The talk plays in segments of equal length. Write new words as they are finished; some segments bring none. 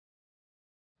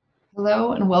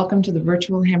Hello and welcome to the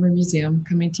Virtual Hammer Museum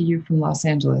coming to you from Los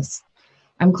Angeles.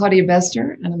 I'm Claudia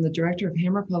Bester and I'm the Director of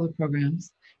Hammer Public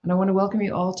Programs, and I want to welcome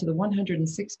you all to the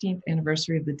 116th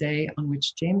anniversary of the day on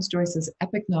which James Joyce's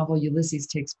epic novel Ulysses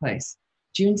takes place,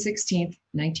 June 16th,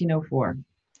 1904.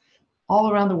 All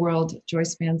around the world,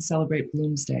 Joyce fans celebrate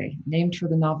Bloomsday, named for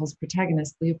the novel's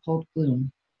protagonist, Leopold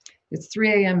Bloom. It's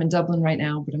 3 a.m. in Dublin right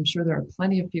now, but I'm sure there are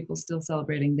plenty of people still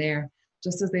celebrating there,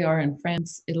 just as they are in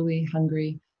France, Italy,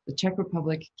 Hungary, the Czech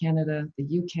Republic, Canada,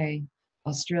 the UK,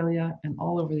 Australia, and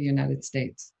all over the United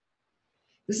States.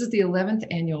 This is the 11th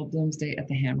annual Bloomsday at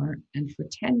the Hammer, and for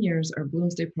 10 years, our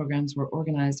Bloomsday programs were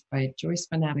organized by Joyce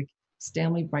fanatic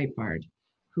Stanley Breitbard,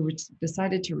 who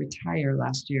decided to retire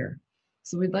last year.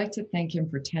 So we'd like to thank him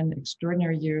for 10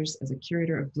 extraordinary years as a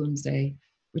curator of Bloomsday,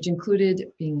 which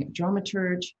included being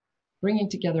dramaturge, bringing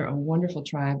together a wonderful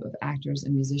tribe of actors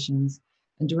and musicians,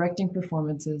 and directing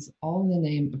performances, all in the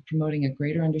name of promoting a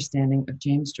greater understanding of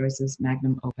James Joyce's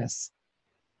magnum opus.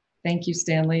 Thank you,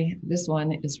 Stanley. This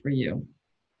one is for you.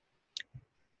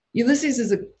 Ulysses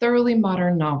is a thoroughly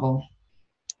modern novel.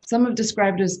 Some have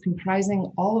described it as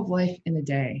comprising all of life in a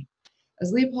day.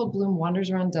 As Leopold Bloom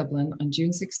wanders around Dublin on June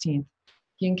 16th,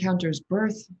 he encounters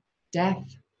birth,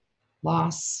 death,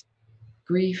 loss,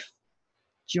 grief,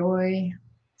 joy,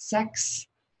 sex,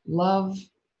 love,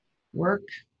 work,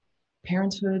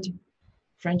 parenthood,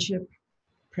 friendship,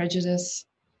 prejudice,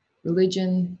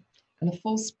 religion, and a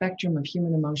full spectrum of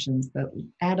human emotions that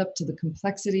add up to the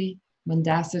complexity,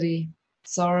 mendacity,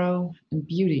 sorrow, and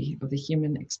beauty of the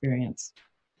human experience.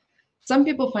 Some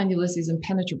people find Ulysses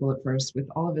impenetrable at first, with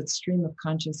all of its stream of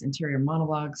conscious interior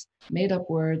monologues, made-up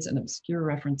words, and obscure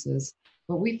references.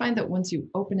 But we find that once you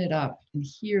open it up and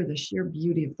hear the sheer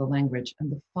beauty of the language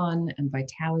and the fun and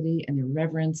vitality and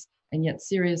irreverence and yet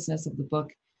seriousness of the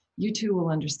book, you too will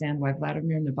understand why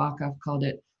Vladimir Nabokov called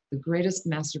it the greatest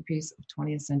masterpiece of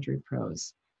 20th century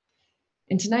prose.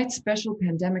 In tonight's special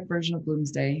pandemic version of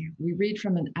Bloomsday, we read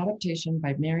from an adaptation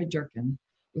by Mary Durkin,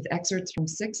 with excerpts from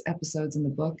 6 episodes in the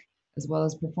book, as well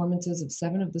as performances of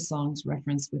 7 of the songs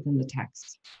referenced within the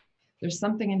text. There's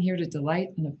something in here to delight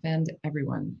and offend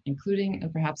everyone, including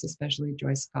and perhaps especially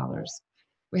Joyce scholars.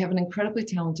 We have an incredibly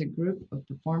talented group of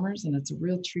performers, and it's a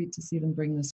real treat to see them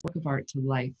bring this work of art to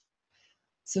life.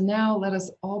 So now let us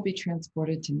all be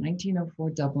transported to 1904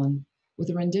 Dublin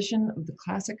with a rendition of the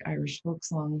classic Irish folk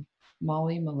song,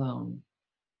 Molly Malone.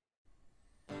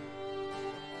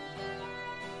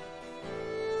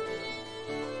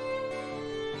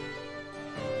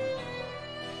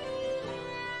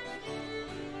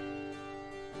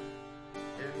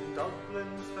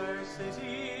 Dublin's fair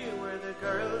city, where the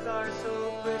girls are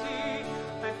so pretty,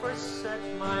 I first set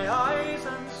my eyes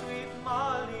on sweet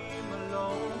Molly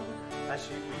Malone, as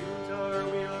she wheeled her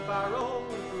wheelbarrow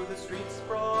through the streets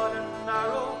broad and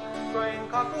narrow, crying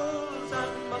cockles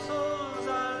and mussels,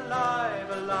 alive,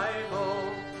 alive,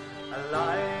 oh,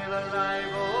 alive,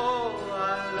 alive, oh,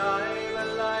 alive,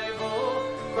 alive,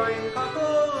 oh, crying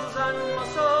cockles and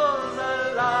mussels,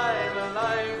 alive,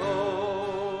 alive, oh.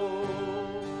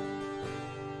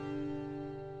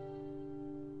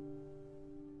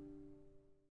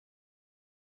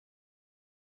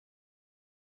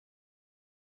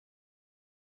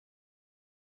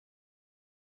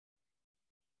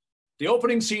 The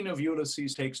opening scene of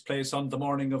Ulysses takes place on the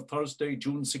morning of Thursday,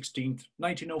 June 16th,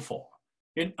 1904,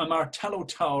 in a Martello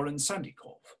Tower in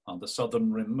Sandycove, on the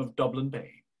southern rim of Dublin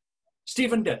Bay.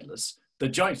 Stephen Dedalus, the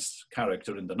Joyce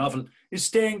character in the novel, is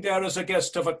staying there as a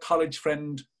guest of a college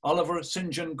friend, Oliver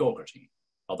St. John Gogarty,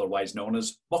 otherwise known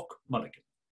as Buck Mulligan.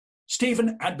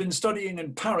 Stephen had been studying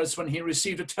in Paris when he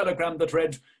received a telegram that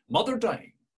read, "Mother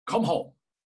dying, come home,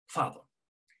 father."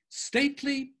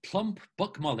 Stately, plump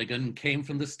Buck Mulligan came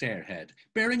from the stairhead,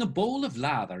 bearing a bowl of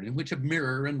lather in which a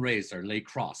mirror and razor lay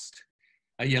crossed.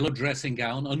 A yellow dressing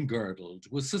gown,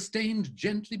 ungirdled, was sustained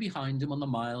gently behind him on the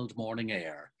mild morning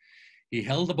air. He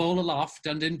held the bowl aloft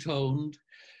and intoned,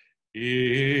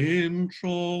 "In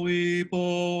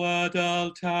troibo ad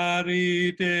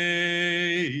altari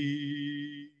Dei."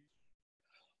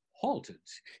 Halted,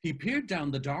 he peered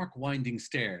down the dark winding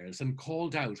stairs and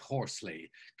called out hoarsely,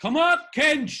 "Come up,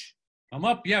 Kinch! Come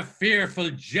up, you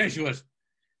fearful Jesuit!"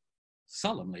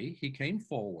 Solemnly he came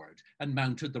forward and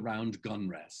mounted the round gun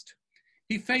rest.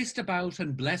 He faced about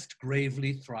and blessed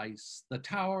gravely thrice the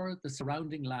tower, the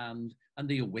surrounding land, and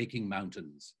the awaking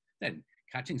mountains. Then,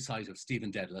 catching sight of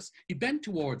Stephen Dedalus, he bent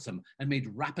towards him and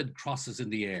made rapid crosses in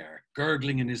the air,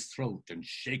 gurgling in his throat and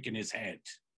shaking his head.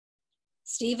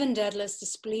 Stephen Dedalus,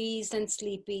 displeased and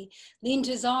sleepy, leaned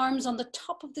his arms on the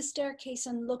top of the staircase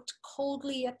and looked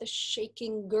coldly at the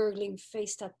shaking, gurgling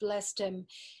face that blessed him,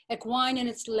 equine in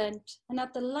its length, and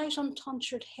at the light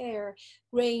untonsured hair,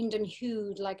 grained and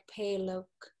hued like pale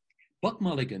oak. Buck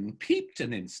Mulligan peeped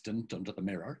an instant under the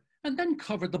mirror and then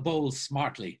covered the bowl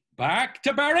smartly. Back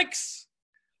to barracks!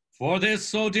 For this,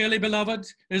 so dearly beloved,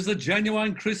 is the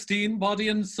genuine Christine body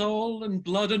and soul and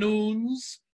blood and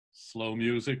oons. Slow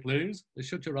music, please.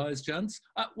 Shut your eyes, gents.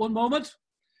 One moment.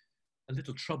 A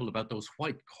little trouble about those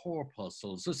white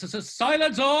corpuscles.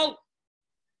 Silence all!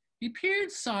 He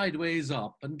peered sideways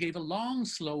up and gave a long,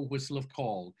 slow whistle of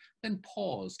call, then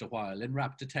paused a while in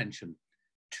rapt attention.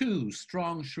 2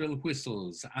 strong, shrill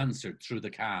whistles answered through the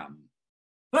cam.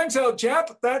 Thanks, old chap.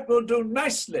 That will do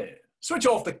nicely. Switch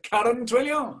off the current, will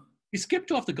you? He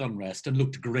skipped off the gun rest and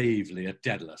looked gravely at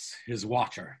Dedalus, his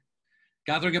watcher.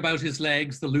 Gathering about his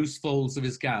legs the loose folds of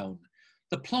his gown,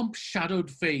 the plump shadowed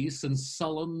face and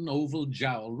sullen oval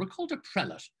jowl recalled a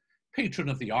prelate, patron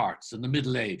of the arts in the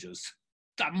Middle Ages.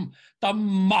 The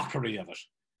mockery of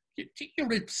it.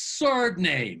 Your absurd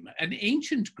name, an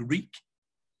ancient Greek.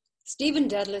 Stephen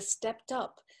Dedalus stepped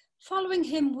up, following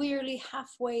him wearily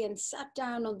halfway, and sat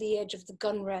down on the edge of the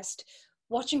gun rest,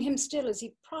 watching him still as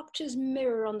he propped his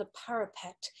mirror on the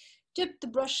parapet, dipped the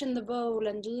brush in the bowl,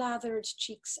 and lathered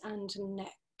cheeks and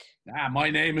neck. My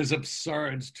name is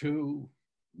absurd too.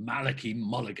 Malachi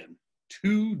Mulligan.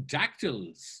 2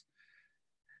 dactyls.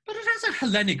 But it has a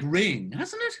Hellenic ring,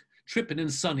 hasn't it? Trippin'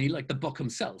 and sunny like the buck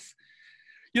himself.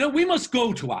 You know, we must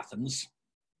go to Athens.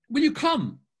 Will you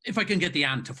come, if I can get the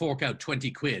aunt to fork out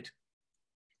 20 quid?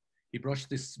 He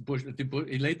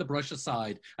he laid the brush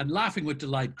aside and, laughing with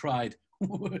delight, cried,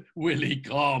 will he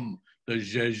come, the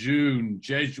jejune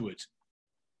Jesuit?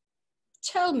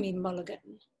 Tell me,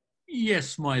 Mulligan.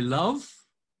 Yes, my love.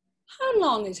 How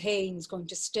long is Haynes going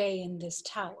to stay in this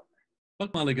tower?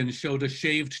 Buck Mulligan showed a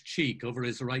shaved cheek over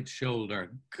his right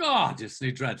shoulder. God, isn't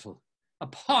he dreadful? A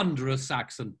ponderous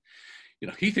Saxon. You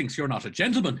know, he thinks you're not a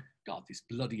gentleman. God, these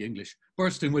bloody English,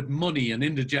 bursting with money and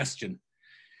indigestion.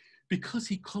 Because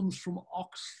he comes from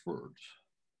Oxford.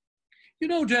 You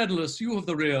know, Dedalus, you have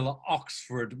the real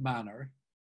Oxford manner.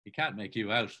 He can't make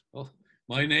you out. Oh,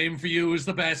 my name for you is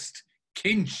the best.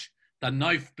 Kinch, the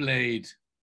knife blade.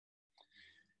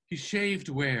 He shaved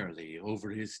warily over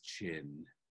his chin.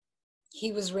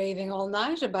 He was raving all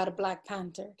night about a Black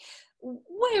Panther.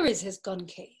 Where is his gun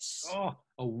case? Oh,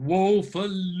 a woeful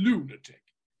lunatic.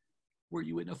 Were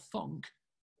you in a funk?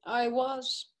 I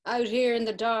was, out here in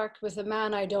the dark with a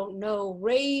man I don't know,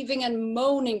 raving and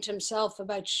moaning to himself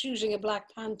about shooting a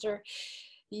Black Panther.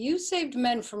 You saved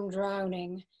men from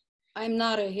drowning. I'm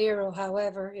not a hero,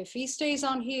 however. If he stays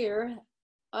on here,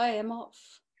 I am off.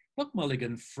 Buck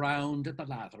Mulligan frowned at the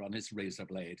lather on his razor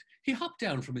blade. He hopped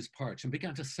down from his perch and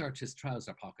began to search his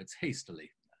trouser pockets hastily.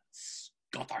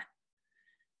 Scutter!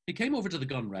 He came over to the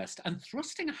gun rest and,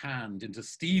 thrusting a hand into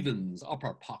Stephen's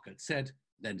upper pocket, said,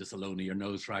 "Lend us alone your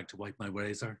nose rag to wipe my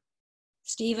razor."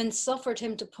 Stephen suffered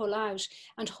him to pull out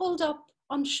and hold up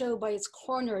on show by its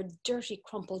corner a dirty,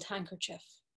 crumpled handkerchief.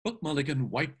 Buck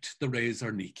Mulligan wiped the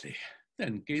razor neatly.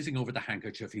 Then, gazing over the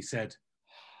handkerchief, he said,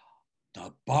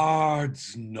 "The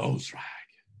bard's nose rag.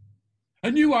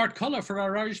 A new art colour for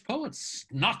our Irish poets.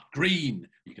 Not green.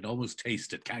 You can almost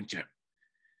taste it, can't you?"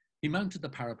 He mounted the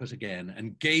parapet again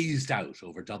and gazed out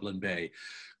over Dublin Bay.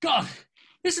 God,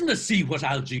 isn't the sea what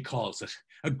Algy calls it?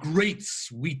 A great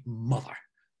sweet mother.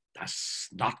 The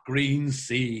snot-green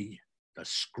sea. The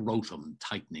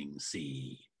scrotum-tightening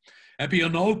sea.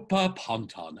 Epionopa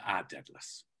ponton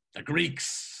Dedalus. The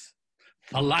Greeks.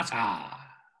 Thalata.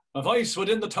 A voice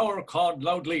within the tower called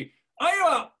loudly, "Are you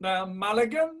up now,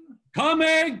 Mulligan?"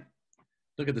 Coming!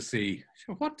 Look at the sea.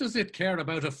 What does it care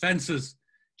about offences?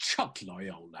 Chuck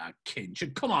Loyola, Kinch,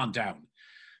 and come on down.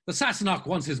 The Sassenach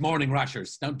wants his morning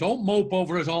rashers. Now, don't mope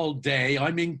over it all day.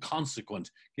 I'm inconsequent.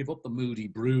 Give up the moody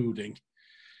brooding.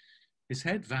 His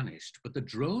head vanished, but the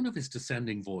drone of his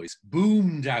descending voice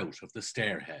boomed out of the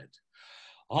stairhead.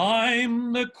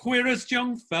 I'm the queerest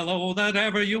young fellow that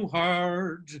ever you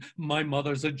heard. My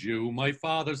mother's a Jew, my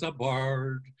father's a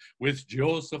bird. With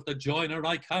Joseph the joiner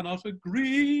I cannot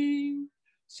agree.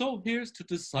 So here's to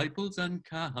disciples and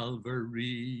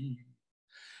Calvary.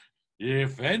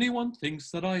 If anyone thinks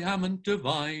that I amn't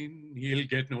divine, he'll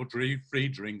get no free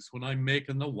drinks when I'm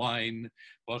making the wine,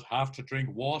 but have to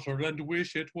drink water and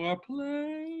wish it were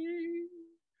plain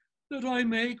that I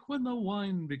make when the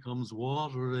wine becomes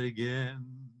water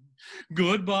again.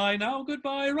 Goodbye now,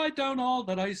 goodbye, write down all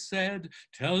that I said.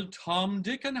 Tell Tom,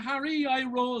 Dick, and Harry I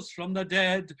rose from the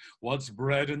dead. What's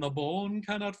bred in the bone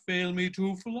cannot fail me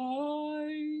to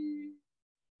fly.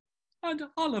 And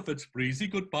Oliphant's breezy,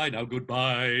 goodbye now,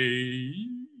 goodbye.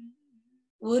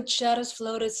 Wood shadows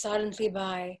floated silently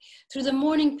by, through the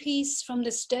morning peace from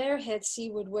the stairhead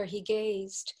seaward where he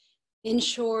gazed.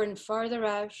 Inshore and farther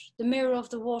out, the mirror of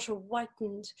the water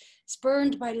whitened,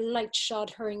 spurned by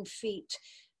light-shod hurrying feet,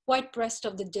 white breast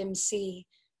of the dim sea,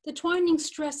 the twining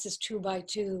stresses 2 by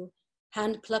 2,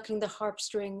 hand-plucking the harp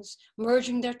strings,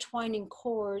 merging their twining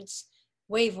chords,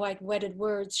 wave-white wedded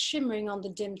words shimmering on the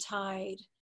dim tide.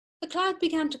 The cloud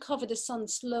began to cover the sun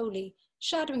slowly,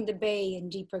 shadowing the bay in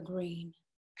deeper green.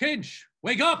 Kinch,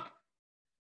 wake up!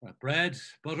 Bread,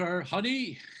 butter,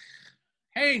 honey.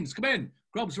 Haynes, come in.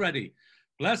 Grub's ready.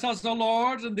 Bless us, the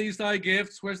Lord, and these thy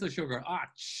gifts. Where's the sugar? Ah,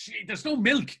 gee, there's no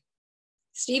milk.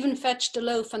 Stephen fetched a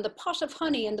loaf and the pot of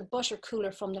honey and the butter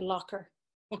cooler from the locker.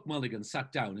 Buck Mulligan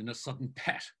sat down in a sudden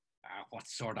pet. Ah, what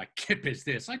sort of kip is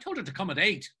this? I told her to come at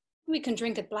 8. We can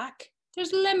drink it black.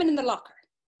 There's lemon in the locker.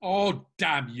 Oh,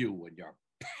 damn you and your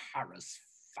Paris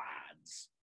fads.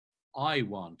 I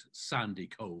want Sandy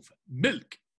Cove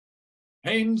milk.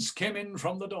 Haynes came in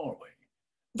from the doorway.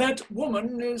 That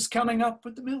woman is coming up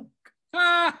with the milk.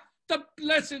 Ah, the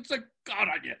blessings of God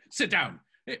on you. Sit down.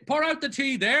 Pour out the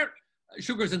tea there.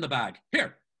 Sugar's in the bag.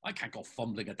 Here, I can't go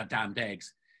fumbling at the damned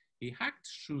eggs. He hacked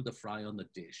through the fry on the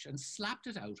dish and slapped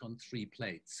it out on 3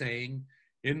 plates, saying,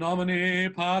 In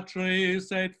nomine Patris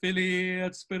et Filii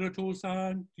et Spiritus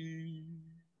Sancti.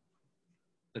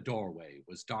 The doorway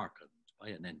was darkened by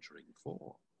an entering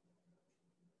form.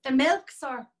 The milk,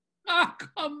 sir. Ah,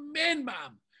 come in,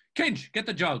 ma'am. Kinch, get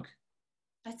the jug.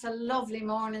 It's a lovely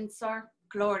morning, sir.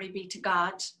 Glory be to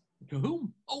God. To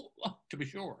whom? Oh, to be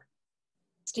sure.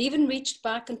 Stephen reached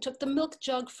back and took the milk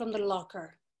jug from the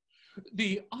locker.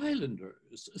 The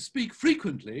islanders speak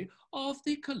frequently of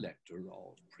the collector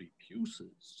of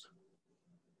prepuces.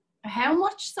 How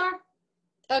much, sir?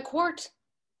 A quart.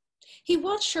 He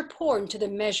watched her pour into the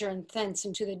measure and thence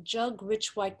into the jug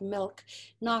rich white milk,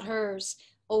 not hers,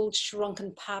 old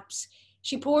shrunken paps.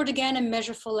 She poured again a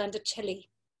measureful and a tilly.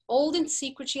 Old in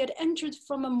secret she had entered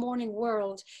from a morning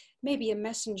world, maybe a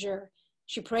messenger.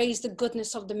 She praised the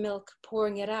goodness of the milk,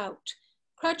 pouring it out.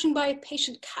 Crouching by a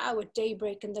patient cow at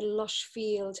daybreak in the lush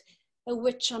field, a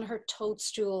witch on her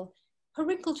toadstool, her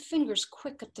wrinkled fingers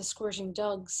quick at the squirting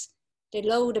dugs. They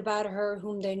lowed about her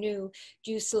whom they knew,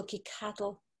 dew silky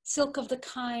cattle, silk of the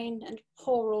kine, and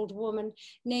poor old woman,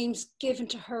 names given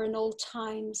to her in old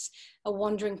times, a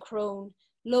wandering crone,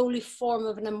 lowly form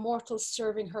of an immortal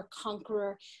serving her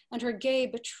conqueror, and her gay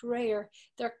betrayer,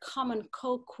 their common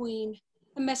co-queen,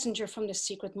 a messenger from the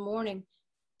secret morning,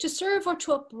 to serve or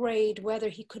to upbraid, whether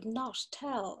he could not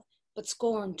tell, but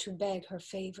scorned to beg her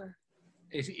favour.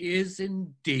 It is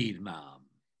indeed, ma'am,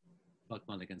 Buck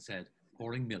Mulligan said,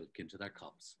 pouring milk into their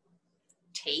cups.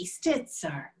 Taste it,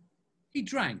 sir. He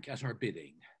drank at her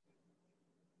bidding.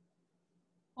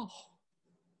 Oh,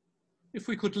 if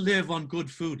we could live on good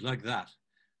food like that,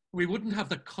 we wouldn't have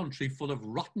the country full of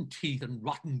rotten teeth and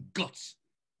rotten guts,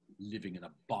 living in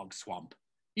a bog swamp,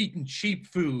 eating cheap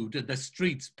food and the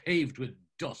streets paved with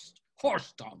dust,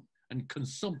 horse dung, and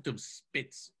consumptive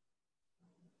spits.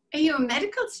 Are you a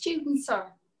medical student, sir?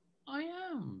 I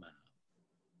am, ma'am.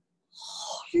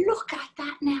 Oh, look at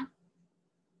that now.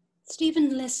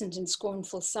 Stephen listened in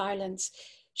scornful silence.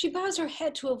 She bows her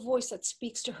head to a voice that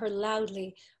speaks to her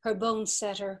loudly, her bone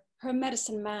setter, her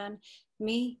medicine man.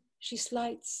 Me she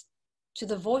slights. To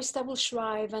the voice that will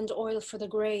shrive and oil for the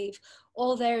grave,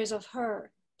 all there is of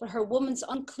her, but her woman's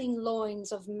unclean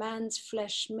loins of man's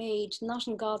flesh made, not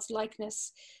in God's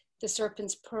likeness, the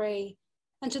serpent's prey,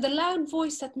 and to the loud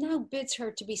voice that now bids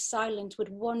her to be silent with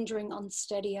wondering,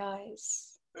 unsteady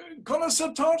eyes.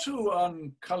 Conosatatu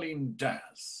an Colleen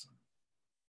Das.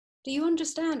 Do you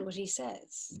understand what he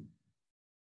says?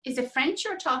 Is it French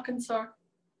you're talking, sir?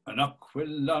 An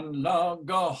Aquilan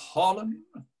Laga Holland.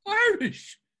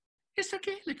 Irish! Is there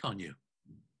Gaelic on you?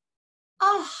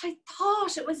 Oh, I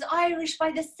thought it was Irish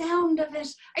by the sound of it.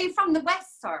 Are you from the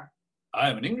West, sir? I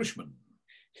am an Englishman.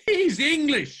 He's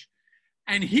English,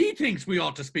 and he thinks we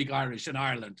ought to speak Irish in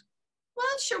Ireland. Well,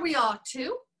 sure we ought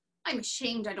to. I'm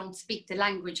ashamed I don't speak the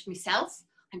language myself.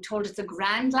 I'm told it's a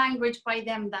grand language by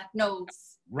them that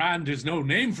knows. Grand is no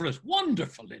name for it.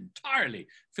 Wonderful, entirely.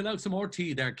 Fill out some more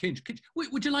tea there, Kinch.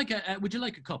 Would you like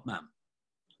a cup, ma'am?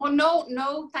 Oh,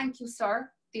 no, thank you, sir,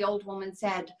 the old woman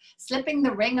said, slipping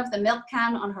the ring of the milk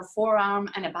can on her forearm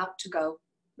and about to go.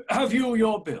 Have you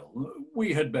your bill?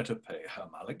 We had better pay Herr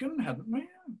Mulligan, hadn't we?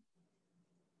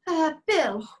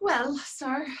 Bill, well,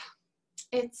 sir,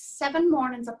 it's 7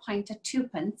 mornings a pint at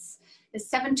 2p. The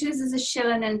 7 twos is a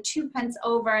shilling and 2p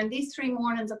over, and these 3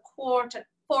 mornings a quart at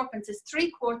 4p is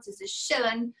 3 quarts is a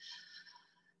shilling.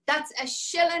 That's a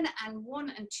shilling, and 1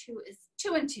 and 2 is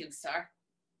 2 and 2, sir.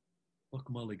 Buck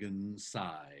Mulligan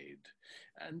sighed,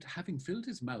 and having filled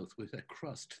his mouth with a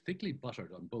crust thickly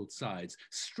buttered on both sides,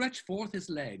 stretched forth his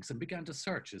legs and began to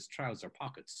search his trouser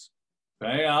pockets.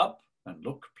 Pay up and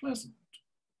look pleasant.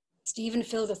 Stephen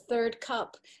filled a third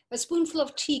cup, a spoonful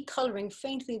of tea colouring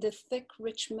faintly the thick,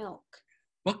 rich milk.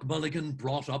 Buck Mulligan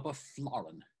brought up a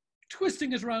florin,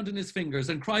 twisting it round in his fingers,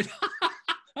 and cried, "Ha, ha,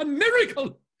 ha, a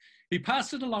miracle!" He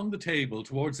passed it along the table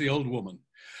towards the old woman.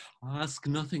 "Ask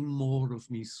nothing more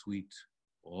of me, sweet.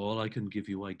 All I can give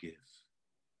you, I give."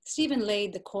 Stephen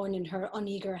laid the coin in her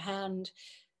uneager hand.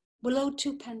 "We'll owe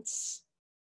 2 pence.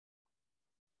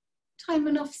 Time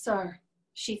enough, sir,"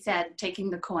 she said, taking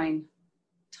the coin.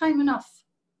 "Time enough.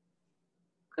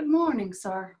 Good morning,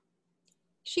 sir."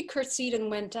 She curtsied and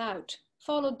went out,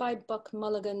 followed by Buck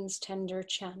Mulligan's tender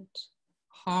chant.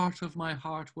 "Heart of my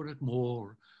heart, were it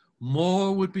more,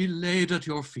 more would be laid at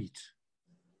your feet."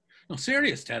 "No,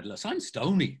 serious, Tedless, I'm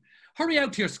stony. Hurry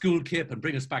out to your school kip and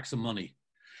bring us back some money.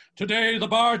 Today the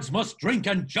bards must drink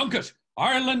and junket.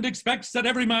 Ireland expects that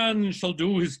every man shall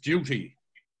do his duty."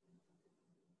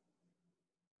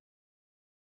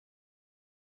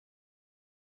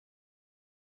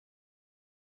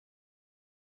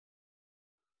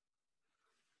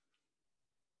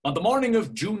 On the morning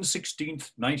of June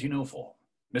 16th, 1904,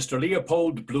 Mr.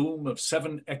 Leopold Bloom of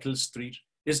 7 Eccles Street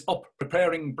is up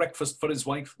preparing breakfast for his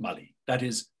wife, Molly, that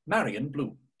is, Marion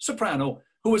Bloom, soprano,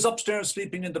 who is upstairs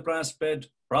sleeping in the brass bed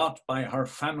brought by her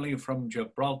family from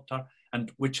Gibraltar and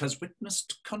which has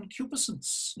witnessed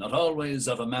concupiscence, not always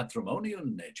of a matrimonial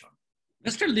nature.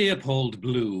 Mr. Leopold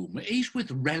Bloom ate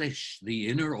with relish the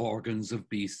inner organs of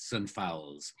beasts and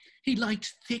fowls. He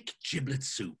liked thick giblet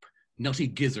soup, nutty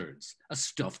gizzards, a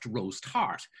stuffed roast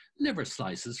heart, liver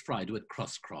slices fried with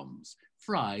crust crumbs,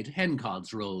 fried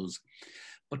hencods roes.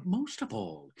 But most of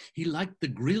all, he liked the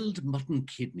grilled mutton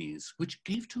kidneys, which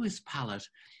gave to his palate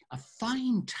a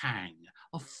fine tang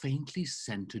of faintly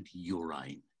scented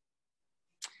urine.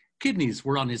 Kidneys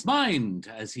were on his mind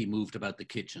as he moved about the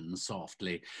kitchen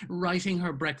softly, writing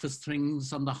her breakfast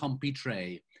things on the humpy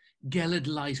tray. Gelid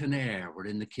light and air were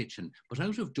in the kitchen, but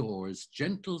out of doors,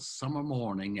 gentle summer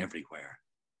morning everywhere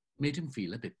made him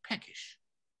feel a bit peckish.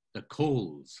 The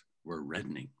coals were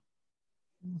reddening.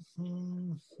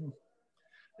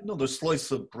 Another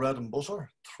slice of bread and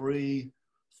butter. 3,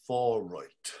 4,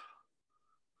 right.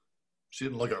 She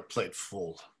didn't like her plate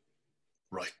full.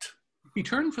 Right. He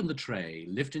turned from the tray,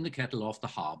 lifting the kettle off the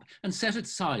hob, and set it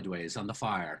sideways on the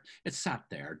fire. It sat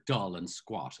there, dull and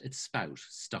squat, its spout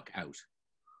stuck out.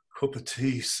 Cup of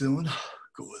tea soon.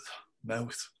 Good.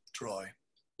 Mouth dry.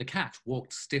 The cat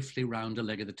walked stiffly round a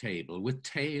leg of the table, with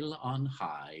tail on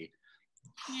high.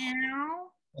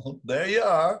 Meow. Oh, there you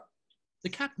are. The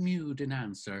cat mewed in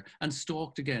answer and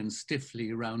stalked again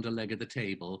stiffly round a leg of the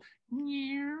table.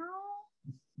 Meow.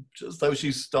 Just how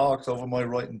she stalked over my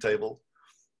writing table.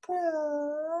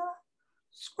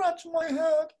 Scratch my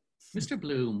head. Mr.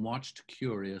 Bloom watched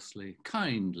curiously,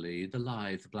 kindly, the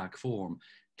lithe black form,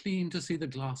 clean to see the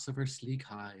gloss of her sleek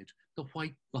hide, the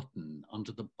white button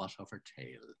under the butt of her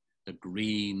tail, the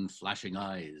green flashing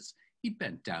eyes. He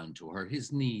bent down to her,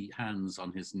 his hands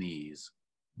on his knees.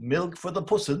 Milk for the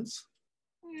pussins?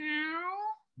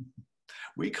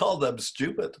 We call them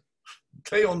stupid.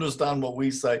 They understand what we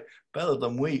say better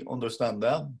than we understand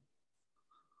them.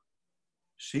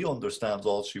 She understands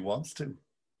all she wants to.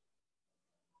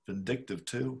 Vindictive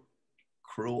too.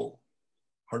 Cruel.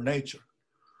 Her nature.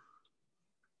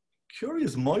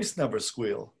 Curious mice never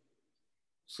squeal.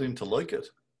 Seem to like it.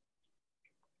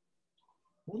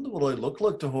 Wonder what I look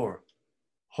like to her.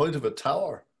 Height of a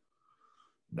tower.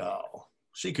 No,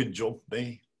 she can jump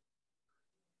me.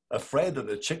 Afraid of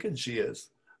the chicken she is.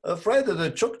 Afraid of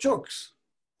the chuck-chucks.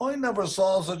 I never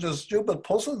saw such a stupid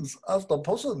pussins as the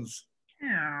pussins.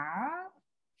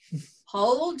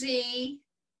 Holdy.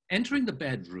 Entering the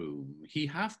bedroom, he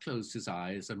half closed his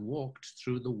eyes and walked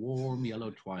through the warm yellow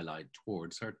twilight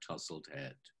towards her tousled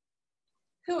head.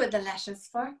 Who are the letters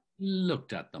for?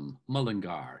 Looked at them.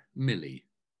 Mullingar, Millie.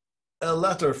 A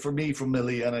letter for me from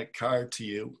Millie and a card to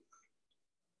you.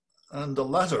 And a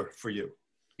letter for you.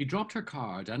 He dropped her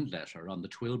card and letter on the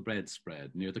twill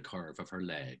bedspread near the curve of her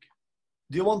leg.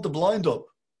 Do you want the blind up?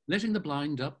 Letting the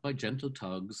blind up by gentle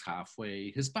tugs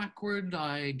halfway, his backward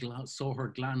eye saw her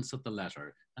glance at the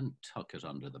letter and tuck it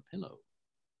under the pillow.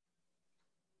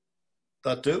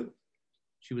 That do?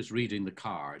 She was reading the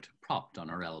card, propped on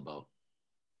her elbow.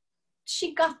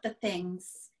 She got the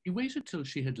things. He waited till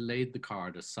she had laid the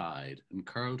card aside and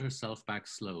curled herself back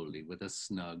slowly with a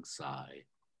snug sigh.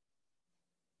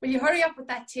 Will you hurry up with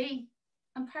that tea?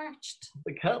 I'm parched.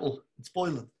 The kettle, it's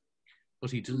boiling.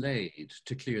 but he delayed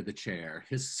to clear the chair,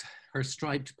 her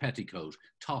striped petticoat,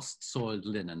 tossed soiled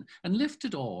linen, and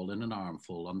lifted all in an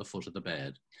armful on the foot of the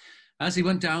bed. As he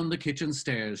went down the kitchen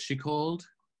stairs, she called,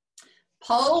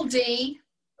 Poldy,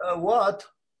 What?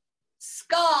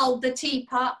 scald the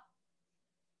teapot.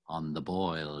 on the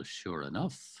boil, sure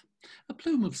enough. A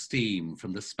plume of steam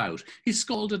from the spout. He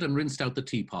scalded and rinsed out the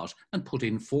teapot and put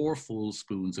in 4 full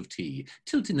spoons of tea,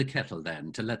 tilting the kettle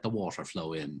then to let the water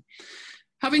flow in.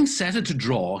 Having set it to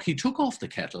draw, he took off the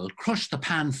kettle, crushed the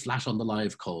pan flat on the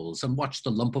live coals, and watched the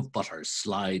lump of butter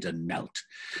slide and melt.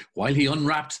 While he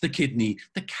unwrapped the kidney,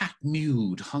 the cat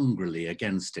mewed hungrily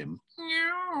against him.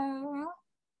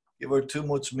 Give her too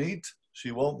much meat, she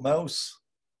won't mouse.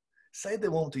 Say they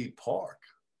won't eat pork.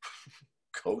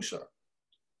 Kosher.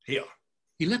 Here.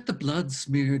 He let the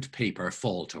blood-smeared paper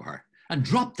fall to her and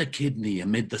dropped the kidney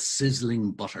amid the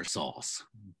sizzling butter sauce.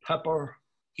 Pepper.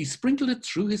 He sprinkled it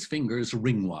through his fingers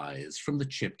ringwise from the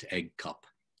chipped egg cup.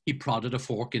 He prodded a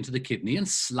fork into the kidney and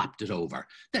slapped it over,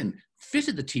 then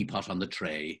fitted the teapot on the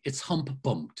tray. Its hump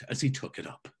bumped as he took it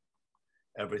up.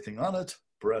 Everything on it.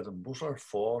 Bread and butter,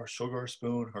 4, sugar,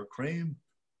 spoon, her cream.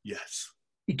 Yes.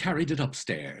 He carried it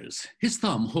upstairs, his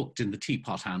thumb hooked in the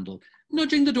teapot handle.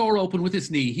 Nudging the door open with his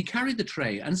knee, he carried the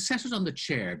tray and set it on the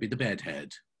chair by the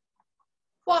bedhead.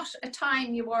 What a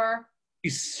time you were.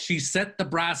 She set the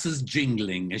brasses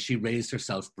jingling as she raised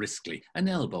herself briskly, an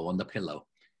elbow on the pillow.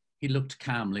 He looked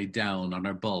calmly down on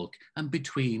her bulk and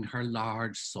between her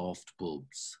large, soft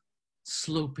boobs,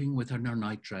 sloping within her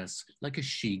nightdress like a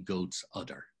she-goat's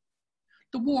udder.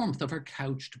 The warmth of her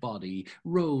couched body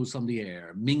rose on the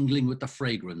air, mingling with the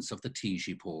fragrance of the tea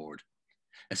she poured.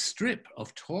 A strip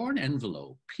of torn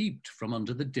envelope peeped from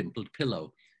under the dimpled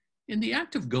pillow. In the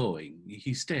act of going,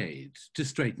 he stayed to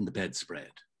straighten the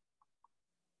bedspread.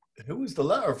 Who is the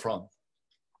letter from?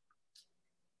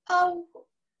 Oh,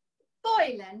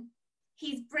 Boylan.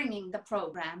 He's bringing the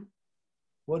programme.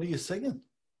 What are you singing?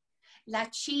 La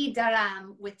Chi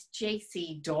Daram with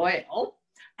J.C. Doyle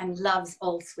and Love's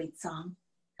Old Sweet Song.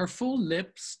 Her full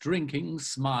lips, drinking,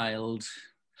 smiled.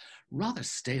 Rather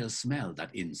stale smell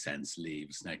that incense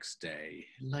leaves next day,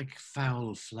 like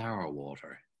foul flower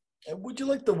water. Would you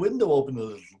like the window open a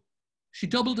little? She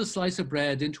doubled a slice of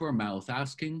bread into her mouth,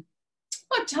 asking,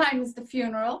 What time is the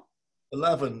funeral?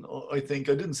 11, I think.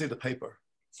 I didn't see the paper.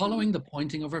 Following the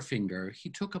pointing of her finger, he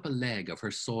took up a leg of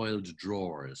her soiled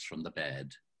drawers from the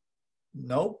bed.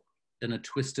 No. Then a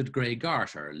twisted grey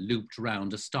garter looped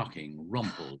round a stocking,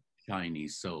 rumpled, shiny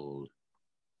sole.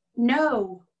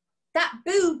 No, that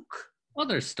book.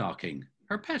 Other stocking,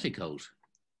 her petticoat.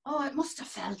 Oh, it must have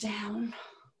fell down.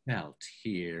 Felt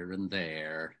here and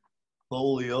there.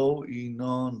 Folio e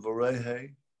non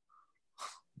vorehe.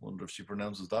 Wonder if she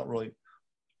pronounces that right.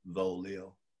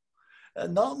 Volio.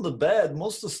 And not on the bed,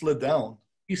 must have slid down.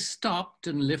 He stopped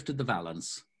and lifted the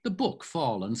valance. The book,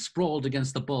 fallen, sprawled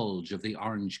against the bulge of the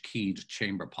orange-keyed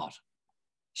chamber pot.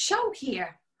 Show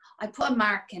here. I put a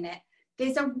mark in it.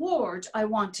 There's a word I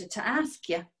wanted to ask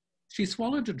you. She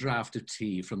swallowed a draught of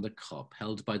tea from the cup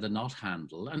held by the knot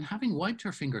handle and, having wiped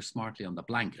her finger smartly on the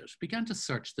blanket, began to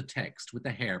search the text with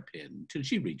a hairpin till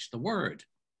she reached the word.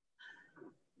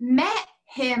 Met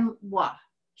him what?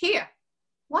 Here.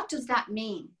 What does that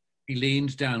mean? He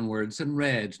leaned downwards and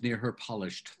read near her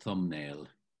polished thumbnail.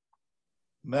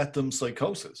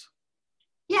 Metempsychosis.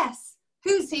 Yes.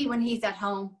 Who's he when he's at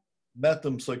home?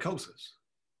 Metempsychosis.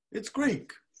 It's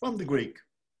Greek, from the Greek.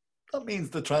 That means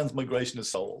the transmigration of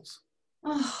souls.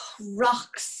 Oh,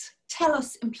 rocks. Tell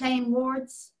us in plain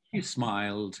words. He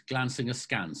smiled, glancing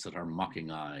askance at her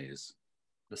mocking eyes.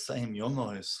 The same young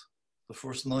eyes. The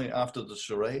first night after the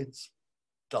charades.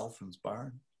 Dolphin's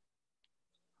Barn.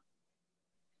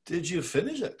 Did you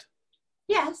finish it?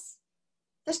 Yes.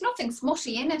 There's nothing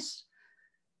smutty in it.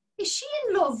 Is she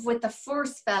in love with the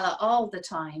first fella all the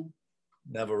time?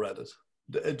 Never read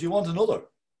it. Do you want another?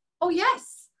 Oh,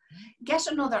 yes. Get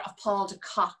another of Paul de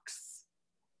Kock's.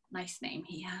 Nice name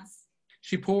he has.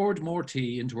 She poured more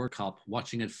tea into her cup,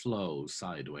 watching it flow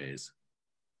sideways.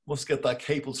 Must get that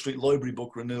Capel Street Library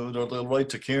book renewed or they'll write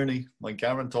to Kearney, my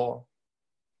guarantor.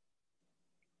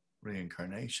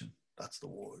 Reincarnation, that's the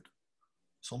word.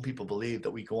 Some people believe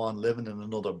that we go on living in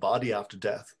another body after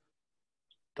death,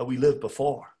 that we lived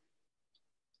before.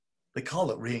 They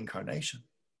call it reincarnation,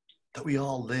 that we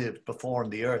all lived before on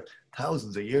the earth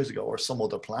thousands of years ago or some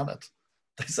other planet.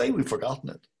 They say we've forgotten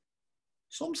it.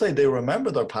 Some say they remember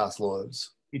their past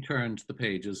lives. He turned the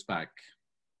pages back.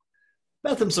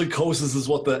 Metempsychosis is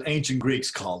what the ancient Greeks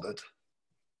called it.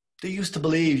 They used to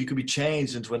believe you could be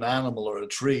changed into an animal or a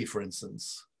tree, for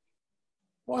instance.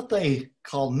 What they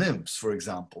call nymphs, for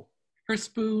example. Her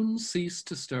spoon ceased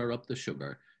to stir up the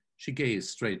sugar. She gazed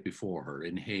straight before her,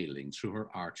 inhaling through her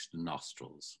arched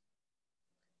nostrils.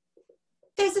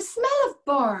 There's a smell of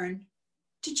burn.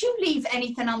 Did you leave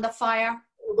anything on the fire?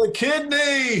 The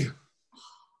kidney!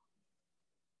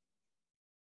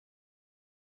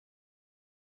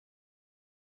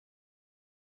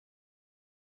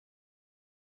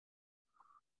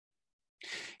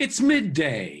 It's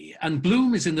midday, and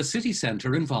Bloom is in the city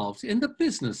centre involved in the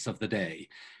business of the day.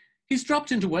 He's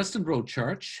dropped into Weston Road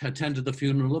Church, attended the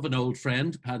funeral of an old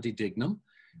friend, Paddy Dignam,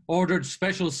 ordered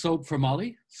special soap for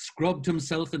Molly, scrubbed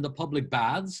himself in the public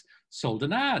baths, sold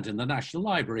an ad in the National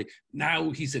Library.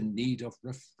 Now he's in need of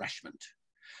refreshment.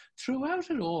 Throughout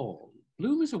it all,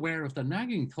 Bloom is aware of the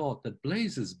nagging thought that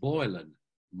Blazes Boylan,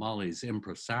 Molly's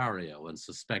impresario and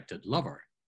suspected lover,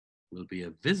 will be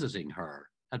visiting her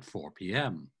at 4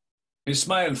 p.m. His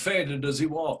smile faded as he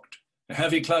walked, a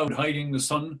heavy cloud hiding the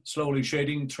sun, slowly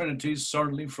shading Trinity's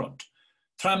surly front.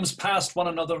 Trams passed one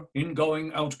another,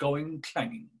 ingoing, outgoing,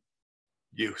 clanging.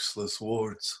 Useless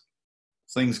words.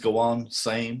 Things go on,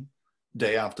 same,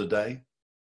 day after day.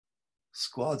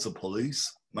 Squads of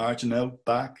police, marching out,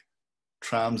 back,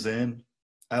 trams in,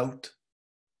 out.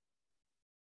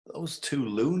 Those two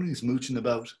loonies mooching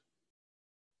about.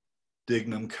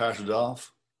 Dignam carted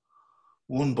off.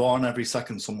 One born every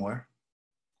second somewhere.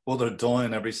 Other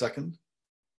dying every second.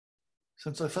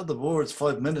 Since I fed the birds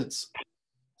 5 minutes,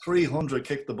 300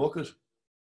 kicked the bucket.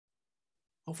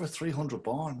 Over 300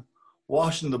 born.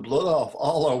 Washing the blood off.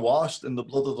 All are washed in the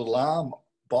blood of the lamb.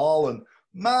 Bawling,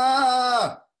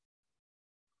 Ma!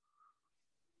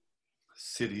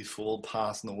 City full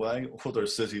passing away. Other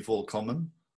city full coming.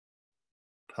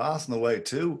 Passing away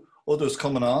too. Others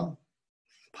coming on.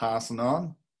 Passing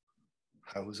on.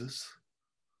 Houses.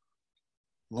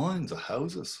 Lines of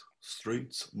houses.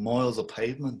 Streets. Miles of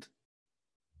pavement.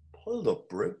 Piled up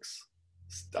bricks.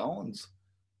 Stones.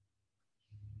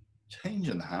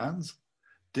 Changing hands.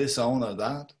 This owner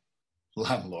that.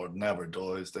 Landlord never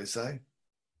dies, they say.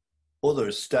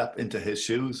 Others step into his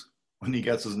shoes when he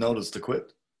gets his notice to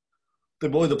quit. They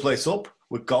buy the place up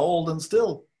with gold and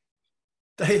still.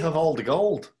 They have all the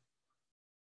gold.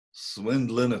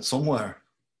 Swindling it somewhere.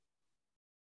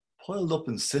 Piled up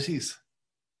in cities.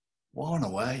 Worn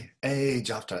away, age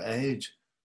after age.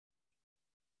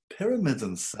 Pyramids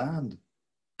in sand,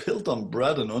 built on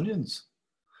bread and onions.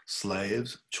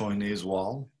 Slaves, Chinese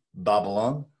wall,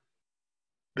 Babylon.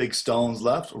 Big stones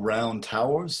left, round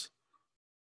towers.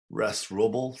 Rest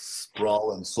rubble,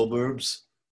 sprawling suburbs.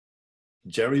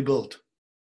 Jerry built.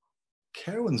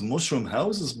 Kerwin's mushroom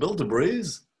houses built to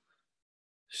breeze.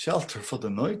 Shelter for the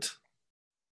night.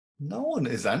 No one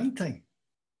is anything.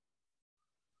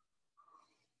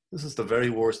 This is the very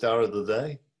worst hour of the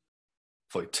day.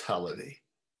 Vitality.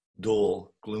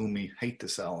 Dull, gloomy, hate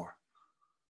this hour.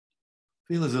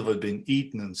 Feel as if I'd been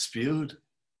eaten and spewed.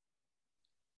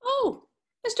 Oh,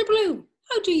 Mr. Bloom,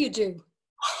 how do you do?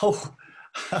 Oh,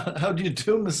 how do you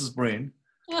do, Mrs. Breen?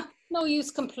 Ah, no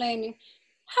use complaining.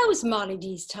 How's Molly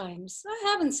these times?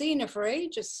 I haven't seen her for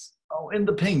ages. Oh, in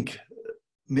the pink.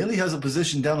 Millie has a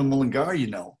position down in Mullingar, you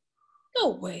know.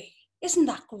 No way. Isn't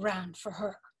that grand for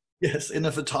her? Yes, in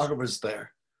a photographer's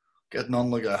there. Getting on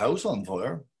like a house on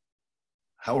fire.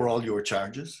 How are all your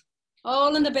charges?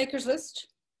 All in the baker's list.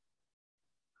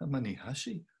 How many has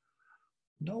she?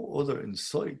 No other in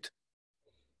sight.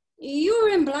 You're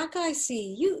in black, I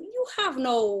see. You have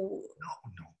no...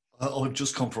 No. I've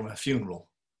just come from a funeral.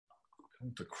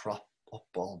 Going to crop up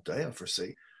all day, I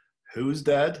foresee. Who's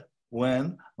dead,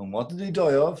 when, and what did he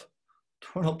die of?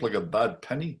 Turn up like a bad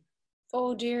penny.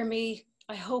 Oh, dear me.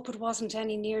 I hope it wasn't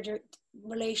any near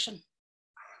relation.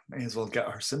 May as well get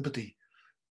our sympathy.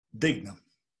 Dignam,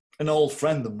 an old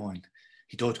friend of mine.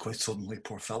 He died quite suddenly,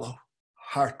 poor fellow.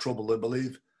 Heart trouble, I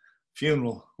believe.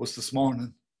 Funeral was this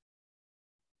morning.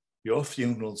 Your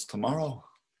funeral's tomorrow.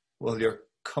 Well, you're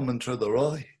coming through the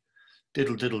rye.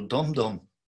 Diddle diddle dum dum.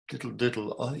 Diddle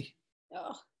diddle I.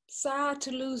 Oh, sad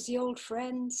to lose the old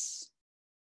friends.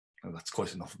 Well, that's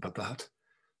quite enough about that.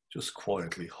 Just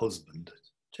quietly, husband.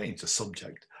 Change the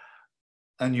subject.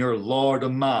 And your lord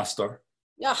and master?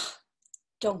 Ah,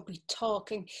 don't be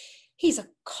talking. He's a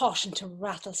caution to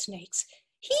rattlesnakes.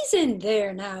 He's in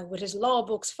there now with his law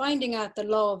books, finding out the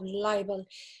law of libel.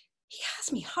 He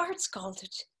has me heart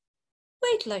scalded.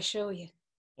 Wait till I show you.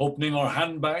 Opening our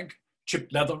handbag,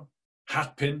 chipped leather,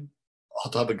 hat pin.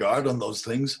 Ought to have a guard on those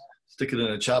things. Stick it in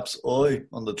a chap's eye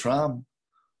on the tram.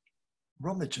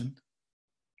 Rummaging.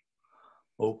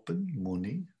 Open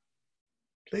money.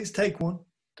 Please take one.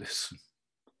 Listen.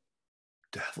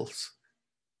 Devils.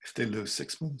 If they lose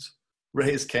sixpence.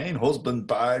 Raise Cain, husband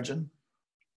barging.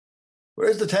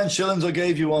 Where's the 10 shillings I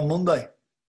gave you on Monday?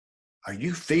 Are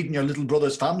you feeding your little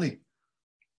brother's family?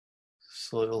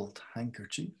 Soiled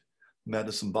handkerchief,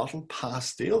 medicine bottle,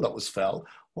 pastille that was fell.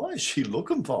 What is she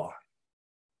looking for?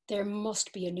 There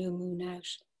must be a new moon out.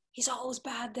 He's always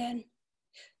bad then.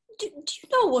 Do you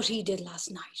know what he did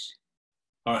last night?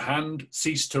 Her hand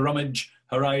ceased to rummage.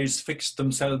 Her eyes fixed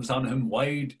themselves on him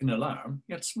wide in alarm,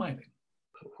 yet smiling.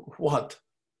 What?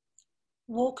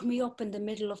 Woke me up in the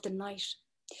middle of the night.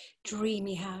 Dream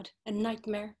he had, a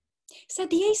nightmare. Said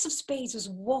the ace of spades was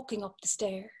walking up the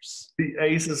stairs. The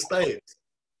ace of spades?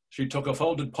 She took a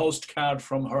folded postcard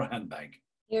from her handbag.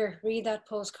 Here, read that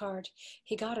postcard.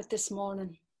 He got it this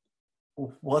morning.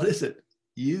 What is it?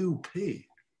 U.P.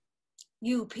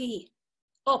 U.P.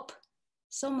 Up.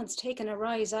 Someone's taken a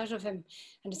rise out of him,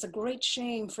 and it's a great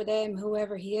shame for them,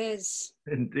 whoever he is.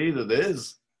 Indeed it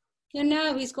is. And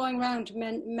now he's going round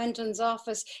to Menton's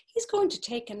office. He's going to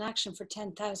take an action for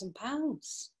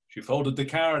 £10,000. She folded the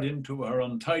card into her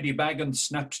untidy bag and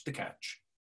snapped the catch.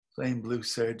 Same blue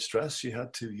serge dress she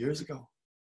had 2 years ago.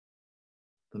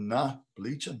 The knot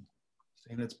bleaching,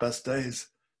 seen its best days.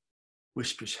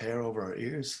 Wispish hair over her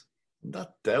ears. And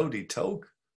that dowdy toque.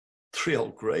 3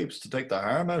 old grapes to take the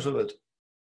harm out of it.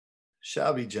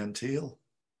 Shabby genteel.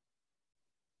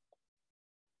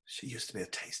 She used to be a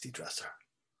tasty dresser.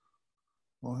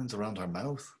 Lines around her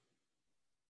mouth.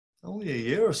 Only a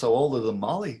year or so older than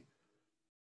Molly.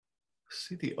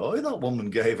 See the eye that woman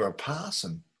gave her,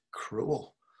 passing.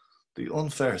 Cruel. The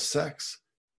unfair sex.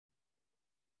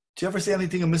 Do you ever see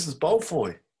anything of Mrs.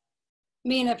 Beaufoy?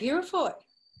 Mina Purefoy?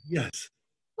 Yes.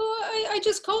 Well, I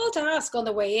just called to ask on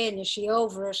the way in, is she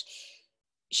over it?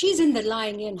 She's in the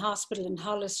lying-in hospital in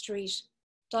Hollis Street.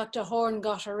 Dr. Horn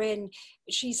got her in.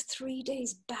 She's 3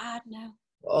 days bad now.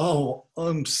 Oh,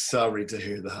 I'm sorry to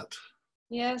hear that.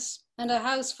 Yes, and a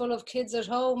house full of kids at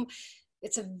home.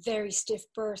 It's a very stiff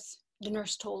birth, the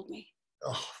nurse told me.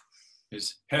 Oh.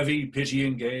 His heavy,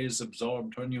 pitying gaze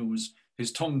absorbed her news.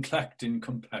 His tongue clacked in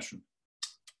compassion.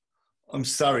 I'm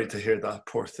sorry to hear that,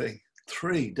 poor thing.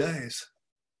 3 days.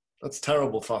 That's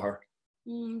terrible for her.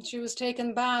 She was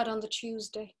taken bad on the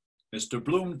Tuesday. Mr.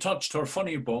 Bloom touched her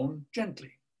funny bone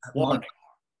gently, warning.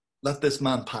 Let this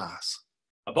man pass.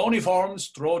 A bony form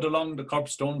strode along the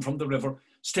curbstone from the river,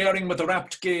 staring with a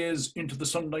rapt gaze into the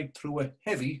sunlight through a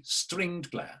heavy, stringed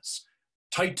glass.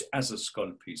 Tight as a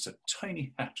skull piece, a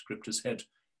tiny hat gripped his head.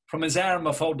 From his arm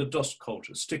a folded dust coat,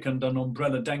 a stick and an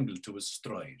umbrella dangled to his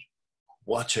stride.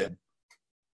 Watch him.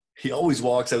 He always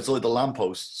walks outside the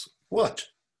lampposts. Watch.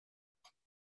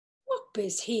 What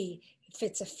is he, if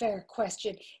it's a fair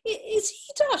question? Is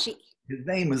he Dotty? His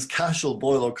name is Cashel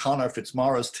Boyle O'Connor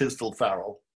Fitzmaurice Tisdall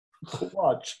Farrell.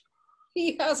 Watch.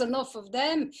 He has enough of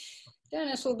them.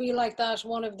 Dennis will be like that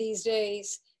one of these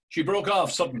days. She broke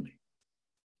off suddenly.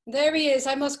 There he is.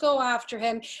 I must go after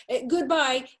him.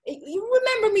 Goodbye. You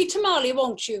remember me to Molly,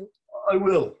 won't you? I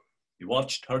will. He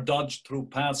watched her dodge through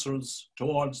passers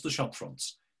towards the shop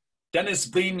fronts. Dennis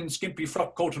Breen in skimpy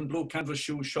frock coat and blue canvas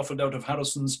shoes shuffled out of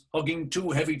Harrison's, hugging 2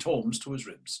 heavy tomes to his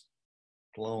ribs.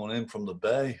 Blowing in from the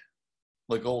bay,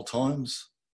 like old times.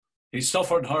 He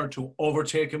suffered her to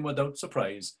overtake him without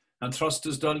surprise and thrust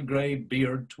his dull grey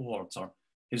beard towards her,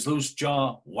 his loose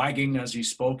jaw wagging as he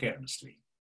spoke earnestly.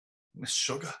 Miss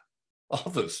Sugar,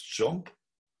 office jump,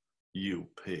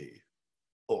 U.P.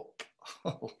 Up.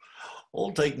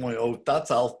 I'll take my oath,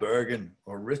 that's Alf Bergen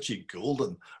or Richie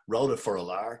Goulden wrote it for a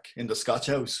lark in the Scotch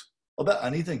House. I'll bet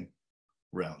anything.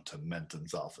 Round to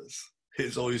Menton's office,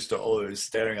 his oyster eyes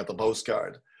staring at the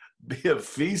postcard. Be a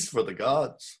feast for the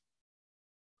gods.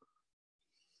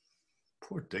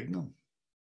 Poor Dignam.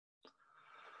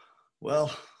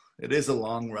 Well, it is a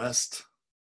long rest.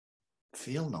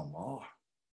 Feel no more.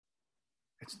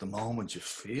 It's the moment you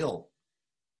feel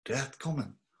death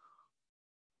coming.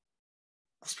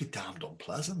 Must be damned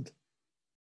unpleasant.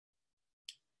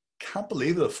 Can't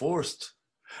believe it at first.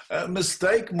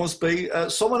 Mistake must be.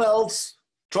 Someone else.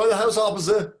 Try the house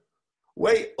opposite.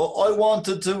 Wait, I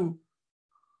wanted to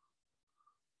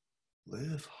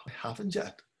live. I haven't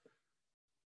yet.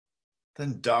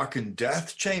 Then darkened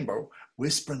death chamber,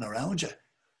 whispering around you.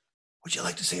 Would you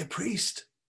like to see a priest?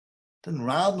 Then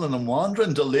rambling and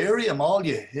wandering, delirium, all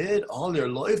you hid, all your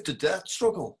life to death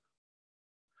struggle.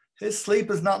 His sleep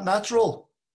is not natural.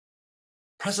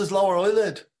 Press his lower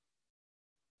eyelid.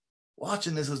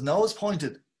 Watching, is his nose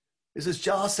pointed? Is his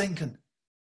jaw sinking?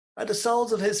 Are the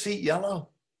soles of his feet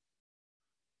yellow?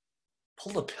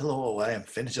 Pull the pillow away and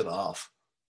finish it off.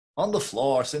 On the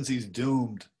floor, since he's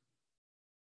doomed.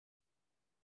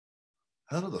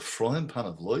 Out of the frying pan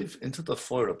of life into the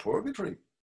fire of purgatory.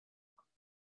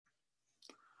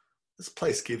 This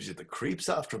place gives you the creeps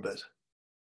after a bit.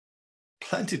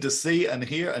 Plenty to see and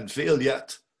hear and feel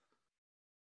yet.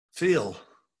 Feel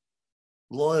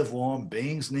live warm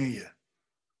beings near you.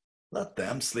 Let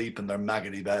them sleep in their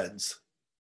maggoty beds.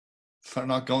 They're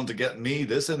not going to get me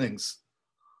this innings.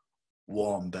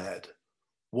 Warm bed,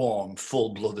 warm,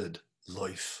 full-blooded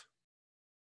life.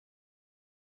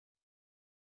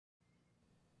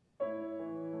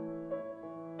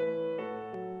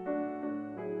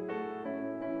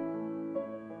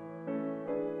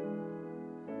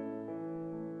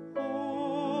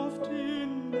 Oft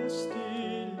in the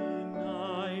stilly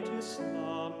night his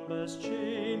slumber's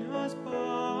chain has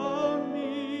bound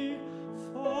me.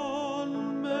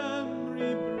 Fond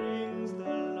memory brings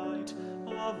the light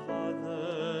of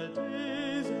other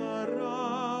days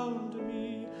around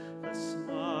me. The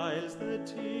smiles, the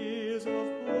tears of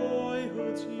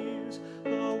boyhood's years,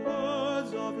 the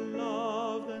words of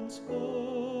love then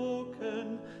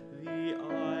spoken, the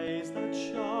eyes that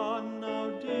shone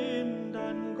now dimmed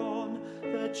and gone,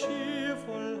 the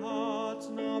cheerful hearts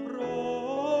now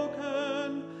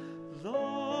broken.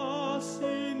 Thus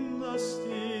in the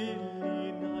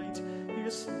stilly night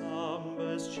his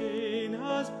slumber's chain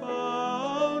has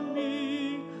bound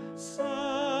me.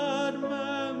 Sad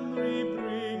memory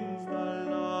brings the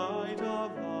light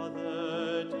of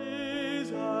other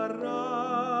days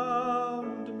around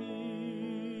me.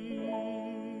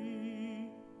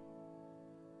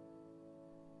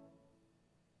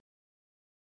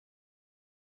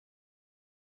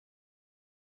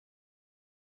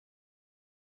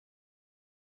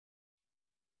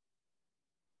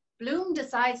 Bloom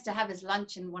decides to have his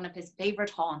lunch in one of his favourite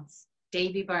haunts,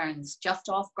 Davy Burns, just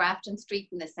off Grafton Street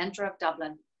in the centre of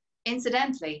Dublin.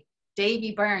 Incidentally,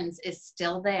 Davy Burns is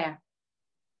still there.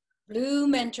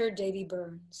 Bloom entered Davy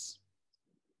Burns.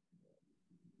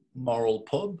 Moral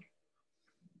pub.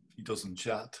 He doesn't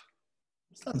chat.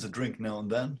 Stands a drink now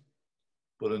and then.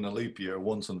 But in a leap year,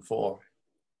 once and four.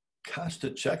 Cashed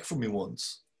a cheque for me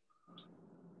once.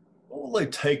 What will I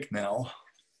take now?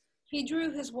 He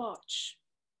drew his watch.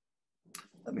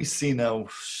 Let me see now.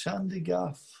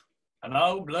 Shandygaff.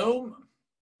 Hello, Bloom.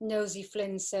 Nosy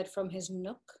Flynn said from his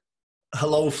nook.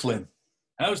 Hello, Flynn.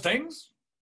 How's things?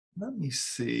 Let me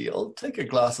see. I'll take a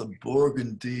glass of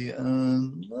Burgundy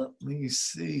and let me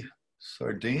see.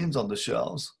 Sardines on the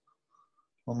shelves.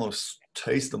 Almost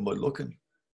taste them by looking.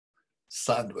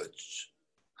 Sandwich.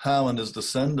 Ham and his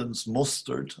descendants,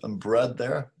 mustard and bread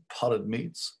there. Potted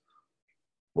meats.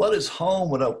 What is home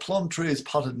without Plumtree's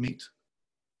potted meat?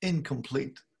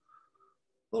 Incomplete.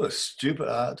 What a stupid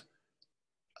ad.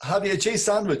 Have you a cheese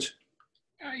sandwich?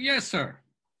 Yes, sir.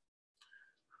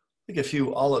 Take a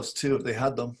few olives too if they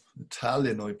had them.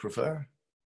 Italian I prefer.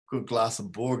 Good glass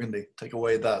of Burgundy. Take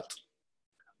away that.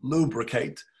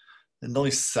 Lubricate. A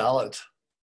nice salad.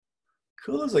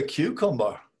 Cool as a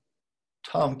cucumber.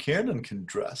 Tom Kiernan can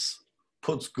dress.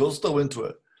 Puts gusto into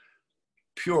it.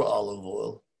 Pure olive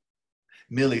oil.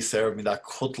 Millie served me that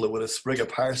cutlet with a sprig of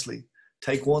parsley.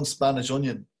 Take one Spanish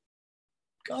onion.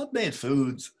 God-made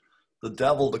foods. The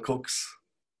devil the cooks.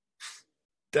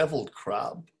 Deviled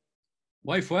crab.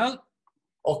 Wife well?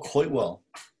 Oh, quite well.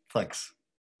 Thanks.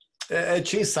 A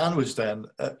cheese sandwich then.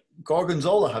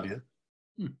 Gorgonzola, have you?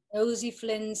 Nosy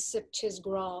Flynn sipped his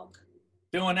grog.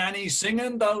 Doing any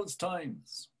singing those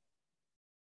times?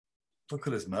 Look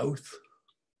at his mouth.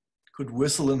 Could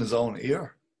whistle in his own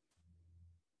ear.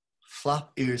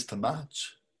 Flap ears to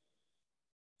match.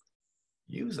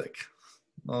 Music.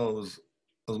 Knows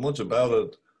as much about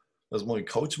it as my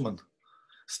coachman.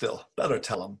 Still, better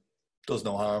tell him. Does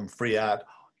no harm. Free ad.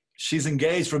 She's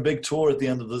engaged for a big tour at the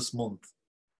end of this month.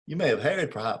 You may have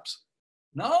heard, perhaps.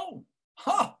 No?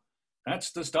 Ha!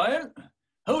 That's the style.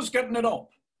 Who's getting it up?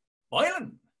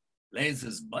 Boylan.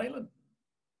 Blazes Boylan.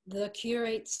 The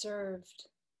curate served.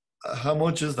 How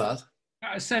much is that?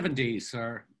 70,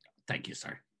 sir. Thank you,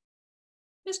 sir.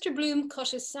 Mr. Bloom cut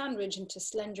his sandwich into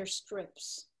slender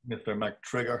strips. Mr.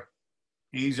 McTrigger.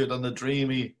 Easier than the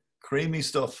dreamy, creamy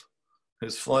stuff.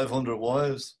 His 500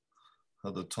 wives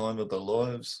at the time of their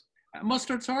lives.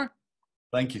 Mustard, sir?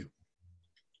 Thank you.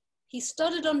 He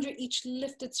studied under each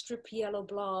lifted strip yellow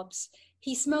blobs.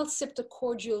 He sipped a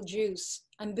cordial juice,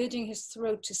 and bidding his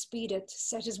throat to speed it,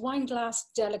 set his wine glass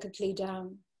delicately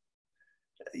down.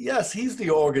 Yes, he's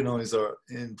the organizer,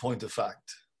 in point of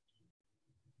fact.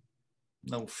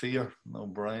 No fear, no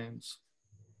brains.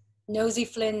 Nosy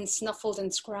Flynn snuffled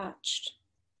and scratched.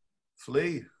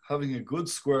 Flea, having a good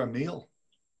square meal.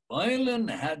 Boylan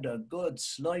had a good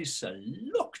slice of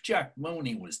luck, Jack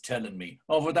Mooney was telling me,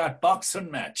 over that boxing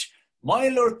match.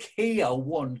 Myler Kia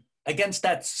won against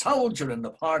that soldier in the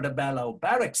Portobello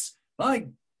barracks. My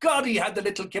God, he had the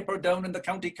little kipper down in the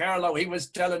County Carlow, he was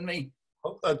telling me.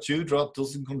 Hope that dewdrop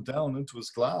doesn't come down into his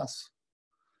glass.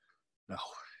 No,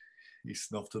 he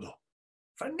snuffed it up.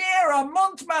 For near a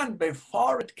month, man,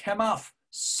 before it came off.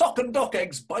 Sucking duck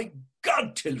eggs, by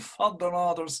God, till further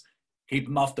orders. Keep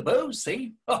him off the booze,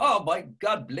 see? Oh, by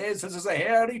God, Blazes is a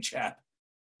hairy chap.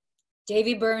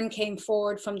 Davy Byrne came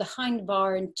forward from the hind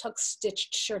bar in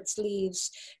tuck-stitched shirt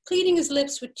sleeves, cleaning his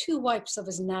lips with 2 wipes of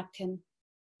his napkin.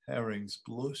 Herrings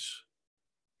blush,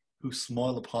 whose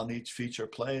smile upon each feature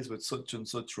plays with such and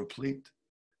such replete.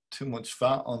 Too much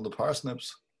fat on the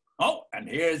parsnips. Oh, and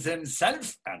here's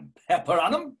himself, and pepper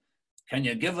on him. Can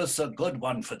you give us a good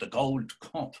one for the gold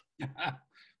cup?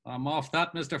 I'm off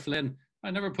that, Mr. Flynn.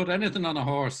 I never put anything on a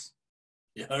horse.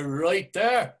 You're right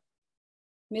there.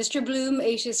 Mr. Bloom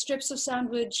ate his strips of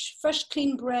sandwich, fresh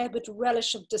clean bread with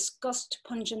relish of disgust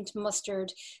pungent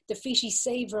mustard, the fishy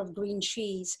savour of green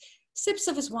cheese. Sips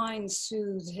of his wine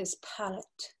soothed his palate.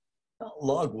 That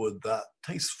logwood, that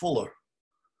tastes fuller.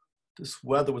 This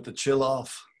weather with the chill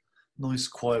off. Nice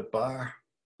quiet bar.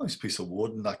 Nice piece of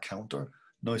wood in that counter.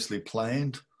 Nicely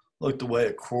planed. Like the way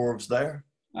it curves there.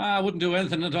 I wouldn't do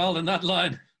anything at all in that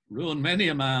line. Ruin many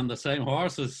a man, the same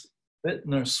horses.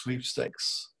 Bittner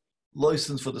sweepstakes.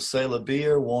 License for the sale of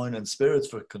beer, wine and spirits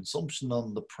for consumption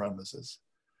on the premises.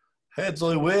 Heads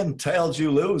I win, tails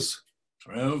you lose.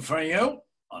 True for you,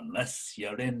 unless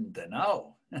you're in the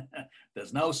know.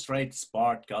 There's no straight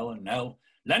sport going now.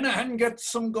 Lenehan gets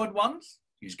some good ones.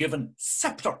 He's given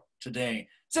Sceptre today.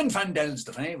 Zinfandel's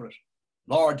the favourite.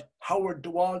 Lord Howard de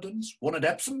Walden's won at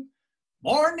Epsom.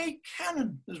 Morney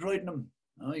Cannon is riding him.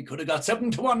 Oh, he could have got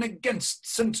 7-1 against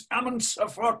St. Amant's a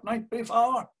fortnight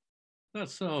before.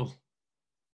 That's so.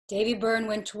 Davy Byrne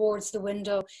went towards the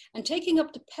window and, taking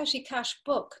up the petty cash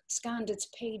book, scanned its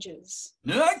pages.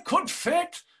 I could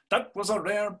fit. That was a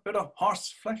rare bit of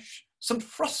horse flesh. St.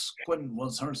 Frusquin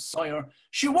was her sire.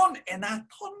 She won in a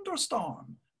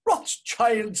thunderstorm.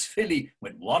 Rothschild's filly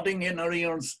with wadding in her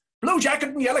ears. Blue jacket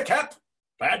and yellow cap.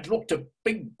 Bad luck to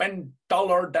Big Ben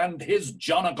Dollard and his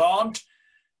John O'Gaunt.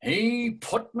 He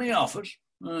put me off it.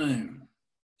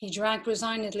 He drank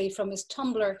resignedly from his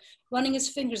tumbler, running his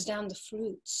fingers down the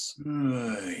flutes.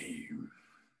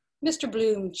 Mr.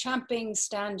 Bloom, champing,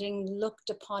 standing, looked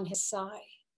upon his sigh.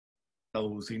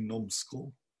 Nosy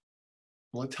numbskull.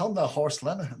 Will I tell him that horse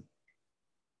Lenehan?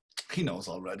 He knows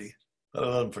already. Better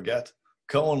let him forget.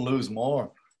 Go and lose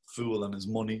more. Fool and his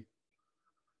money.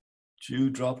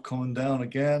 Dewdrop coming down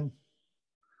again.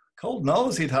 Cold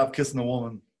knows he'd have kissing a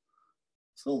woman.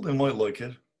 Still, they might like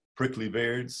it. Prickly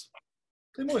beards.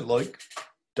 They might like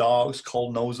dogs,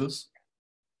 cold noses.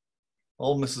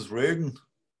 Old Mrs. Reardon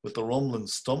with the rumbling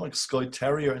stomach, Skye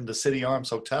Terrier in the City Arms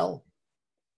Hotel.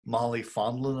 Molly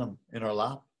fondling him in her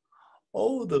lap.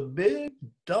 Oh, the big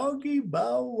doggy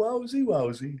bow wowsy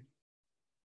wowsy.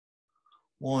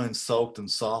 Wine soaked and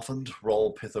softened,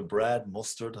 roll pith of bread,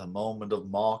 mustard, a moment of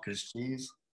mawkish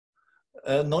cheese.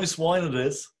 Nice wine it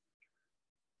is.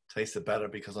 Tasted better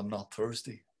because I'm not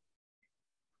thirsty.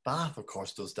 Bath, of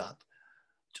course, does that.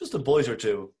 Just a bite or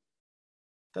two.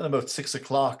 Then about 6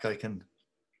 o'clock I can...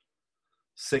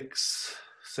 Six.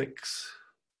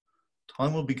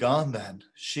 Time will be gone then.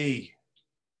 She.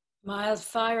 Mild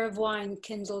fire of wine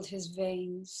kindled his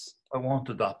veins. I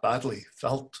wanted that badly.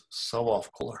 Felt so off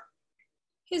colour.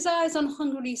 His eyes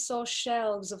unhungrily saw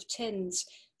shelves of tins,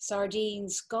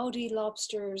 sardines, gaudy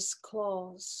lobsters,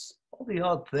 claws. All the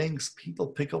odd things people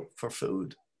pick up for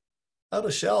food. Out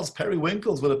of shells,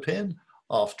 periwinkles with a pin.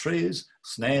 Off trees,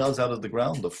 snails out of the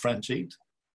ground, the French eat.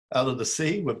 Out of the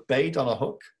sea with bait on a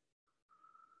hook.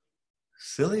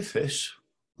 Silly fish,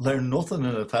 learn nothing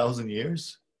in 1,000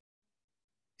 years.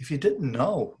 If you didn't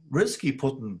know, risky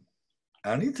putting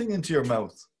anything into your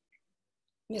mouth.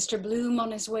 Mr. Bloom,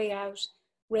 on his way out,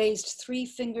 raised 3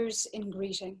 fingers in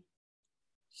greeting.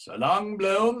 So long,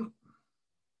 Bloom.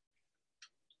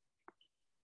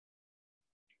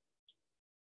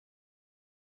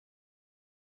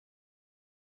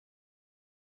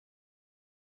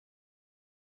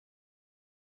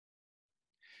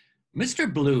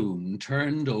 Mr. Bloom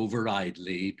turned over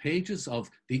idly pages of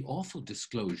The Awful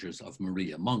Disclosures of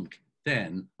Maria Monk,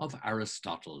 then of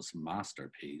Aristotle's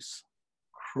masterpiece.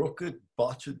 Crooked,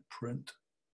 botched print.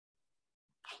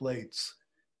 Plates.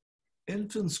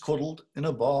 Infants cuddled in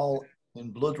a ball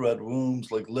in blood-red wombs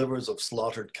like livers of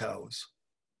slaughtered cows.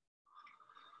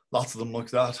 Lots of them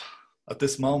like that, at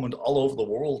this moment all over the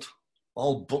world,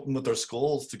 all buttoned with their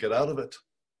skulls to get out of it.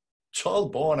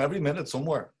 Child born every minute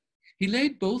somewhere. He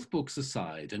laid both books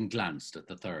aside and glanced at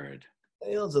the third.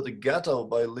 Tales of the Ghetto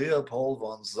by Leopold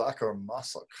von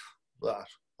Sacher-Masoch. That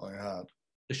I had.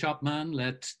 The shopman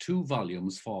let 2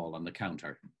 volumes fall on the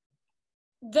counter.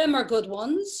 Them are good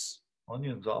ones.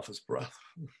 Onions off his breath,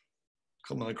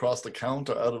 coming across the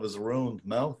counter out of his ruined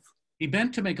mouth. He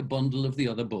bent to make a bundle of the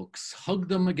other books, hugged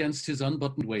them against his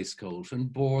unbuttoned waistcoat,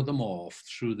 and bore them off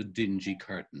through the dingy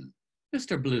curtain.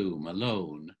 Mr. Bloom,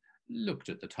 alone, looked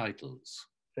at the titles.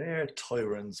 Fair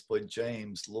Tyrants by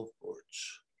James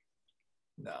Lovebirch.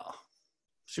 No,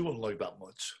 she wouldn't like that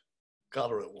much.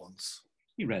 Got her at once.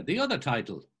 He read the other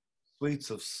title. Sweets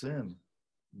of Sin.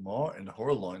 More in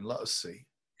her line, let us see.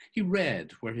 He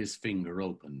read where his finger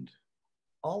opened.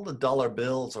 All the dollar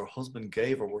bills her husband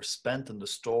gave her were spent in the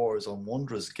stores on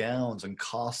wondrous gowns and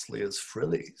costly as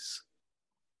frillies.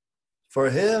 For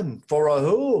him, for a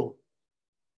who?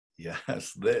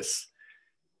 Yes, this.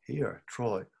 Here,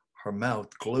 Troy, her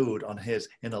mouth glued on his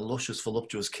in a luscious,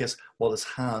 voluptuous kiss, while his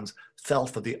hands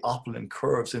felt for the opulent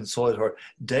curves inside her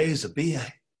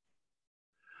déshabillé.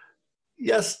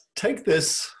 Yes, take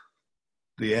this.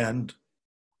 The end.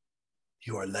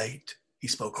 You are late, he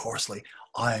spoke hoarsely,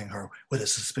 eyeing her with a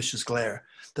suspicious glare.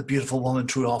 The beautiful woman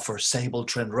threw off her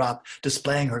sable-trimmed wrap,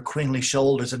 displaying her queenly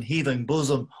shoulders and heaving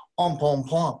bosom en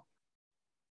pompon.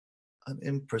 An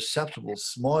imperceptible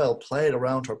smile played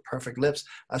around her perfect lips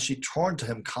as she turned to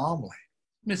him calmly.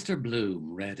 Mr.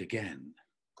 Bloom read again.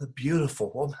 The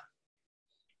beautiful woman.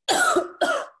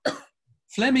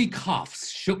 Phlegmy coughs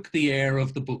shook the air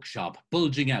of the bookshop,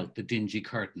 bulging out the dingy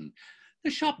curtain. The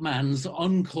shopman's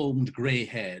uncombed grey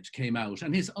head came out,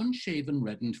 and his unshaven,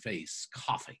 reddened face,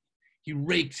 coughing. He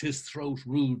raked his throat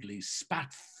rudely,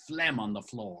 spat phlegm on the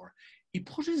floor. He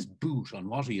put his boot on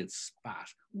what he had spat,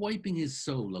 wiping his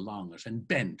sole along it, and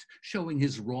bent, showing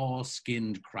his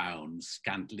raw-skinned crown,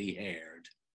 scantily haired.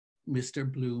 Mr.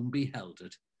 Bloom beheld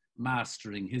it.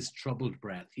 Mastering his troubled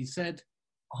breath, he said,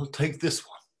 I'll take this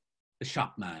one. The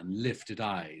shopman lifted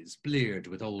eyes, bleared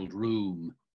with old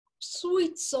rheum.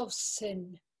 Sweets of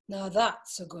Sin. Now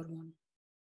that's a good one.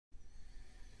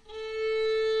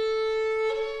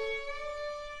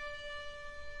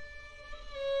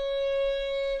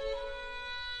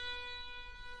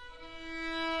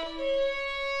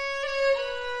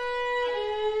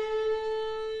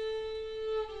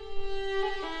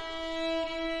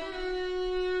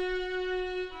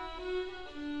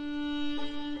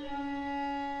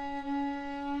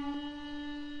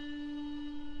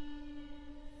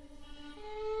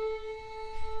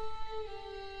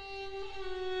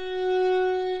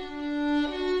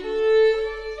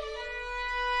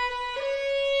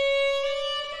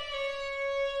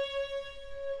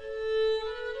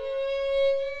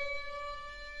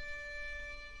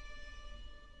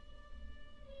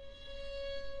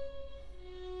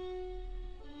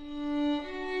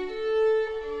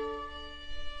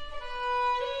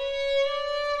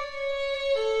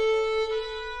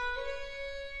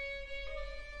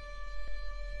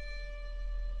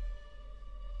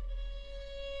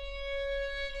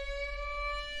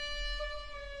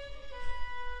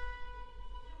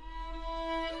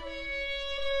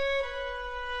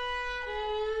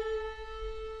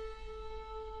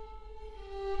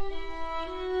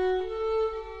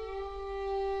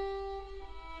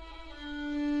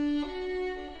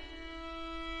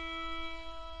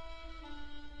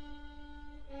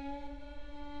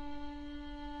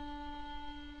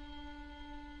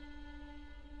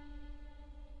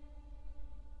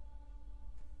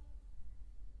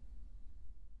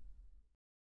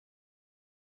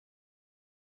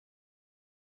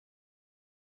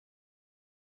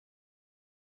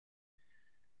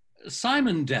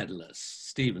 Simon Dedalus,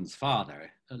 Stephen's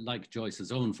father, like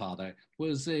Joyce's own father,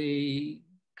 was a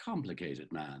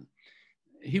complicated man.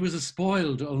 He was a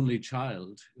spoiled only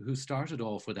child who started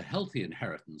off with a healthy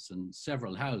inheritance and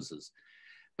several houses.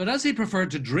 But as he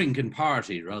preferred to drink and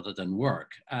party rather than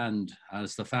work, and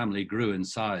as the family grew in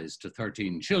size to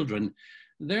 13 children,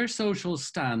 their social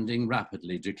standing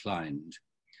rapidly declined.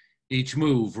 Each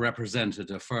move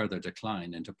represented a further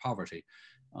decline into poverty,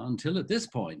 until at this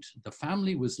point, the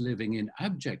family was living in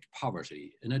abject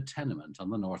poverty in a tenement on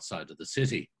the north side of the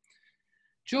city.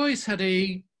 Joyce had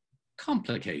a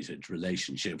complicated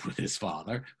relationship with his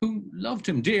father, who loved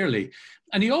him dearly,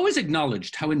 and he always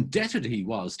acknowledged how indebted he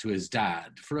was to his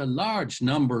dad for a large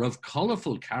number of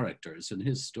colourful characters in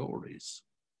his stories.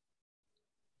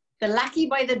 The lackey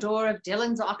by the door of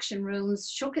Dillon's auction rooms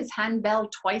shook his handbell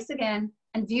twice again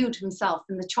and viewed himself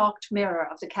in the chalked mirror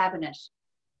of the cabinet.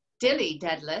 Dilly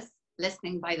Dedalus,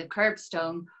 listening by the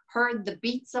curbstone, heard the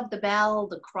beats of the bell,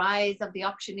 the cries of the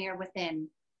auctioneer within.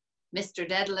 Mr.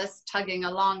 Dedalus, tugging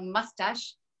a long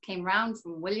moustache, came round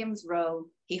from William's Row.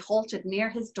 He halted near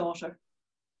his daughter.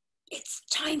 It's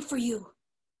time for you.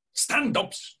 Stand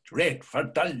up straight, for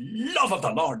the love of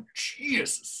the Lord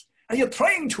Jesus. Are you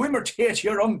trying to imitate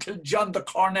your Uncle John, the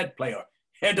cornet player?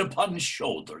 head upon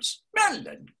shoulders.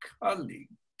 Melancholy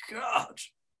God.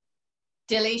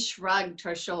 Dilly shrugged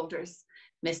her shoulders.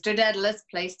 Mr. Dedalus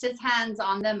placed his hands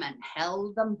on them and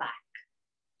held them back.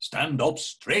 Stand up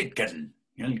straight, Gettle.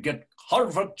 You'll get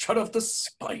curvature of the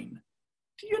spine.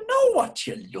 Do you know what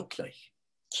you look like?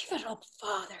 Give it up,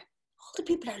 Father. All the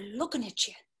people are looking at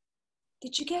you.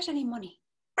 Did you get any money?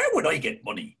 Where would I get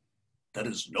money? There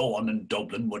is no one in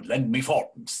Dublin would lend me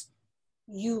fourpence.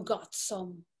 You got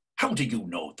some. How do you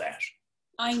know that?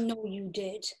 I know you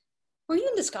did. Were you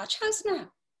in the Scotch House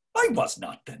now? I was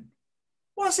not then.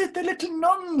 Was it the little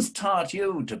nuns taught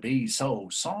you to be so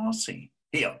saucy?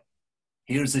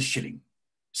 Here's a shilling.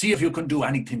 See if you can do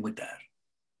anything with that.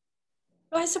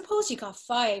 I suppose you got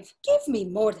 5. Give me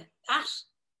more than that.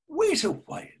 Wait a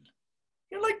while.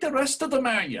 You're like the rest of them,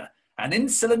 are you? An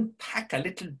insolent pack of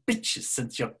little bitches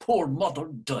since your poor mother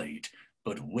died.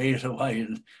 But wait a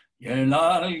while. You'll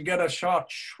all get a short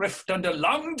shrift and a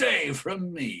long day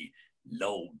from me.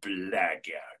 Low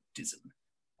blackguardism.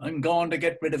 I'm going to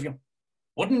get rid of you.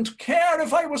 Wouldn't care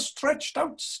if I was stretched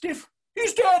out stiff.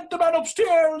 He's dead. The man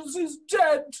upstairs is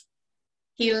dead.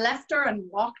 He left her and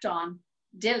walked on.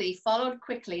 Dilly followed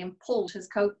quickly and pulled his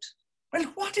coat. Well,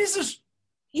 what is it?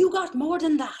 You got more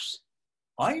than that.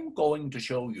 I'm going to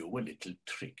show you a little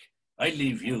trick. I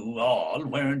leave you all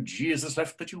where Jesus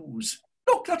left the Jews.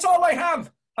 Look, that's all I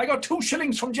have. I got 2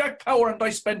 shillings from Jack Power and I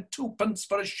spent 2pence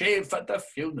for a shave at the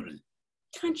funeral.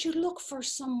 Can't you look for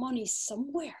some money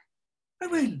somewhere? I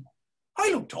will.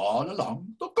 I looked all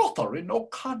along the gutter in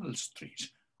O'Connell Street.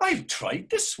 I've tried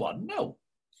this one now.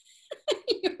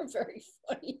 You're very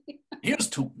funny. Here's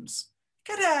 2pence.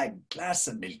 Get a glass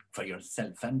of milk for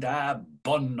yourself and a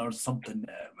bun or something.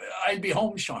 I'll be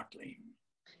home shortly.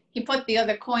 He put the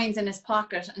other coins in his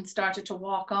pocket and started to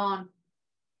walk on.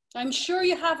 I'm sure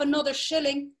you have another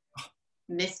shilling.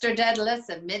 Mr. Dedalus,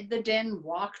 amid the din,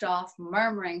 walked off,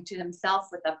 murmuring to himself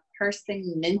with a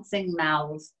pursing, mincing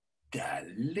mouth. The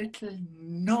little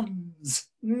nuns.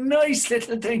 Nice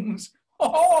little things.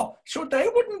 Oh, sure they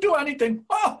wouldn't do anything.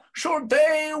 Oh, sure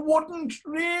they wouldn't,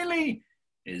 really.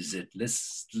 Is it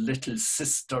this little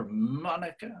sister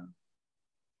Monica?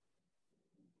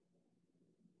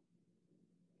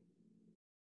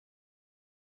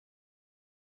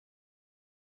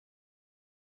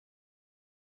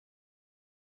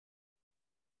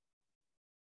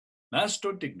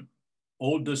 Master Dignam,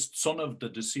 oldest son of the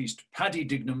deceased Paddy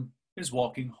Dignam, is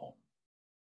walking home.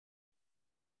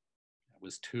 It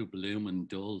was 2 bloomin'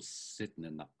 dulls sitting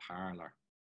in the parlour.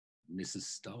 Mrs.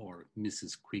 Stower,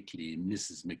 Mrs. Quickly, and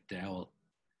Mrs. McDowell.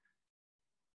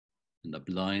 And the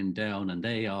blind down, and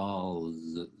they all...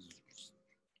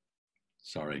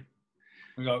 Sorry.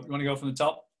 You want to go from the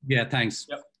top? Yeah, thanks.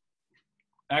 Yep.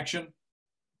 Action.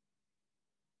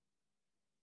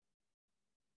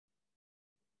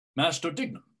 Master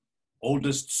Dignam,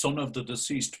 oldest son of the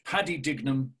deceased Paddy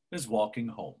Dignam, is walking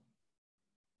home.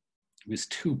 It was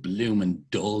 2 bloomin'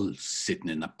 dulls sitting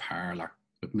in the parlour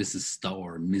with Mrs.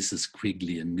 Stower, Mrs.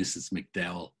 Quigley, and Mrs.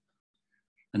 McDowell.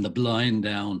 And the blind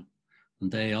down,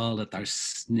 and they all at their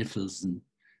sniffles and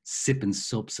sipping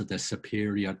sups of the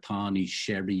superior tawny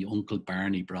sherry Uncle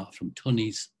Barney brought from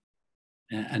Tunney's.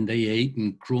 And they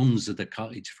eating crumbs of the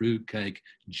cottage fruitcake,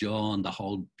 jawing the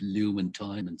whole bloomin'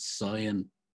 time and sighing.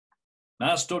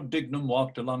 Master Dignam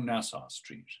walked along Nassau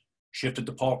Street, shifted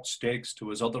the pork steaks to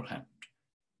his other hand.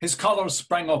 His collar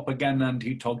sprang up again and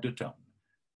he tugged it down.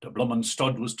 The bloomin'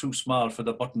 stud was too small for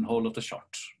the buttonhole of the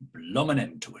shirt. Bloomin'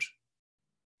 end to it.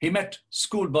 He met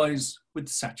schoolboys with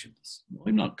satchels.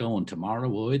 I'm not going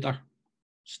tomorrow either.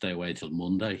 Stay away till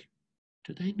Monday.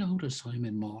 Do they notice I'm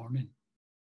in mourning?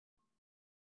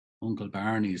 Uncle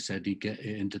Barney said he'd get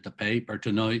it into the paper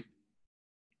tonight.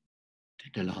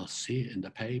 Did they all see it in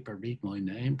the paper, read my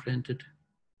name printed?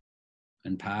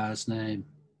 And Pa's name?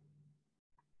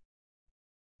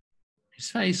 His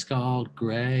face got all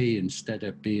grey instead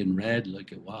of being red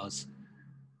like it was.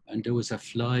 And there was a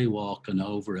fly walking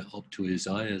over it up to his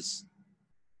eyes.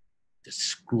 The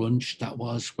scrunch that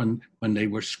was when they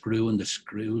were screwing the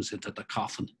screws into the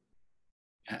coffin.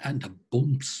 And the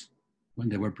bumps when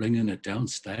they were bringing it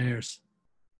downstairs.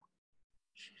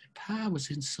 Pa was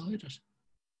inside it.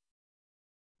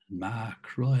 And Ma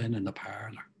crying in the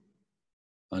parlour.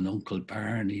 And Uncle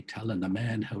Barney telling the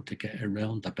men how to get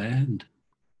around the bend.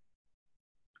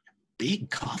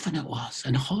 Big coffin it was,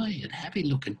 and high and heavy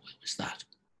looking. What was that?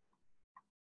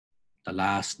 The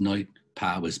last night,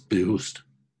 Pa was boozed.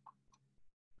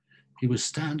 He was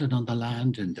standing on the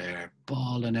landing there,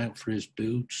 bawling out for his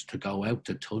boots to go out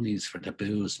to Tunney's for the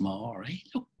booze more. He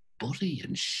looked butty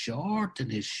and short in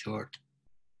his shirt.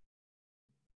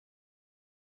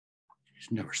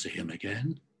 He's never see him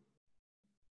again.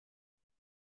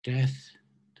 Death,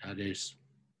 that is.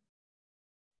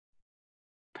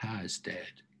 Pa is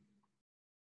dead.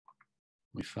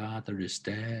 My father is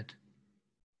dead.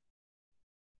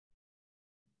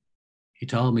 He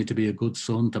told me to be a good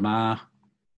son to Ma.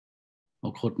 I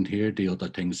couldn't hear the other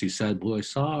things he said, but I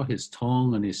saw his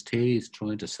tongue and his teeth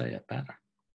trying to say it better.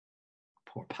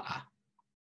 Poor Pa.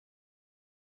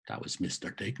 That was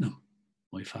Mr. Dignam,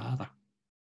 my father.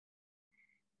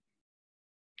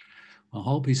 I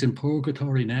hope he's in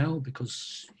purgatory now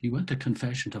because he went to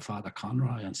confession to Father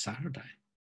Conroy on Saturday.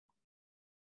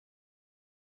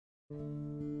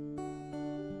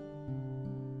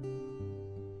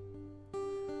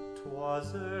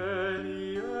 'Twas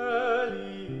early,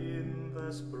 early in the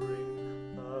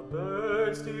spring, the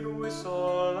birds did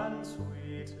whistle and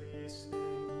sweetly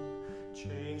sing,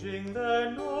 changing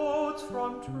their notes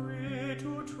from tree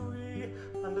to tree,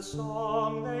 and the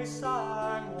song they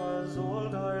sang was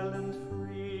Old Ireland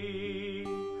Free.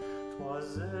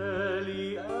 'Twas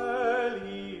early,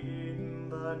 early in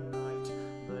the night,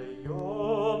 the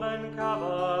yeoman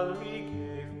cavalry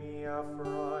gave me a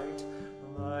fright.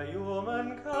 The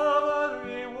yeoman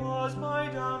cavalry was my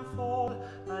downfall,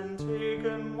 and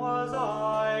taken was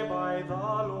I by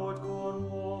the Lord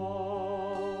Cornwall.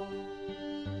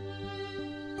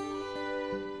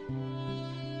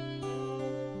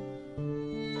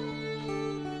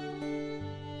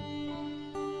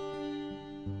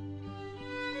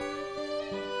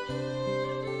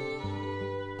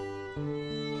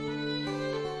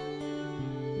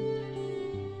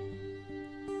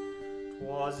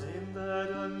 Was in the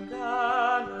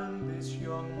Dungannon this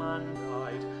young man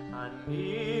died, and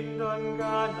in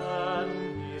Dungannon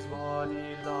his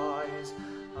body lies.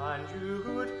 And you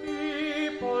good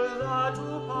people that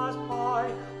do pass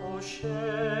by, oh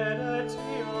shed a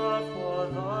tear for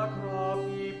the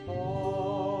grubby boy.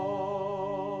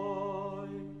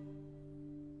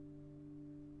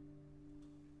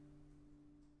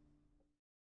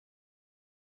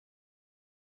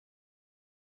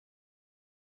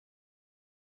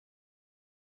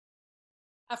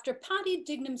 After Paddy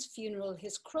Dignam's funeral,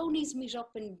 his cronies meet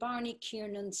up in Barney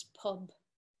Kiernan's pub.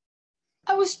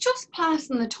 I was just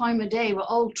passing the time of day with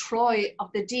old Troy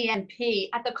of the DNP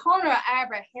at the corner of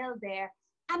Arbor Hill there,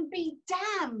 and be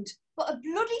damned, but a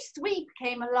bloody sweep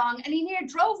came along and he near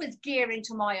drove his gear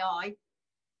into my eye.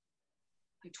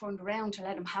 I turned around to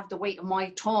let him have the weight of my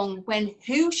tongue, when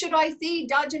who should I see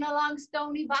dodging along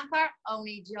Stony Backer?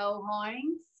 Only Joe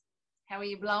Hines. How are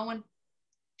you blowing?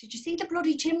 Did you see the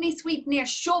bloody chimney sweep near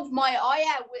shove my eye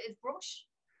out with his brush?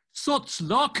 Such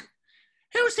luck!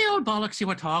 Who's the old bollocks you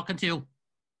were talking to?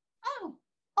 Oh,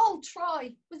 old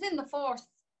Troy was in the force.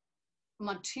 I'm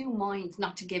on two minds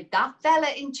not to give that fella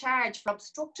in charge for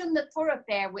obstructing the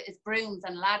thoroughfare with his brooms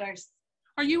and ladders.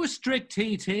 Are you a strict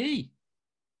TT?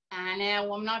 I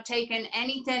know, I'm not taking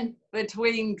anything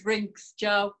between drinks,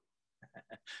 Joe.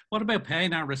 What about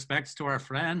paying our respects to our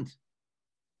friend?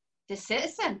 The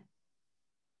citizen.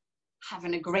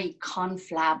 Having a great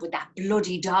conflab with that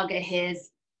bloody dog of his,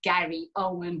 Gary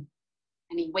Owen.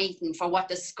 And he waiting for what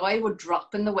the sky would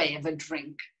drop in the way of a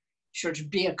drink. Sure to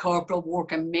be a corporal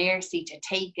working mercy to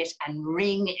take it and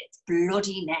wring its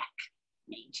bloody neck.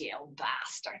 Mangy old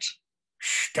bastard.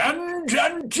 Stand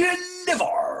and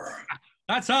deliver.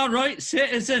 That's all right,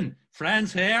 citizen.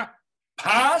 Friends here.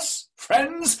 Pass,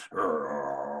 friends.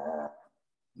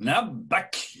 Now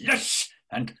back, yes.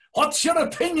 And what's your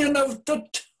opinion of the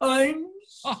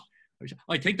times? Oh,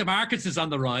 I think the markets is on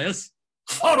the rise.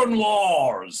 Foreign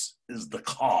wars is the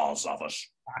cause of it.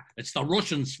 It's the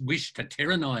Russians' wish to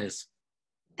tyrannize.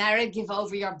 Nara, give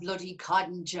over your bloody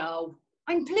cotton, Joe.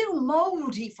 I'm blue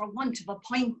mouldy for want of a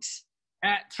pint.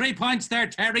 3 points there,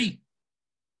 Terry.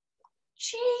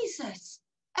 Jesus,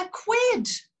 a quid.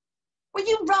 Were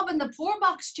you robbing the poor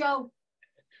box, Joe?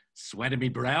 Sweating me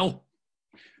brow.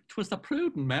 'Twas the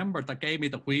prudent member that gave me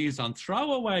the wheeze on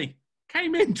throwaway.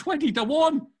 Came in 20 to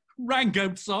 1. Rank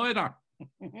outsider.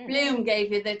 Bloom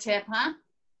gave you the tip, huh?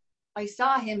 I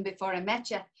saw him before I met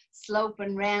you,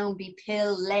 sloping round Be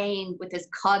Pill Lane with his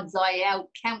cod's eye out,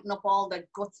 counting up all the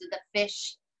guts of the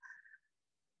fish.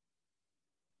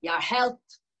 Your health,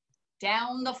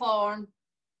 down the Fawn.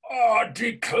 Oh,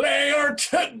 declare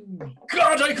to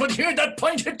God I could hear that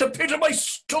pint hit the pit of my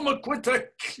stomach with a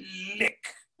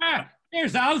click.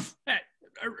 Here's Alf.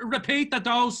 Repeat the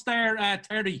dose there,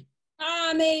 Terry.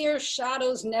 Ah, may your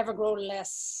shadows never grow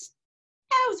less.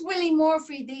 How's Willie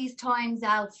Murphy these times,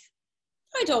 Alf?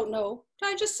 I don't know.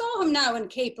 I just saw him now in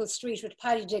Capel Street with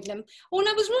Paddy Dignam. Oh, and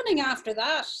I was running after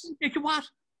that. Did you what?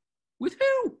 With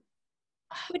who?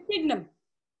 With Dignam.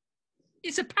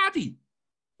 Is it Paddy?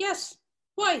 Yes.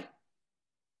 Why?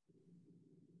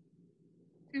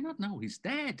 Do you not know he's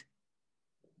dead?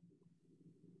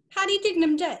 Had he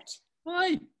Dignam dead?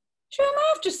 Why? Sure,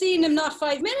 I'm after seeing him not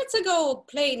 5 minutes ago,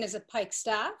 plain as a pike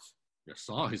staff. You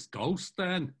saw his ghost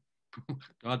then?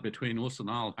 God between us and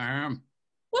all harm.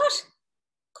 What?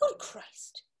 Good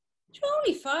Christ. You're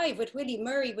only 5 with Willie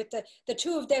Murray, with the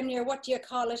two of them near, what do you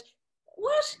call it?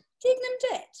 What?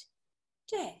 Dignam dead?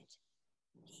 Dead?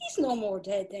 He's no more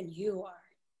dead than you are.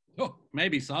 Oh,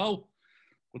 maybe so.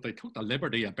 But they took the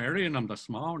liberty of burying him this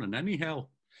morning anyhow.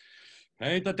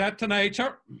 Paid the debt to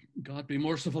nature. God be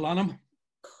merciful on him.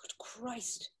 Good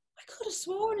Christ. I could have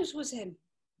sworn it was him.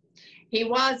 He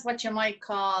was what you might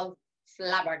call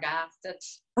flabbergasted.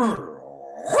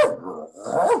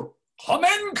 Come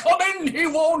in, he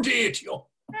won't eat you.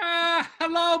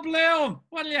 Hello, Bloom.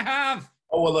 What do you have?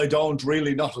 Oh, well, I don't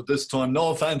really, not at this time. No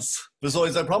offence.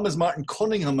 Besides, I promised Martin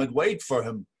Cunningham I'd wait for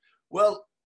him. Well,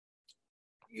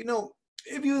 you know,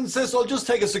 if you insist, I'll just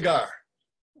take a cigar.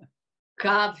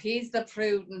 Gob, he's the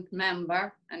prudent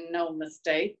member, and no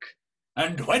mistake.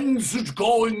 And when's it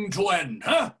going to end,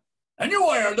 huh? A new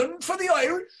Ireland for the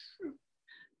Irish?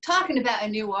 Talking about a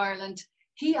new Ireland,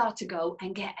 he ought to go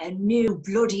and get a new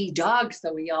bloody dog,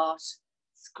 so he ought.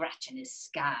 Scratching his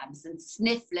scabs and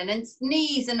sniffling and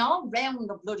sneezing all round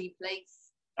the bloody place.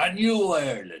 A new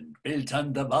Ireland built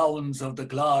on the bounds of the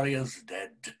glorious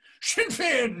dead. Sinn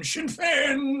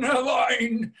Féin,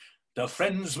 mine. The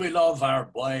friends we love are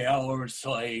by our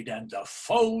side and the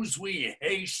foes we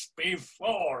hate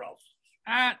before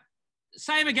us.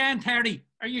 Same again, Terry.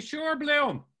 Are you sure,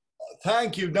 Bloom?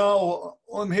 Thank you. No,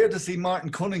 I'm here to see Martin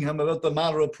Cunningham about the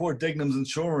matter of poor Dignam's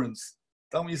insurance.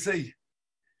 Don't you see?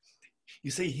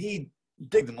 You see,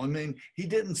 Dignam, I mean, he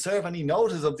didn't serve any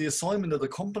notice of the assignment of the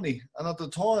company. And at the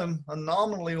time, and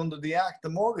nominally under the Act, the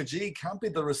mortgagee can't be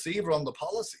the receiver on the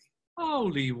policy.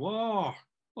 Holy war.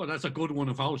 Well, that's a good one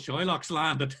if old Shylock's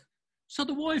landed. So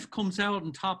the wife comes out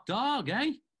and top dog,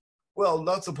 eh? Well,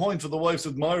 that's a point for the wife's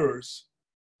admirers.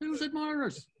 Whose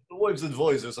admirers? The wife's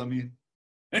advisors, I mean.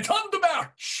 It's on the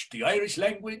march, the Irish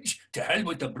language, to hell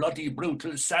with the bloody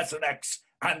brutal Sassenachs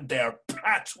and their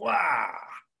patois.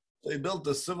 They built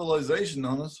a civilization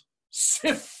on it.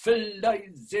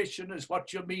 Civilization is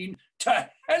what you mean. To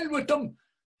hell with them.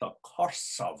 The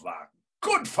curse of a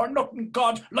good-for-nothing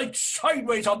God like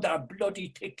sideways on their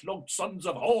bloody thick-lunked sons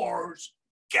of whores.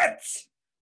 Gets!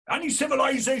 Any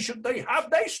civilization they have,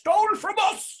 they stole from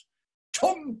us.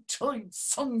 Tongue-tied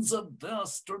sons of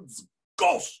bastards,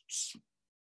 ghosts.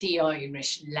 The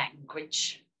Irish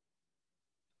language.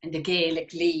 And the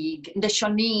Gaelic League, and the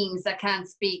Shawnees that can't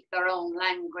speak their own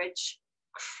language.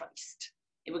 Christ,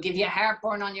 it will give you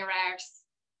heartburn on your arse.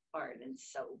 Ireland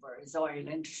sober is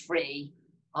Ireland free.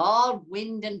 All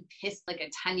wind and piss like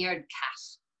a tan-eared cat.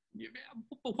 Yeah,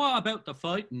 but what about the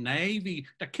fighting navy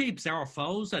that keeps our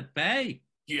foes at bay?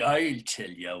 Yeah, I'll tell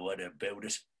you what about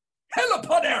it. Hell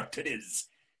upon earth it is.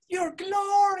 Your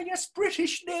glorious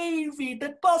British Navy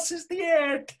that bosses the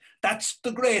earth. That's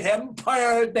the great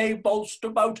empire they boast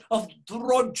about of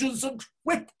drudges and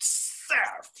whipped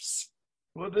serfs.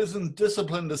 But isn't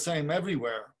discipline the same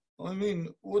everywhere? I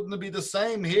mean, wouldn't it be the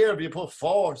same here if you put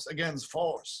force against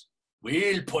force?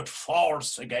 We'll put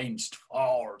force against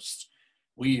force.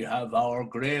 We have our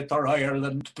greater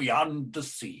Ireland beyond the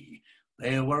sea.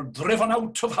 They were driven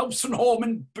out of house and home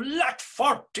in Black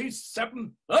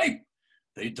 47. Aye.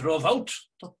 They drove out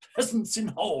the peasants in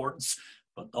hordes,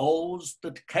 but those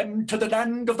that came to the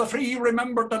land of the free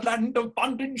remembered the land of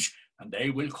bondage, and they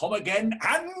will come again,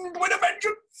 and with a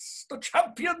vengeance, the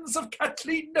champions of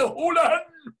Kathleen the Houlihan.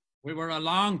 We were a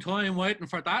long time waiting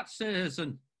for that,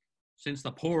 citizen, since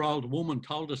the poor old woman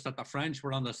told us that the French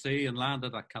were on the sea and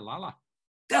landed at Killala.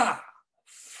 The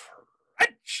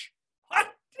French!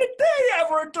 What did they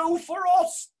ever do for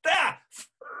us? The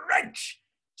French!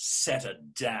 Set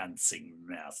of dancing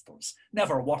masters,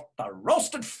 never worth the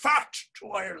roasted fat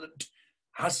to Ireland.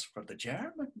 As for the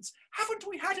Germans, haven't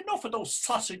we had enough of those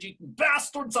sausage-eating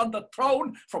bastards on the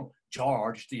throne, from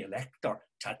George the Elector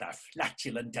to the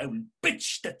flatulent old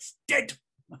bitch that's dead?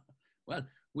 Well,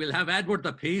 we'll have Edward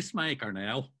the Peacemaker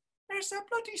now. There's a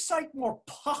bloody sight more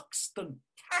pox than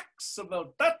tax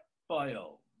about that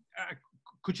bio.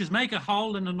 Could you make a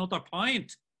hole in another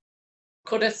pint?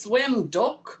 Could a swim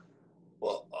duck?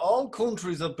 Well, all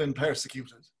countries have been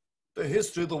persecuted. The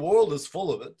history of the world is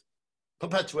full of it,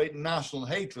 perpetuating national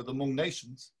hatred among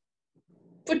nations.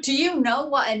 But do you know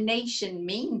what a nation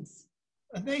means?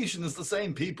 A nation is the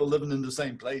same people living in the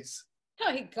same place.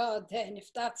 My God, then,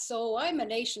 if that's so, I'm a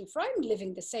nation, for I'm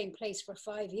living the same place for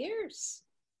 5 years.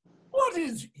 What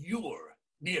is your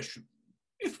nation,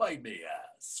 if I may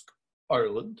ask?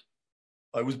 Ireland.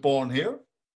 I was born here,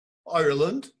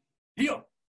 Ireland. Here,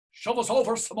 shove us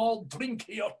over some old drink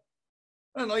here.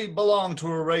 And I belong to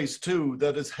a race too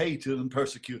that is hated and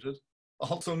persecuted.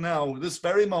 Also now, this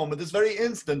very moment, this very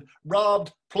instant,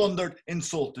 robbed, plundered,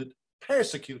 insulted,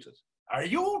 persecuted. Are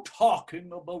you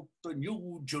talking about the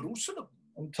New Jerusalem?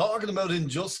 I'm talking about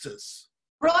injustice.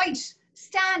 Right,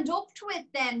 stand up to it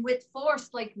then with force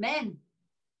like men.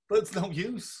 But it's no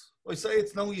use. I say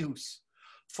it's no use.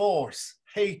 Force,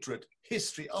 hatred,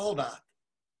 history, all that.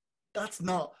 That's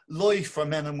not life for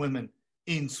men and women,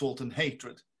 insult and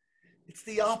hatred. It's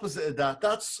the opposite of that.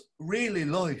 That's really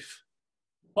life.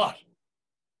 What?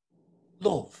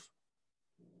 Love.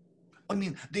 I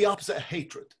mean, the opposite of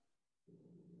hatred.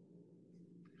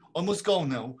 I must go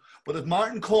now, but if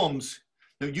Martin comes,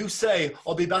 now you say,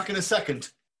 I'll be back in a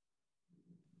second.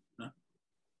 A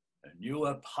new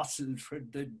apostle for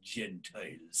the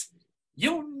Gentiles.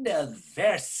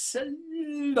 Universal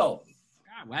love.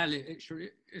 Ah, well,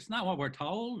 it's not what we're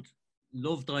told.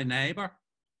 Love thy neighbour.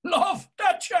 Love,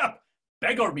 that chap.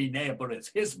 Beggar me neighbour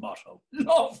is his motto.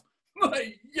 Love,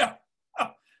 my, yeah.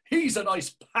 He's a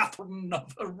nice pattern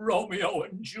of a Romeo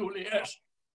and Juliet.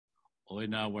 I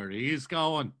know where he's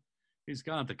going. He's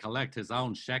going to collect his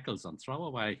own shekels and throw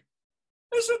away.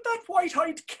 Is it that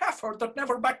white-eyed kaffir that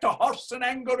never backed a horse in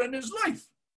anger in his life?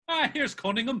 Ah, here's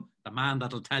Cunningham, the man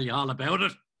that'll tell you all about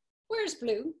it. Where's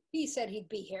Bloom? He said he'd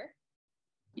be here.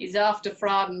 He's off to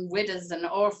frauding widows and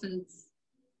orphans.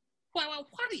 Well,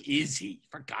 what is he,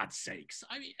 for God's sakes?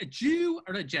 I mean, a Jew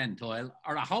or a Gentile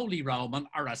or a Holy Roman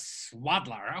or a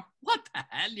swaddler? What the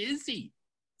hell is he?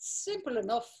 Simple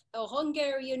enough, a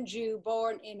Hungarian Jew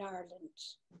born in Ireland.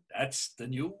 That's the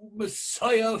new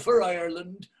Messiah for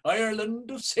Ireland.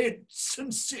 Ireland of saints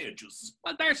and sages.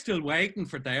 Well, they're still waiting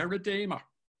for their Redeemer.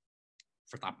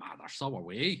 For that matter, so are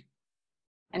we.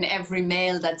 And every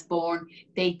male that's born,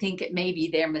 they think it may be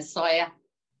their Messiah.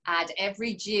 And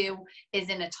every Jew is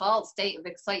in a tall state of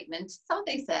excitement, so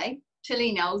they say, till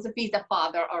he knows if he's a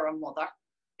father or a mother,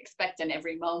 expecting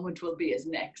every moment will be his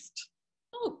next.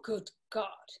 Oh, good God.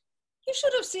 You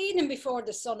should have seen him before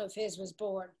the son of his was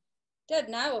born. Dead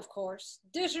now, of course,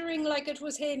 dittering like it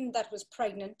was him that was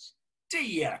pregnant. Do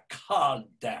you call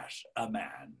that a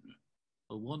man?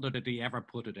 I wonder did he ever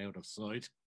put it out of sight.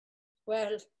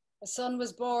 Well, a son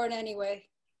was born anyway.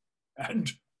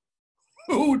 And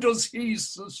who does he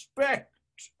suspect?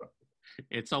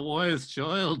 It's a wise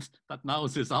child that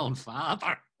knows his own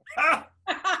father.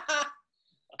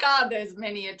 God, there's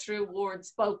many a true word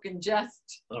spoken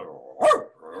just.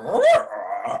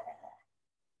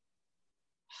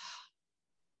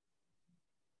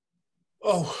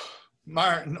 Oh,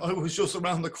 Martin, I was just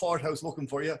around the courthouse looking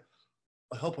for you.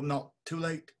 I hope I'm not too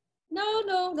late.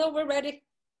 No, we're ready.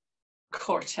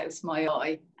 Courthouse, my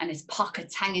eye, and his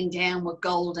pockets hanging down with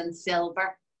gold and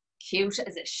silver. Cute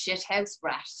as a shithouse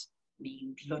rat.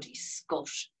 Mean bloody scut.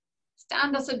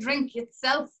 Stand us a drink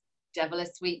yourself, devil a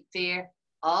sweet fear.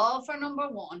 All for number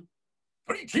one.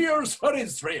 3 tears for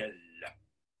Israel.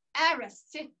 Ara,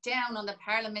 sit down on the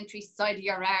parliamentary side of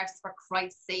your arse for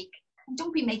Christ's sake. And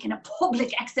don't be making a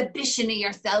public exhibition of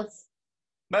yourself.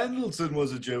 Mendelssohn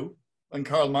was a Jew, and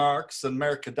Karl Marx and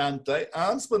Mercadante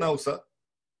and Spinoza.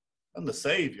 And the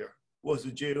Saviour was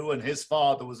a Jew, and his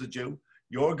father was a Jew.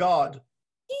 Your God.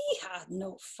 He had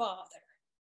no father.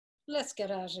 Let's get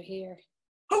out of here.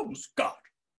 Who's God?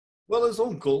 Well, his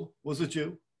uncle was a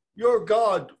Jew. Your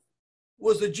God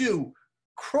was a Jew.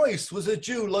 Christ was a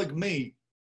Jew like me.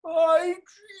 By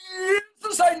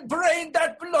Jesus, I'll brain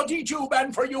that bloody Jew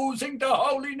man for using the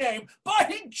holy name.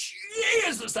 By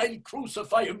Jesus, I'll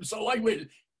crucify him, so I will.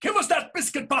 Give us that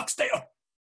biscuit box there.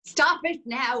 Stop it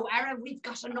now, Ara. We've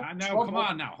got enough Now, trouble. come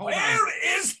on now, hold on.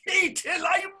 Where is he till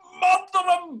I mother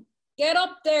him? Get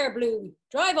up there, Bloom.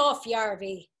 Drive off,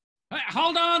 Yarvey. Hey,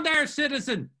 hold on there,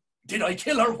 citizen. Did I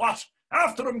kill her what?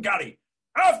 After him, Gary.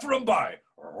 After him, by.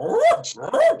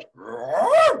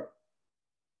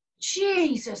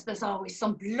 Jesus, there's always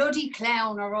some bloody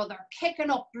clown or other kicking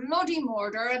up bloody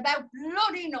murder about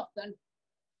bloody nothing.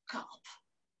 God,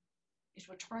 it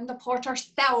would turn the porter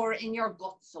sour in your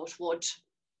guts, so it would.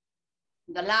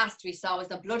 The last we saw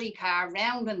was a bloody car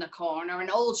rounding the corner,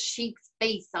 an old sheep's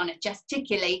face on it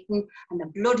gesticulating, and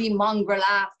the bloody mongrel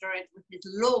after it with his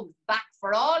lugs back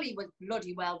for all he was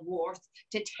bloody well worth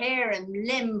to tear him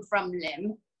limb from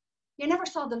limb. You never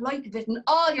saw the like of it in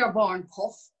all your born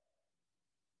puff.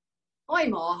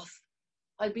 I'm off.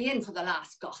 I'll be in for the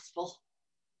last gospel.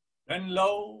 And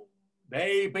lo,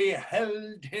 they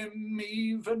beheld him,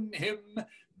 even him,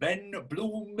 Ben,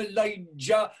 Bloom,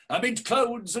 Elijah, amid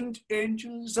clouds and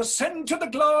angels, ascend to the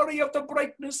glory of the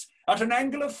brightness at an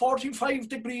angle of 45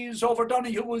 degrees over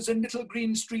Donoghue's in Little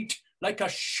Green Street, like a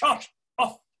shot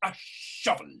off a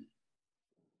shovel.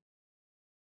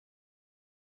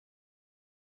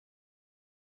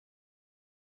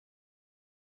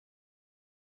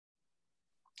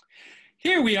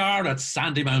 Here we are at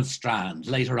Sandymount Strand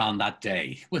later on that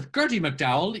day, with Gertie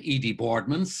McDowell, Edie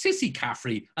Boardman, Sissy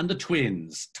Caffrey, and the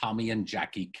twins, Tommy and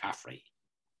Jackie Caffrey.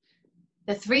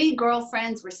 The three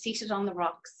girlfriends were seated on the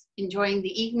rocks, enjoying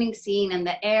the evening scene and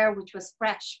the air, which was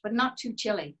fresh but not too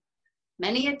chilly.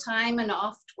 Many a time and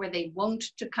oft were they wont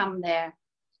to come there,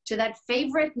 to that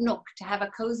favourite nook to have a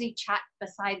cosy chat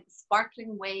beside the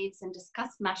sparkling waves and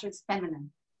discuss matters feminine.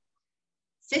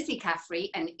 Sissy Caffrey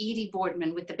and Edie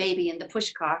Boardman with the baby in the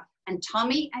pushcar, and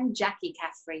Tommy and Jackie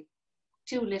Caffrey,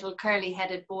 two little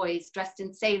curly-headed boys dressed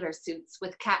in sailor suits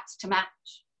with caps to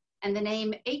match, and the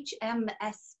name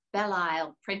HMS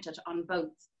Belle-Isle printed on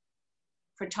both.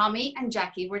 For Tommy and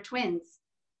Jackie were twins,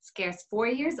 scarce 4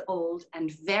 years old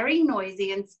and very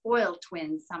noisy and spoiled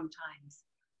twins sometimes.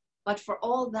 But for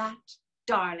all that,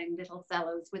 darling little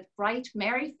fellows with bright,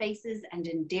 merry faces and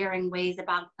endearing ways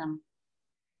about them.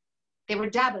 They were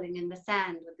dabbling in the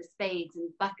sand with the spades and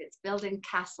buckets, building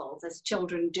castles as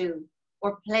children do,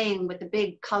 or playing with the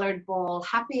big colored ball,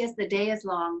 happy as the day is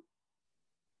long.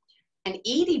 And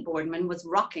Edie Boardman was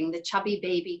rocking the chubby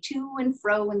baby to and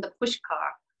fro in the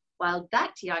pushcar, while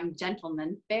that young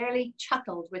gentleman barely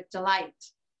chuckled with delight.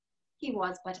 He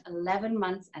was but 11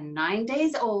 months and 9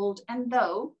 days old, and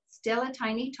though still a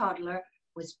tiny toddler,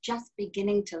 was just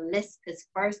beginning to lisp his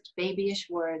first babyish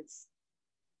words.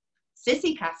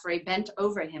 Sissy Caffrey bent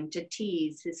over him to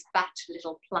tease his fat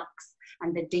little plucks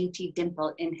and the dainty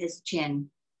dimple in his chin.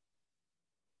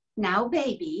 Now,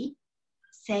 baby,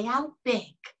 say out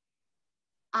big,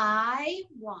 I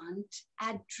want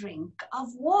a drink of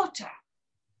water.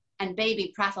 And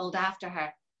baby prattled after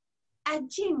her, a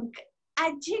jink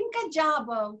a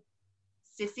jabbo.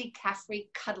 Sissy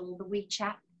Caffrey cuddled the wee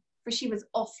chap, for she was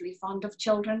awfully fond of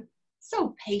children,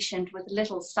 so patient with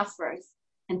little sufferers.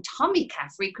 And Tommy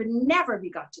Caffrey could never be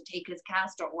got to take his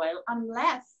castor oil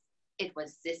unless it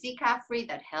was Sissy Caffrey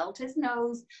that held his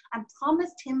nose and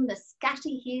promised him the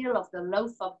scatty heel of the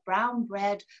loaf of brown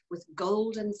bread with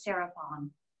golden syrup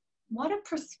on. What a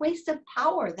persuasive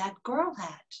power that girl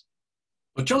had.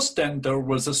 But just then there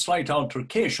was a slight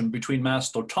altercation between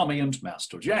Master Tommy and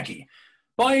Master Jackie.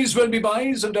 Boys will be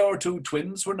boys, and our two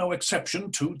twins were no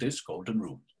exception to this golden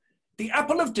rule. The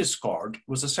apple of discord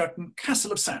was a certain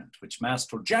castle of sand which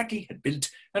Master Jackie had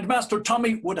built, and Master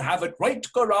Tommy would have it right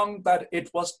go wrong that it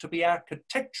was to be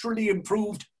architecturally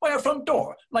improved by a front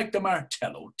door, like the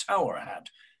Martello Tower had.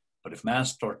 But if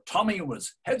Master Tommy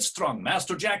was headstrong,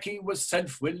 Master Jackie was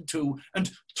self-willed too,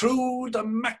 and through the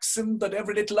maxim that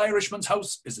every little Irishman's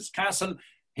house is his castle,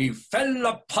 he fell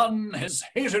upon his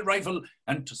hated rival,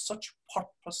 and to such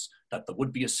purpose that the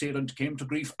would-be assailant came to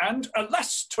grief, and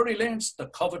alas, to relance the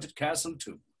coveted castle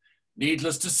too.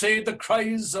 Needless to say, the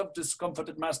cries of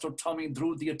discomfited Master Tommy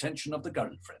drew the attention of the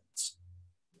girlfriends.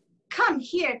 Come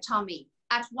here, Tommy,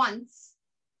 at once.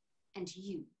 And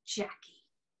you, Jackie,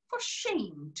 for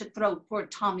shame to throw poor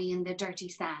Tommy in the dirty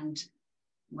sand.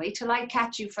 Wait till I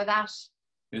catch you for that.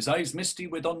 His eyes misty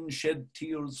with unshed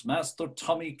tears, Master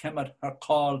Tommy came at her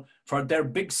call, for their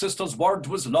big sister's word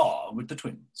was law with the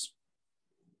twins.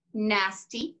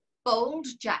 Nasty, bold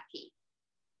Jackie.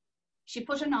 She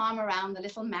put an arm around the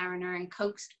little mariner and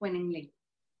coaxed winningly.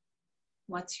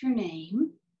 What's your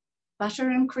name? Butter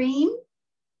and cream?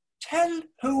 Tell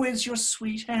who is your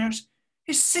sweetheart.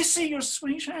 Is Sissy your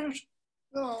sweetheart?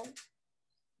 No,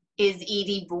 Is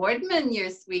Edie Boardman your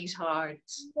sweetheart?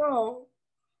 no.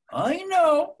 I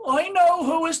know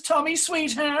who is Tommy's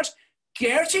sweetheart.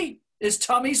 Gertie is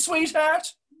Tommy's sweetheart.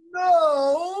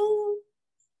 No,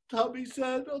 Tommy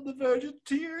said on the verge of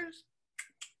tears.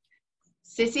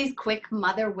 Sissy's quick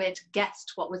mother wit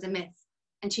guessed what was amiss,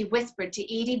 and she whispered to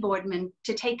Edie Boardman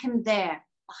to take him there,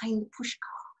 behind the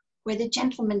pushcar, where the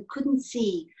gentleman couldn't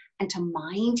see, and to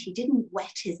mind he didn't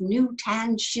wet his new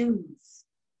tan shoes.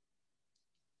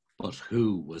 But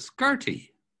who was Gertie?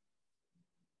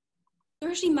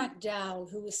 Gertie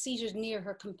McDowell, who was seated near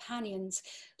her companions,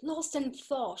 lost in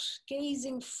thought,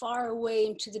 gazing far away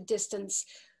into the distance,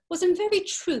 was in very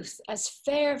truth as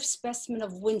fair a specimen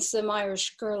of winsome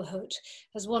Irish girlhood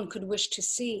as one could wish to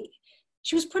see.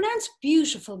 She was pronounced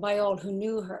beautiful by all who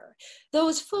knew her, though,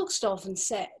 as folks often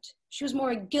said, she was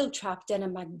more a Giltrap than a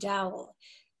McDowell.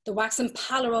 The waxen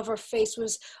pallor of her face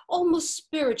was almost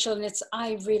spiritual in its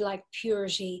ivory-like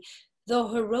purity, though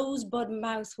her rosebud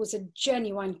mouth was a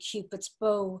genuine Cupid's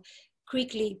bow,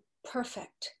 Greekly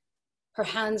perfect. Her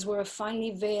hands were of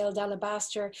finely veiled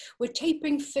alabaster, with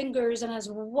tapering fingers and as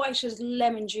white as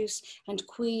lemon juice and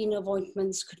queen of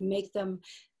ointments could make them,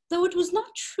 though it was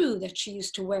not true that she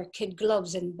used to wear kid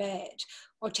gloves in bed,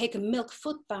 or take a milk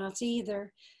foot bath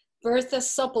either. Bertha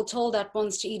Supple told that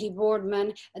once to Edie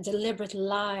Boardman, a deliberate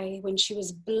lie, when she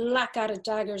was black out of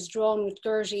daggers drawn with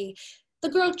Gertie. The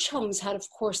girl chums had, of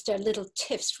course, their little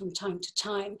tiffs from time to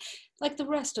time, like the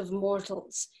rest of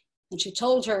mortals. And she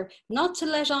told her not to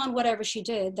let on whatever she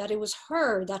did, that it was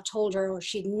her that told her, or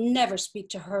she'd never speak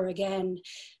to her again.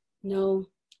 No,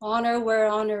 honour where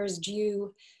honour is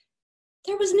due.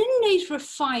 There was an innate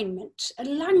refinement, a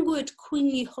languid,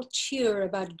 queenly hauteur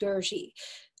about Gertie,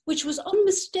 which was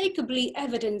unmistakably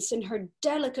evidenced in her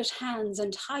delicate hands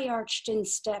and high-arched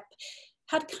instep,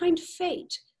 had kind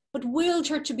fate, but willed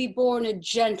her to be born a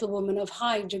gentlewoman of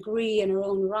high degree in her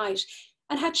own right,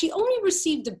 and had she only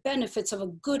received the benefits of a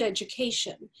good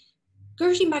education,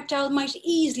 Gertie MacDowell might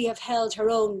easily have held her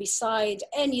own beside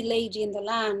any lady in the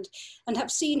land, and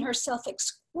have seen herself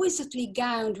exquisitely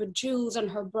gowned with jewels on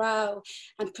her brow,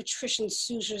 and patrician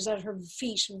suitors at her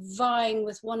feet vying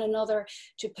with one another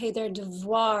to pay their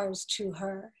devoirs to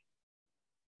her.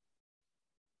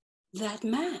 That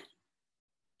man,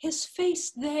 his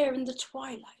face there in the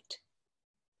twilight,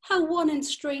 how wan and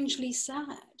strangely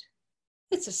sad.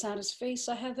 It's the saddest face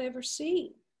I have ever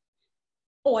seen.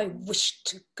 Oh, I wish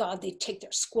to God they'd take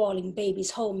their squalling babies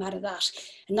home out of that,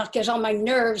 and not get on my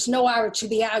nerves no hour to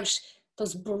be out,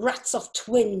 those brats of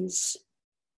twins.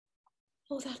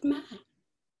 Oh, that man,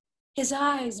 his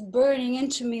eyes burning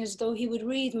into me as though he would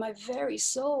read my very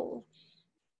soul.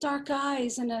 Dark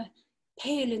eyes and a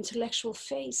pale intellectual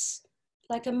face,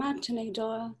 like a matinee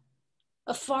doll,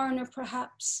 a foreigner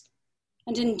perhaps,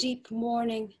 and in deep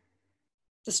mourning.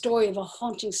 The story of a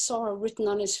haunting sorrow written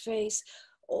on his face.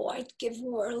 Oh, I'd give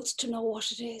worlds to know what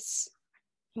it is.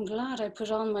 I'm glad I put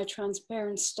on my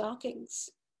transparent stockings.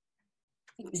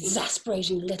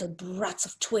 Exasperating little brats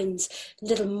of twins,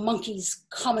 little monkeys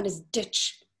common as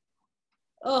ditch.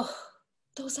 Oh,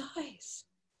 those eyes.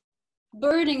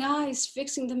 Burning eyes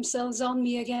fixing themselves on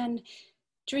me again,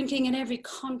 drinking in every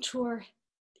contour,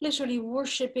 literally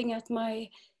worshipping at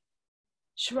my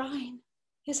shrine.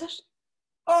 Is it?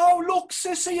 Oh, look,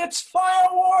 Sissy, it's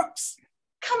fireworks!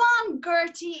 Come on,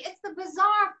 Gertie, it's the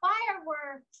bazaar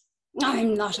fireworks.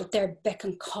 I'm not at their beck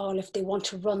and call if they want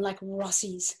to run like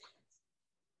Rossies.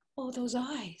 Oh, those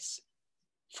eyes,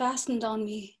 fastened on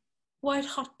me,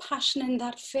 white-hot passion in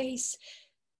that face,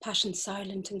 passion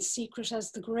silent and secret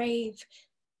as the grave,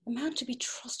 a man to be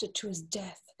trusted to his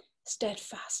death,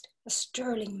 steadfast, a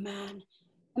sterling man,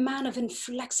 a man of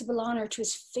inflexible honour to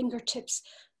his fingertips.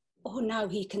 Oh, now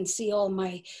he can see all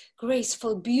my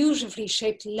graceful, beautifully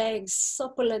shaped legs,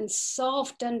 supple and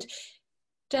soft and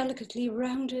delicately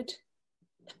rounded.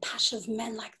 The passion of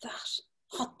men like that,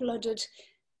 hot-blooded.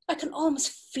 I can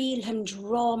almost feel him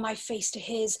draw my face to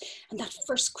his, and that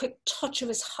first quick touch of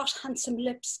his hot, handsome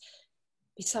lips.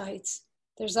 Besides,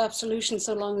 there's absolution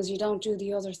so long as you don't do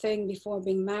the other thing before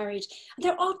being married, and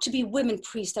there ought to be women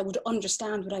priests that would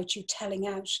understand without you telling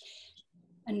out.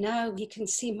 And now he can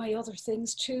see my other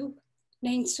things too.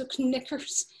 Nainsook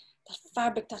knickers, that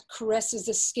fabric that caresses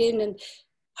the skin, and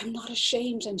I'm not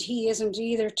ashamed, and he isn't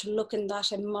either, to look in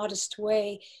that immodest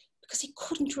way, because he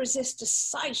couldn't resist the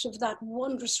sight of that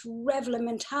wondrous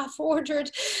revelement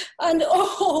half-ordered, and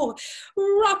oh,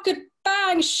 rocket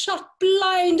bang, shot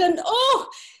blind, and oh,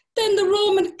 then the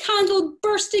Roman candle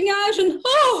bursting out, and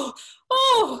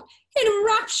oh, in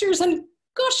raptures and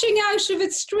gushing out of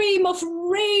its stream of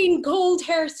rain, gold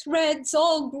hair threads,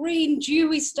 all green,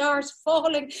 dewy stars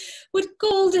falling with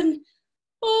golden,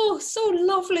 oh, so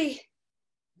lovely,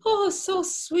 oh, so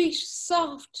sweet,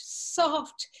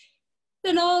 soft,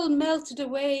 then all melted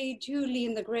away duly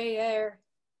in the grey air.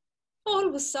 All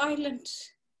was silent.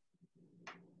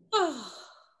 Oh.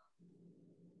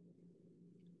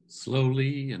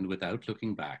 Slowly and without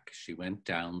looking back, she went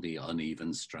down the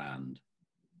uneven strand.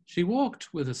 She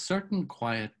walked with a certain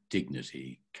quiet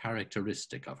dignity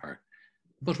characteristic of her,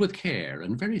 but with care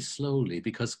and very slowly,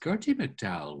 because Gertie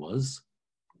MacDowell was...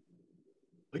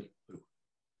 Wait,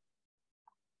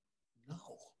 no,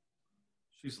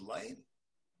 she's lame.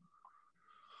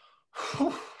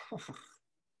 Hot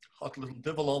little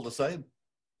devil all the same.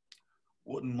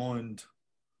 Wouldn't mind.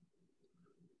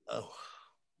 Oh,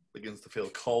 begins to feel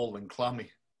cold and clammy.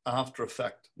 After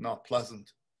effect, not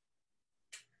pleasant.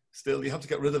 Still, you have to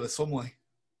get rid of it some way.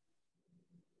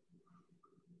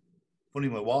 Funny,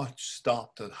 my watch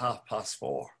stopped at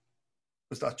 4:30.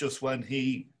 Was that just when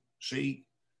she...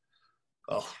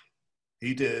 Oh,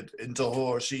 He did. Into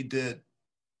her, she did.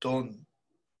 Done.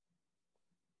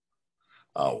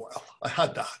 Oh, well, I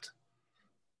had that.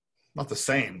 Not the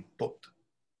same, but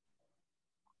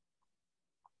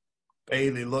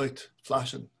Bailey light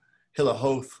flashing, hill of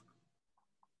Hoth.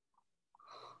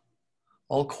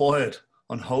 All quiet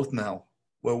on Hoth now,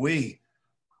 where we,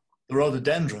 the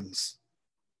rhododendrons.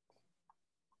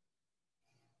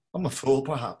 I'm a fool,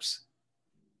 perhaps.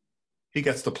 He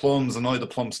gets the plums and I the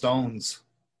plum stones.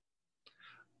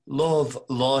 Love,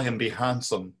 lie and be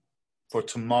handsome, for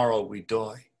tomorrow we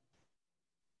die.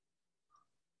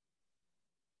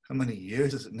 How many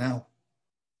years is it now?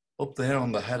 Up there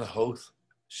on the head of Hoth,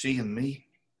 she and me.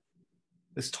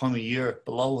 This time of year,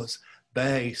 below us,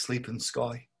 bay, sleeping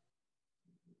sky.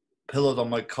 Pillowed on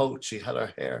my coat, she had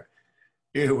her hair,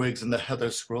 earwigs in the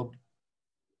heather scrub.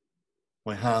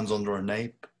 My hands under her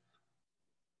nape.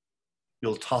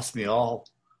 You'll toss me all.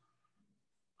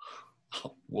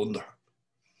 Oh, wonder.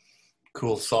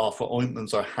 Cool, soft with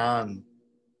ointments, her hand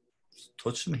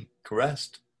touched me,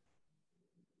 caressed.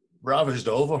 Ravished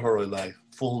over her I lay,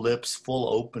 full lips, full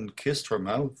open, kissed her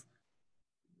mouth.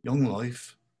 Young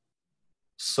life.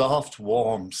 Soft,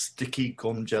 warm, sticky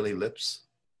gum jelly lips.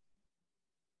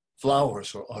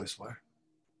 Flowers her eyes were.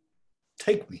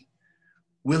 Take me,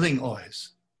 willing eyes.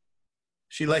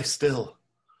 She lay still.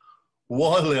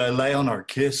 Wildly I lay on her,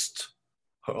 kissed.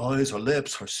 Her eyes, her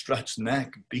lips, her stretched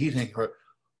neck, beating her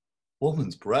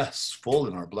woman's breasts, full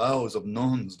in her blouse of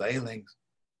nuns' veilings.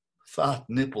 Fat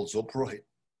nipples upright.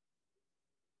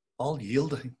 All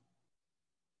yielding.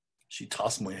 She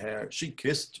tossed my hair. She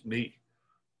kissed me.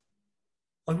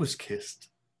 I was kissed.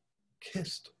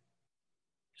 Kissed.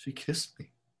 She kissed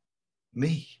me.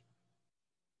 Me.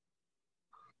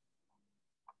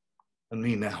 And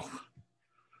me now.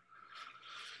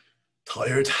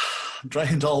 Tired.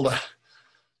 Drained all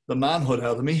the manhood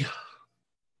out of me.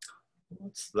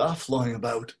 What's that flying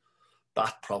about?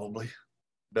 Bat, probably.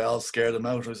 Bell scared him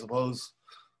out, I suppose.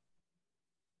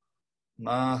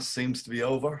 Mass seems to be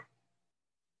over.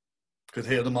 Could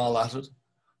hear them all at it.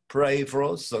 Pray for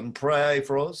us and pray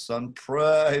for us and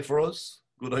pray for us.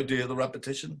 Good idea, the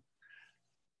repetition.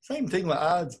 Same thing with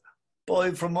ads.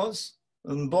 Buy from us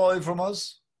and buy from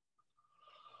us.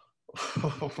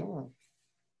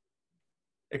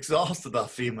 Exhausted that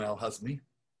female has me.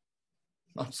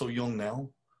 Not so young now.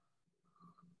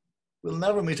 We'll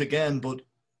never meet again, but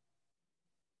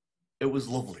it was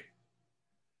lovely.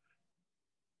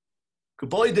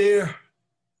 Goodbye, dear.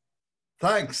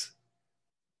 Thanks.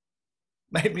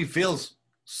 Made me feel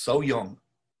so young.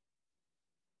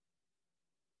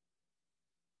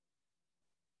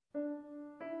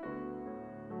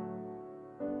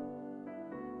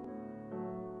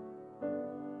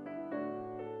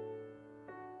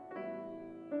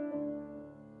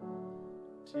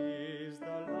 Tis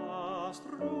the last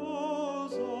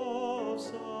rose of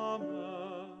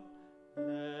summer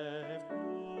left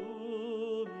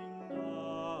blooming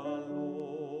alone.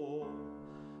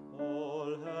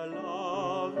 All her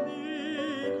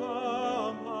lovely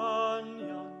companions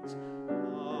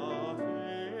are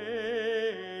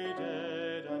faded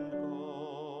and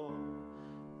gone.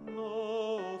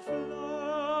 No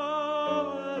flower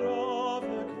of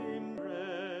her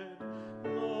kindred,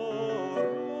 no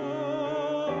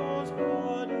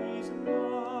rosebud is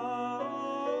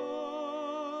nigh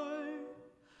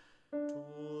to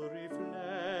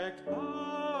reflect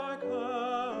back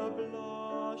her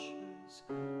blushes,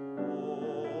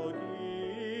 or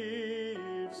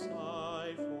give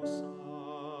sigh for sigh.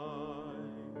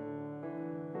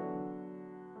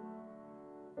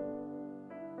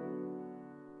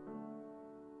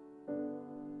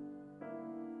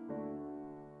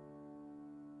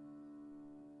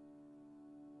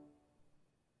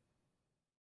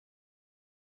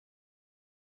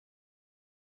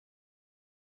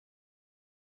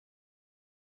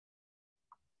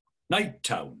 Night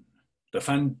Town, the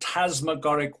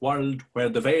phantasmagoric world where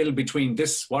the veil between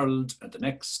this world and the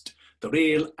next, the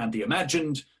real and the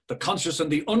imagined, the conscious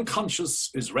and the unconscious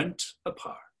is rent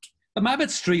apart. The Mabbott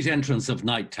Street entrance of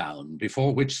Night Town,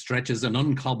 before which stretches an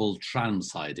uncobbled tram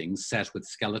siding set with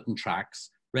skeleton tracks,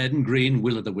 red and green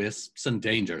will-o'-the-wisps and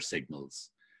danger signals.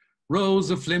 Rows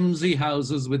of flimsy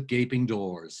houses with gaping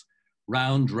doors,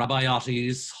 round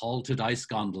rabaiotis, halted ice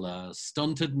gondola,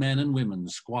 stunted men and women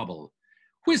squabble.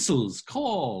 Whistles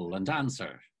call and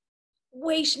answer.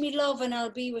 Wait, me love, and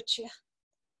I'll be with you.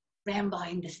 Round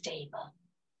behind the stable.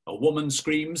 A woman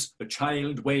screams, a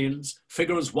child wails,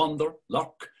 figures wander,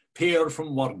 lurk, peer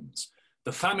from worms.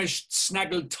 The famished,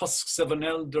 snaggled tusks of an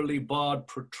elderly bod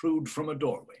protrude from a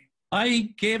doorway.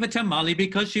 I gave it to Molly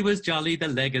because she was jolly, the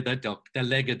leg of the duck, the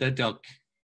leg of the duck.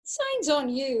 Signs on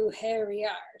you, hairy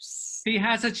arse. He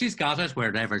has it, she's got it,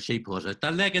 wherever she put it. The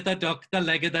leg of the duck, the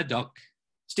leg of the duck.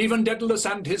 Stephen Dedalus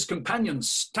and his companions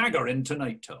stagger into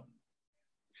Night Town.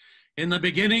 In the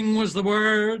beginning was the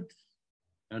Word,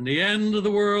 and the end of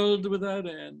the world without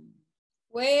end.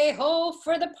 Way ho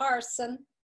for the parson.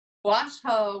 What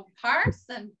ho,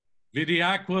 parson? Vidi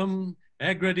aquam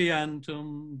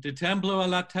egrediantum de templo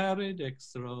alatare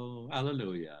dextro.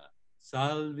 Alleluia.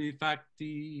 Salvi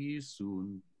facti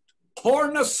sunt.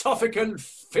 Pornosophical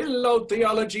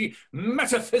philo-theology,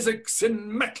 metaphysics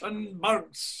in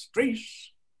Mecklenburg Street.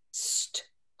 St.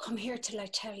 Come here till I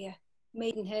tell you.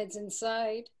 Maidenhead's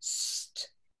inside. St.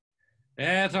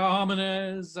 Et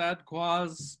homines ad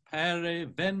quas pere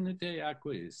venite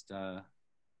acquista.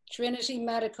 Trinity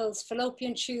Medical's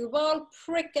fallopian tube, all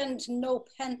prick and no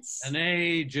pence. An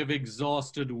age of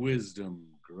exhausted wisdom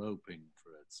groping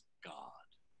for its God.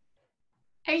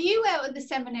 Are you out of the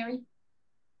seminary?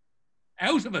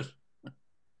 Out of it!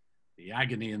 The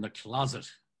agony in the closet.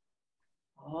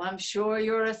 Oh, I'm sure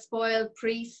you're a spoiled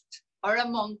priest or a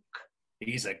monk.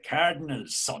 He's a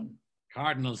cardinal's son.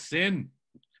 Cardinal sin.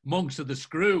 Monks of the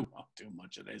screw. Oh, too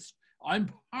much of this.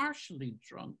 I'm partially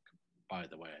drunk, by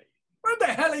the way. Where the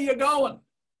hell are you going?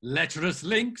 Lecherous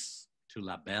links to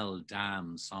La Belle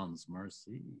Dame Sans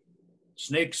Mercy.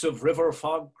 Snakes of river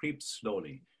fog creep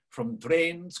slowly. From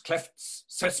drains, clefts,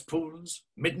 cesspools,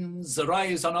 middens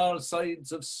arise on all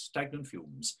sides of stagnant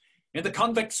fumes. In the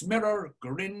convex mirror,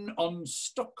 grin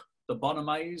unstuck the bonham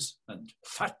eyes and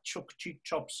fat chuck cheek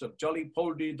chops of jolly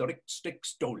poldy the rick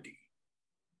sticks doldy.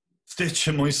 Stitch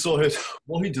in my side,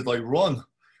 why did I run?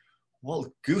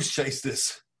 Well, goose chase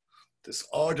this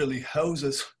orderly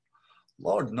houses.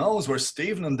 Lord knows where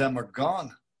Stephen and them are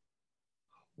gone.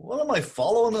 What am I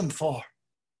following them for?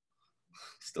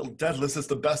 Still Dedalus is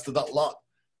the best of that lot.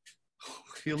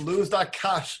 He'll lose that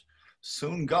cash.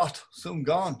 Soon got, soon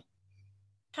gone.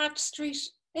 Pat Street,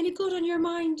 any good on your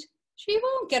mind? She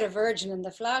won't get a virgin in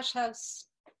the flash house.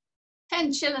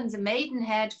 10 shillings a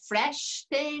maidenhead, fresh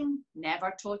thing,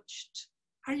 never touched.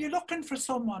 Are you looking for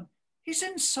someone? He's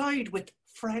inside with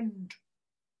friend.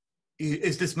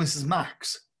 Is this Mrs.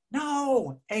 Max?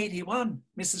 No, 81.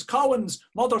 Mrs. Cowan's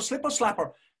mother slipper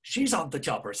slapper. She's on the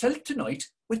job herself tonight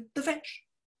with the vet.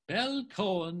 Belle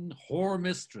Cohen, whore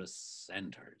mistress,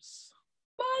 enters.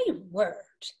 My word,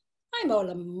 I'm all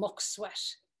a muck sweat.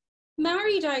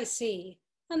 Married, I see,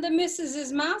 and the missus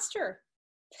is master.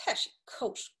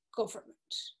 Petticoat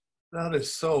government. That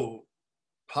is so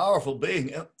powerful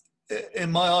being.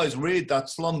 In my eyes, read that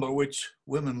slumber which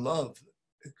women love.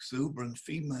 Exuberant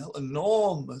female,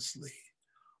 enormously.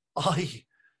 I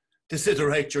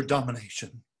desiderate your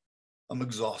domination. I'm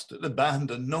exhausted,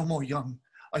 abandoned, no more young.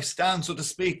 I stand, so to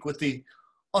speak, with the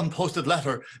unposted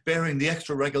letter bearing the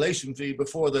extra regulation fee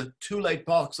before the too late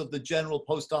box of the General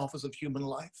Post Office of Human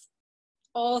Life.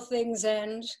 All things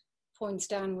end, points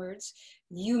downwards.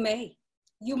 You may,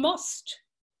 you must.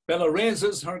 Bella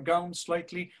raises her gown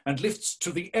slightly and lifts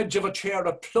to the edge of a chair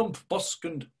a plump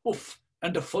buskined hoof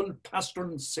and a full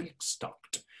pastern silk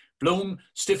stocked. Bloom,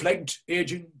 stiff-legged,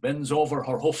 aging, bends over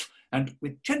her hoof and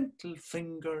with gentle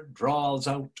finger draws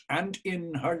out and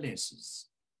in her laces.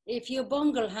 If you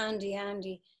bungle handy,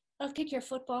 Andy, I'll kick your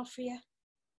football for you.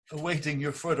 Awaiting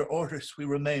your further orders, we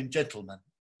remain gentlemen.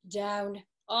 Down,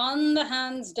 on the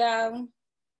hands down.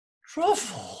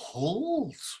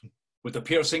 Truffles! With a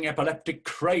piercing epileptic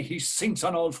cry, he sinks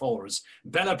on all fours.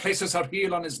 Bella places her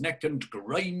heel on his neck and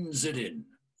grinds it in.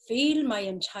 Feel my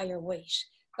entire weight.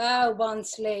 Bow, bond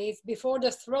slave, before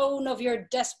the throne of your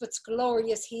despot's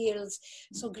glorious heels,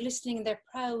 so glistening in their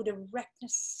proud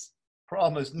erectness.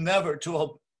 Promise never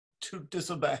to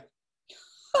disobey.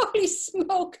 Holy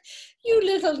smoke, you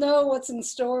little know what's in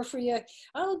store for you.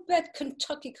 I'll bet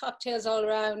Kentucky cocktails all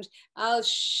around. I'll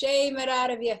shame it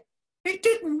out of you. He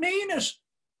didn't mean it.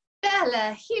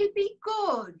 Bella, he'll be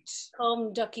good.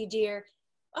 Come, ducky dear,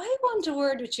 I want a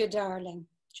word with you, darling.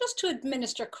 Just to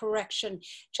administer correction,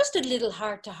 just a little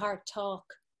heart-to-heart talk.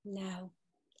 Now,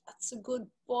 that's a good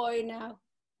boy now.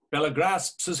 Bella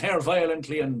grasps his hair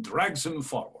violently and drags him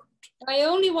forward. I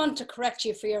only want to correct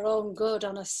you for your own good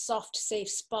on a soft, safe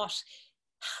spot.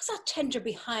 How's that tender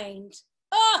behind?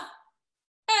 Ah!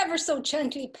 Ever so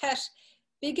gently, pet.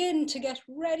 Begin to get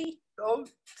ready. Don't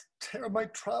tear my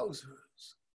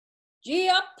trousers. Gee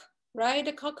up, ride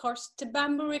a cockhorse to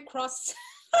Banbury Cross.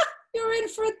 You're in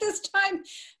for it this time.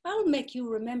 I'll make you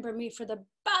remember me for the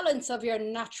balance of your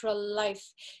natural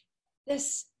life.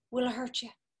 This will hurt you.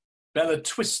 Bella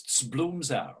twists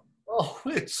Bloom's arm. Oh,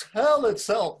 it's hell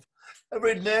itself.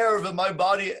 Every nerve in my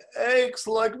body aches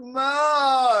like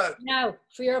mad. Now,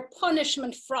 for your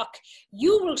punishment, Frock,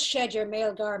 you will shed your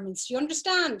male garments, you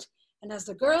understand? And as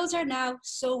the girls are now,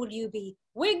 so will you be.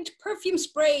 Wigged, perfume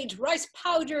sprayed, rice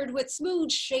powdered with smooth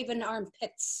shaven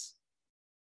armpits.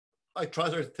 I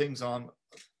tried things on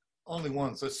only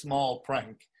once, a small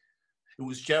prank. It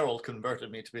was Gerald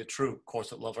converted me to be a true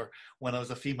corset lover when I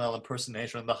was a female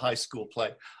impersonator in the high school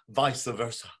play, vice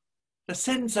versa. The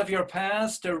sins of your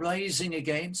past are rising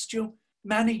against you.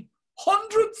 Many,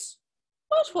 hundreds.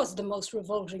 What was the most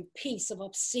revolting piece of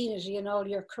obscenity in all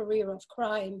your career of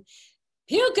crime?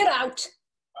 Puke it out!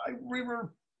 I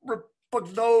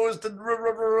repugnosed and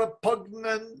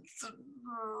repugnant.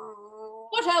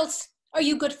 What else are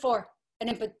you good for? An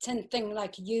impotent thing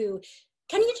like you.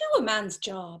 Can you do a man's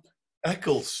job?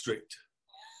 Eccles Street.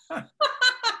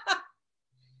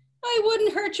 I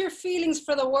wouldn't hurt your feelings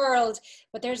for the world,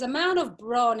 but there's a man of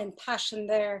brawn and passion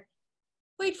there.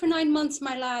 Wait for 9 months,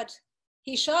 my lad.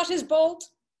 He shot his bolt.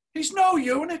 He's no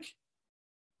eunuch.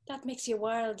 That makes you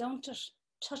wild, don't it?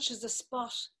 Touches the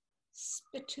spot.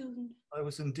 Spittoon. I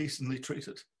was indecently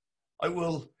treated. I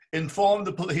will inform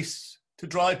the police to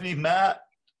drive me mad.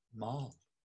 Moll.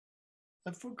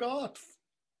 I forgot.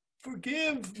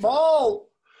 Forgive, Moll.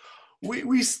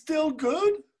 We still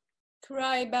good?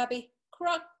 Cry, babby.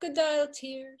 Crocodile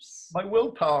tears. My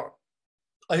willpower.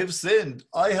 I have sinned.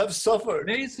 I have suffered.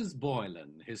 Face is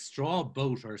boiling, his straw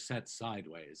boater set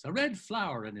sideways. A red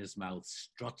flower in his mouth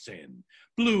struts in.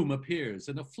 Bloom appears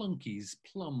in a flunkey's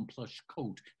plum plush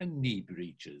coat and knee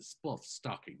breeches, buff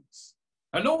stockings.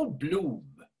 Hello, Bloom.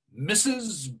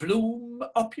 Mrs. Bloom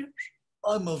up yet?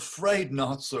 I'm afraid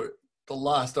not, sir. The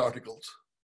last articles.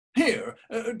 Here,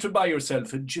 to buy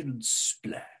yourself a gin and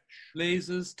splash.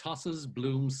 Blazes, tosses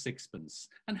Bloom's sixpence,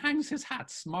 and hangs his hat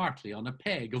smartly on a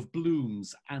peg of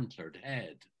Bloom's antlered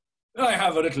head. I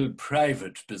have a little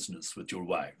private business with your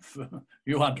wife.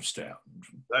 You understand.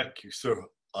 Thank you, sir.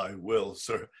 I will,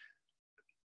 sir.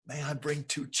 May I bring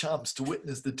 2 chumps to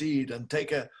witness the deed and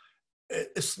take a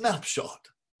snapshot?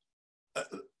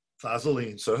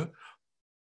 Vaseline, sir.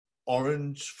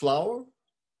 Orange flower?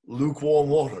 Lukewarm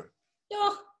water.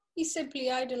 Oh, he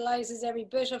simply idolizes every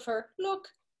bit of her. Look,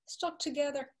 stuck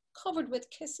together, covered with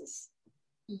kisses.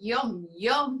 Yum,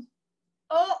 yum.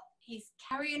 Oh, he's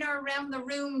carrying her around the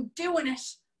room doing it.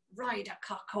 Ride a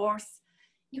cock horse.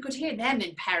 You could hear them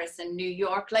in Paris and New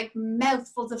York like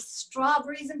mouthfuls of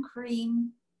strawberries and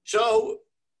cream. Joe,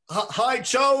 hi,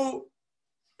 Joe.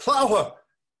 Flower.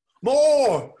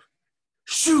 More.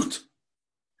 Shoot.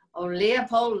 Oh,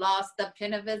 Leopold lost the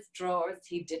pin of his drawers.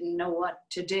 He didn't know what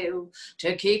to do.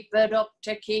 To keep it up,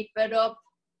 to keep it up.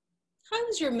 How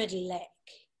was your middle leg?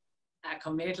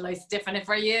 Come here till I stiffen it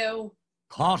for you.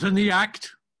 Caught in the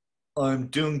act? I'm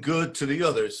doing good to the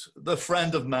others. The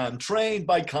friend of man, trained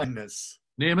by kindness.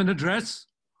 Name and address?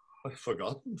 I've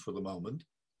forgotten for the moment.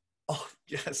 Oh,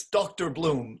 yes, Dr.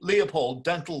 Bloom, Leopold,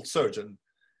 dental surgeon.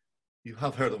 You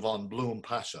have heard of von Bloom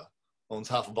Pasha. Owns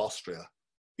half of Austria.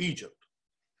 Egypt.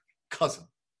 Cousin.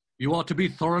 You ought to be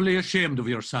thoroughly ashamed of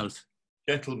yourself.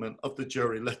 Gentlemen of the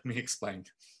jury, let me explain.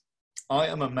 I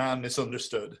am a man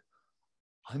misunderstood.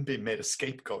 I'm being made a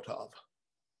scapegoat of.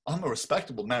 I'm a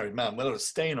respectable married man without a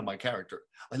stain on my character.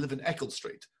 I live in Eccles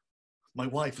Street. My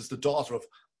wife is the daughter of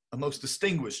a most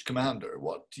distinguished commander.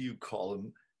 What do you call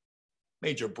him?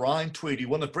 Major Brian Tweedy,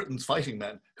 one of Britain's fighting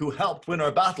men, who helped win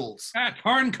our battles.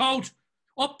 Turncoat!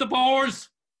 Up the boars!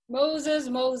 Moses,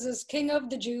 Moses, king of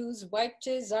the Jews, wiped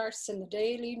his arse in the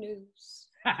Daily News.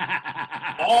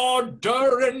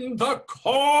 Order in the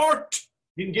court!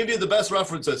 He can give you the best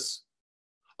references.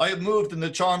 I have moved in the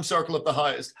charm circle of the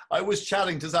highest. I was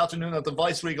chatting this afternoon at the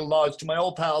Viceregal Lodge to my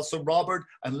old pals Sir Robert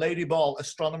and Lady Ball,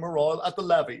 Astronomer Royal at the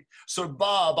levee. Sir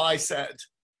Bob, I said.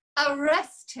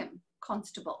 Arrest him,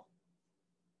 Constable.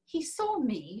 He saw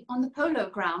me on the polo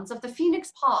grounds of the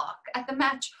Phoenix Park at the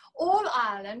match All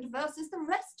Ireland versus the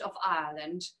rest of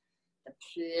Ireland. The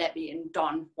plebeian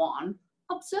Don Juan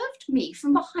observed me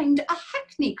from behind a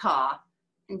hackney car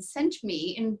and sent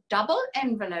me in double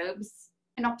envelopes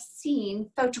an obscene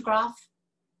photograph,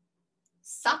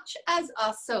 such as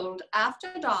are sold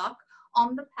after dark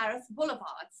on the Paris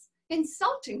boulevards,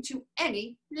 insulting to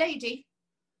any lady.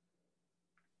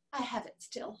 I have it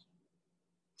still.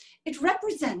 It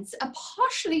represents a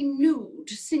partially nude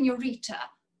senorita,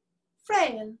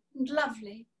 frail and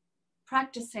lovely,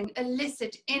 practicing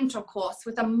illicit intercourse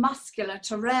with a muscular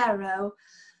torero,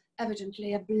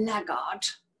 evidently a blackguard.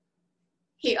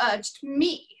 He urged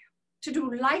me to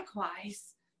do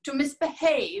likewise, to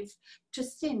misbehave, to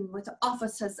sin with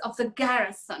officers of the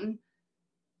garrison.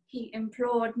 He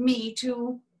implored me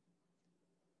to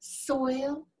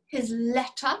soil his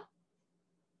letter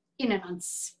in an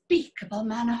unspeakable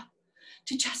manner,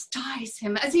 to chastise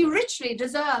him as he richly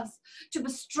deserves, to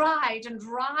bestride and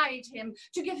ride him,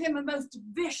 to give him a most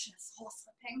vicious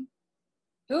horsewhipping.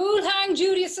 Who'll hang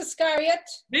Judas Iscariot?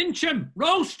 Lynch him,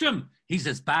 roast him. He's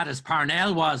as bad as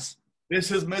Parnell was. This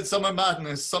is midsummer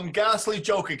madness, some ghastly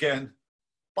joke again.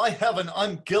 By heaven,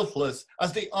 I'm guiltless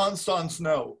as the onsen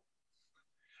snow.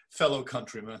 Fellow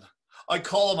countrymen, I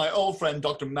call on my old friend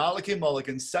Dr. Malachi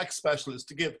Mulligan, sex specialist,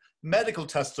 to give medical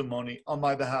testimony on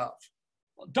my behalf.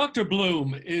 Dr.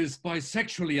 Bloom is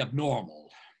bisexually abnormal.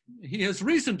 He has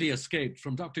recently escaped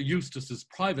from Dr. Eustace's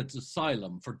private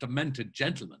asylum for demented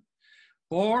gentlemen.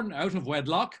 Born out of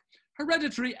wedlock,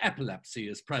 hereditary epilepsy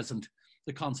is present,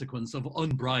 the consequence of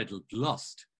unbridled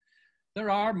lust. There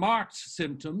are marked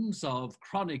symptoms of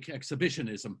chronic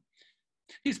exhibitionism.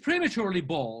 He's prematurely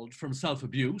bald from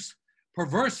self-abuse,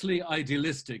 perversely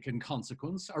idealistic in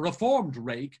consequence, a reformed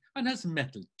rake, and has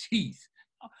metal teeth.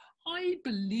 I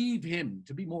believe him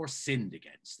to be more sinned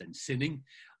against than sinning.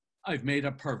 I've made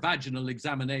a pervaginal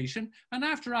examination, and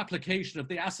after application of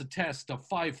the acid test of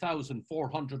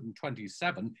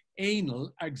 5,427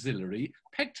 anal, axillary,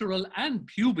 pectoral, and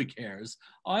pubic hairs,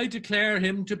 I declare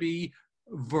him to be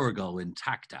Virgo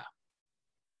intacta.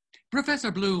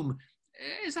 Professor Bloom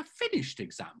is a finished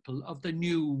example of the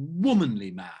new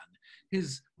womanly man.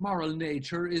 His moral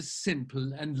nature is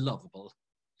simple and lovable.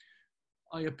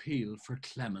 I appeal for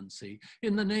clemency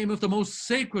in the name of the most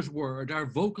sacred word our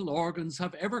vocal organs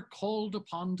have ever called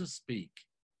upon to speak.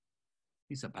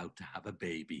 He's about to have a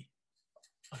baby.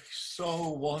 I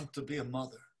so want to be a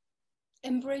mother.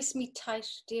 Embrace me tight,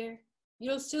 dear.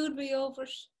 You'll soon be over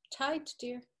it. Tight,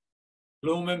 dear.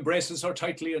 Bloom embraces her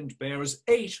tightly and bears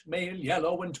 8 male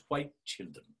yellow and white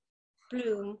children.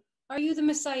 Bloom, are you the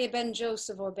Messiah Ben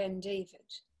Joseph or Ben David?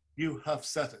 You have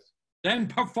said it. Then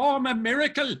perform a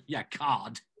miracle, you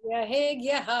cod. You hig,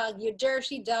 you hog, you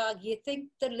dirty dog. You think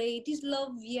the ladies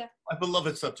love you. My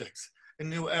beloved subjects, a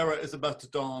new era is about to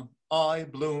dawn. I,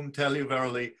 Bloom, tell you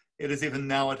verily, it is even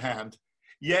now at hand.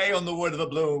 Yea, on the word of the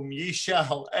Bloom, ye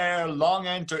shall ere long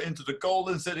enter into the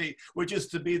golden city, which is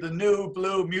to be the new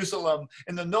blue Musalem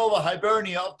in the Nova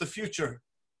Hibernia of the future.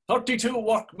 32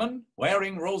 workmen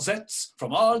wearing rosettes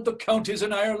from all the counties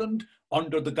in Ireland,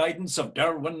 under the guidance of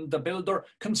Derwin the Builder,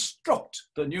 construct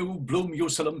the new Bloom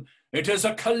Musalem. It is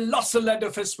a colossal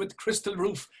edifice with crystal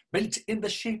roof built in the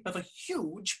shape of a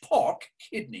huge pork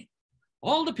kidney.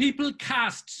 All the people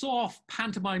cast soft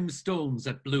pantomime stones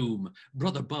at Bloom.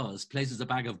 Brother Buzz places a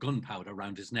bag of gunpowder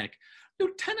round his neck.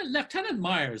 Lieutenant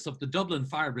Myers of the Dublin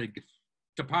Fire Brigade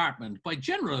Department, by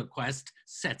general request,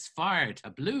 sets fire to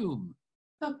Bloom.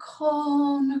 A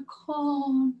corn,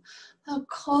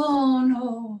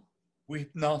 oh.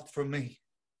 Weep not for me,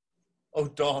 O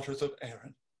daughters of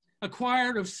Erin. A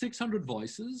choir of 600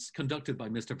 voices, conducted by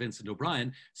Mr. Vincent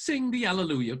O'Brien, sing the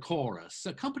Alleluia chorus,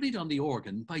 accompanied on the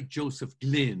organ by Joseph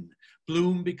Glynn.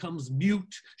 Bloom becomes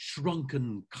mute,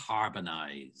 shrunken,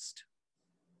 carbonized.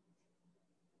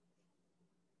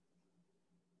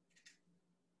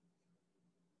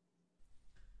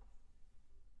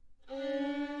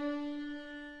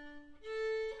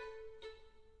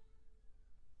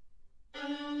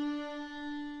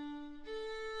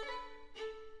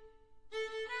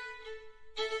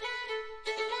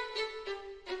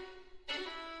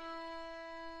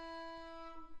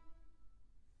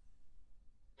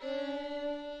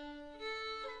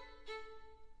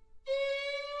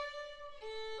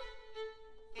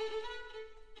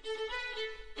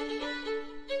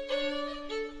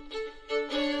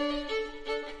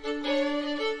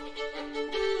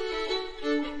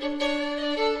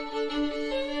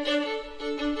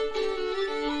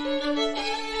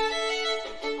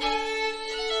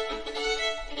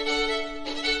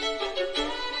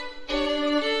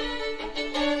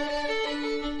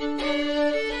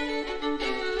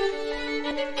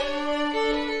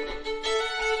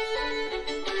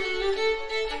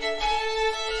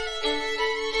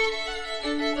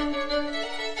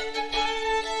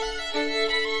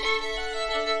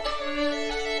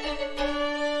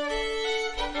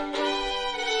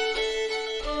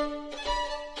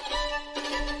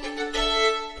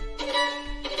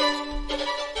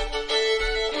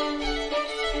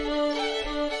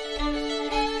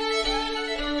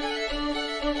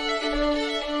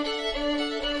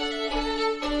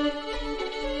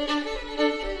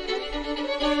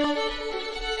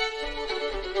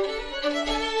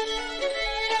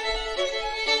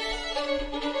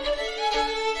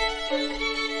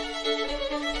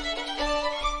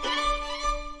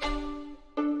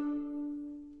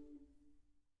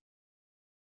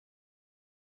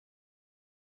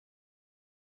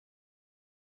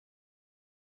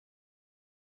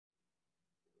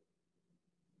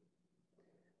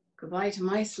 Goodbye to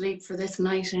my sleep for this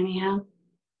night, anyhow.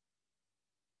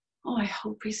 Oh, I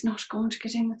hope he's not going to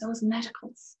get in with those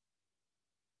medicals.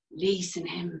 Leasing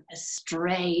him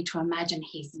astray to imagine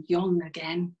he's young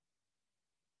again.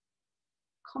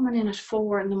 Coming in at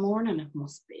 4 in the morning, it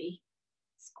must be.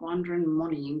 Squandering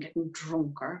money and getting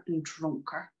drunker and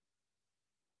drunker.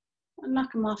 I'll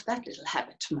knock him off that little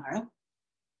habit tomorrow.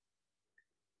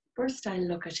 First I'll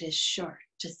look at his shirt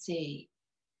to see.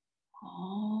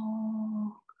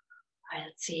 Oh,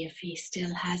 I'll see if he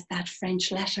still has that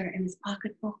French letter in his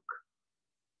pocketbook.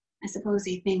 I suppose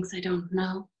he thinks I don't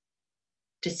know.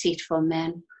 Deceitful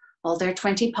men, all their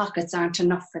 20 pockets aren't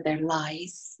enough for their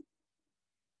lies.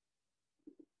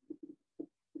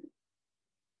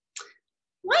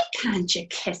 Why can't you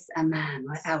kiss a man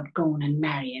without going and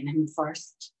marrying him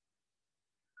first?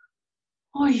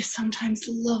 Oh, you sometimes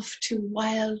love too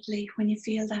wildly when you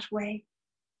feel that way.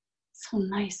 So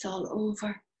nice all over.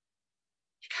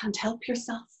 You can't help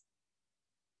yourself.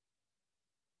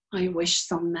 I wish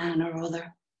some man or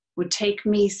other would take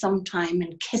me sometime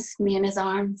and kiss me in his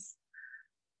arms.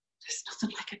 There's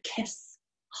nothing like a kiss,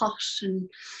 hot and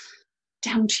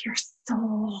down to your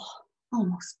soul,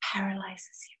 almost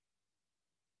paralyzes you.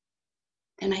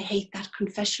 Then I hate that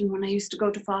confession when I used to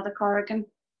go to Father Corrigan.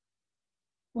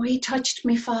 Oh, he touched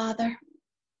me, Father.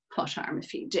 What harm if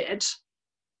he did?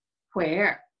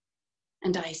 Where?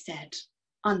 And I said,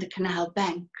 on the canal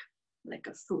bank, like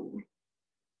a fool.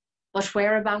 But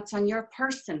whereabouts on your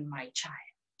person, my child?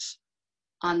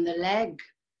 On the leg,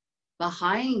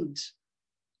 behind,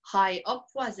 high up,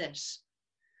 was it?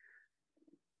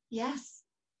 Yes,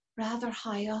 rather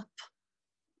high up.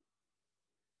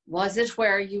 Was it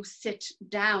where you sit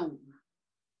down?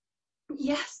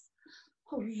 Yes.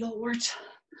 Oh, Lord,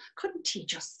 couldn't he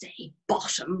just say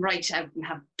bottom right out and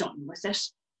have done with it?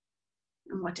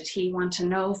 And what did he want to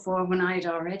know for when I'd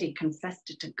already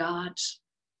confessed it to God?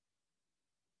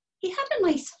 He had a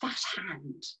nice fat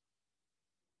hand,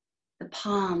 the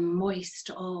palm moist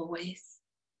always.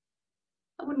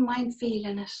 I wouldn't mind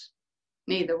feeling it.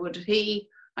 Neither would he,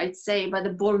 I'd say, by the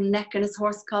bull neck and his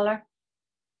horse collar.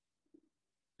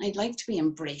 I'd like to be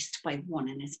embraced by one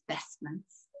in his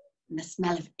vestments, and the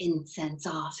smell of incense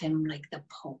off him like the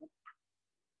Pope.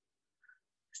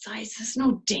 Besides, there's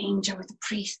no danger with a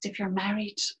priest if you're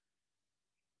married.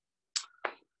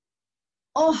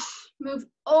 Oh, move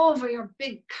over your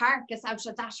big carcass out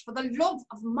of that for the love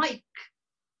of Mike.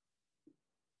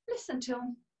 Listen to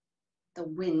him. The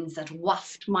winds that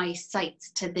waft my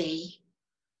sights to thee.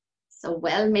 So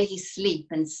well may he sleep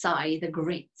and sigh, the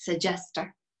great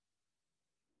suggester.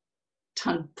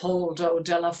 Tanpoldo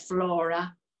della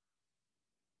Flora.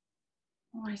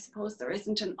 Oh, I suppose there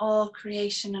isn't in all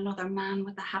creation another man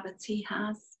with the habits he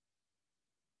has.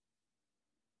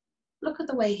 Look at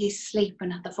the way he's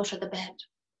sleeping at the foot of the bed.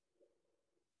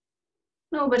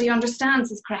 Nobody understands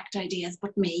his cracked ideas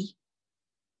but me.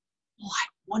 Oh, I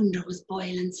wonder was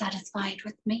Boylan satisfied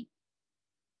with me?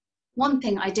 One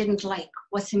thing I didn't like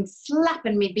was him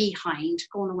slapping me behind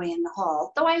going away in the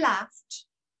hall, though I laughed.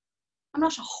 I'm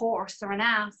not a horse or an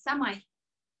ass, am I?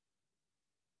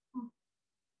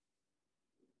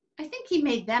 I think he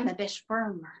made them a bit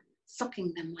firmer,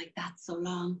 sucking them like that so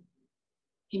long.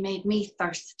 He made me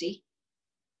thirsty.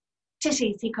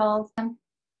 Titties, he calls them.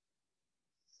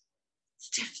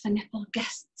 Stiff the nipple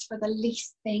guests for the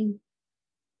least thing.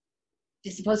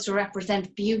 They're supposed to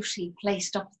represent beauty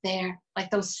placed up there,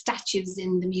 like those statues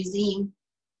in the museum.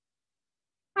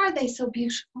 Are they so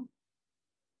beautiful?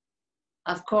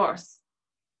 Of course.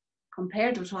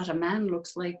 Compared with what a man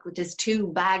looks like with his 2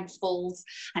 bagfuls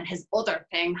and his other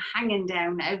thing hanging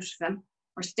down out of him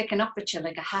or sticking up at you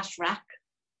like a hat rack.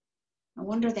 No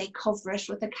wonder they cover it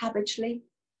with a cabbage leaf.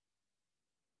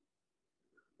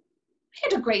 I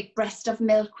had a great breast of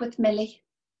milk with Millie,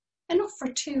 enough for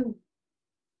 2.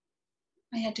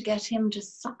 I had to get him to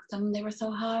suck them, they were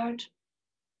so hard.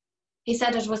 He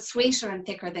said it was sweeter and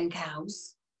thicker than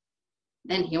cows.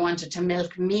 Then he wanted to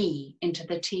milk me into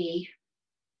the tea.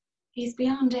 He's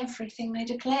beyond everything, I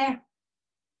declare.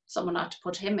 Someone ought to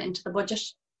put him into the budget.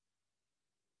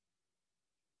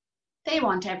 They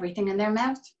want everything in their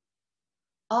mouth.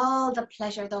 All the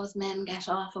pleasure those men get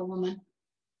off a woman.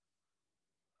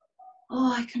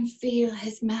 Oh, I can feel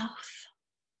his mouth.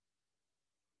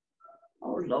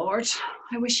 Oh, Lord,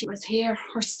 I wish he was here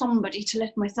or somebody to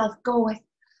let myself go with.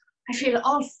 I feel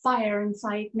all fire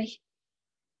inside me.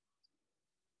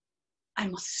 I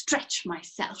must stretch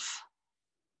myself.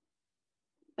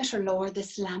 Better lower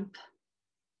this lamp.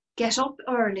 Get up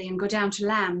early and go down to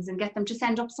Lamb's and get them to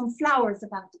send up some flowers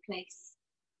about the place.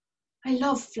 I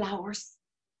love flowers.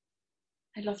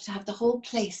 I love to have the whole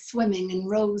place swimming in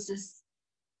roses.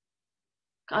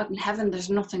 God in heaven, there's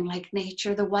nothing like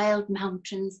nature, the wild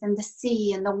mountains and the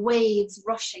sea and the waves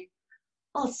rushing.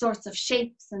 All sorts of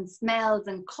shapes and smells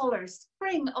and colours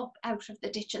spring up out of the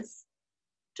ditches.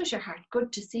 Does your heart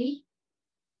good to see?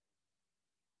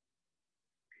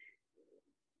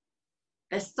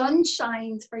 The sun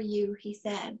shines for you, he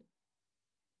said,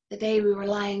 the day we were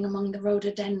lying among the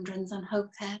rhododendrons on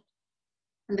Hope's Head,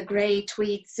 and the grey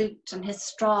tweed suit and his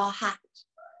straw hat.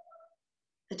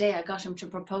 The day I got him to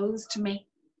propose to me,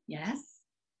 yes.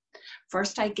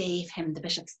 First I gave him the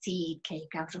bit of seed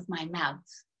cake out of my mouth,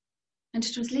 and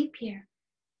it was leap year,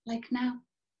 like now,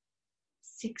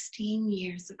 16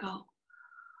 years ago.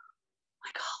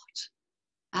 My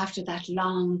God, after that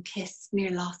long kiss,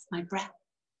 near lost my breath.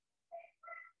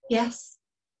 Yes,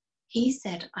 he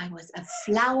said I was a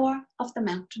flower of the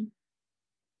mountain.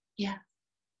 Yeah.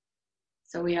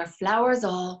 So we are flowers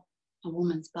all, a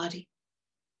woman's body.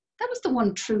 That was the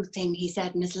one true thing he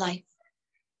said in his life.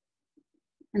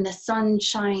 And the sun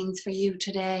shines for you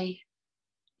today.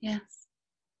 Yes.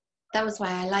 That was why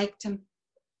I liked him,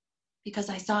 because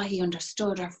I saw he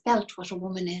understood or felt what a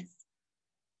woman is.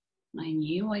 And I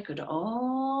knew I could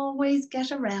always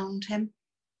get around him.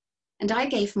 And I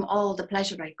gave him all the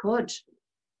pleasure I could,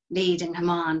 leading him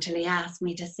on till he asked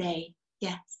me to say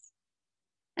yes.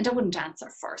 And I wouldn't answer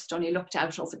first, only looked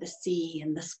out over the sea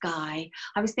and the sky.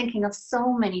 I was thinking of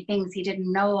so many things he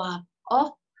didn't know of.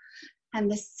 Oh,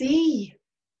 and the sea.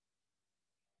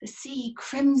 The sea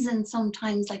crimson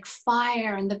sometimes like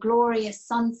fire and the glorious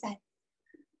sunset.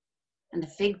 And the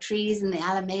fig trees and the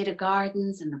Alameda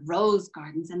gardens and the rose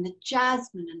gardens and the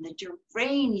jasmine and the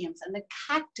geraniums and the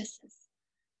cactuses.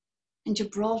 And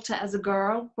Gibraltar as a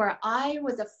girl, where I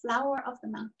was a flower of the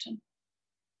mountain.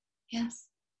 Yes.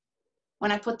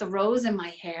 When I put the rose in my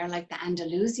hair like the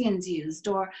Andalusians used,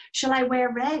 or shall I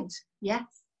wear red? Yes.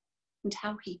 And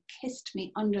how he kissed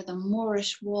me under the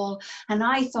Moorish wall, and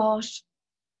I thought,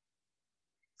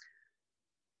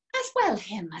 as well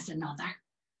him as another.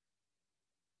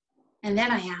 And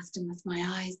then I asked him with my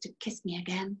eyes to kiss me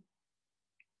again.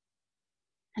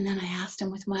 And then I asked him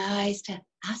with my eyes to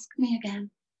ask me again.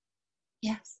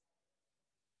 Yes.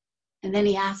 And then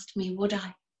he asked me, would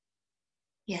I?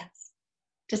 Yes.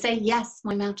 To say yes,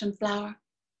 my mountain flower.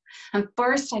 And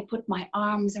first I put my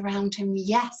arms around him,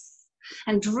 yes,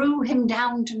 and drew him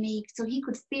down to me so he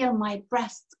could feel my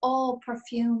breasts all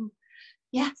perfume.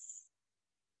 Yes.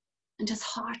 And his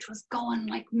heart was going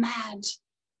like mad.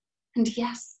 And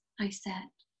yes, I said,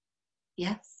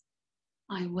 yes,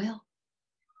 I will.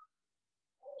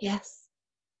 Yes.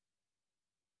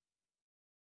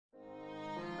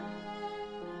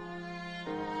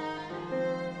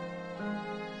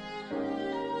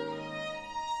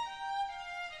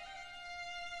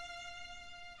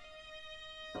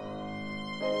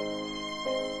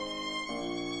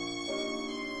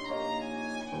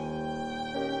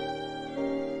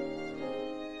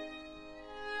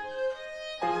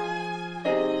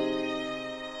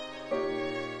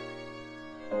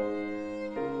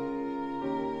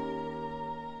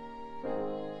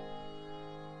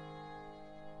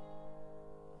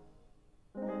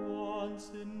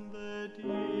 In the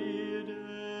dear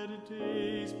dead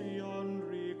days beyond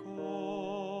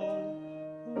recall,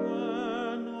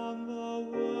 when on the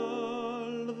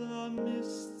world the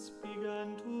mists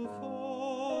began to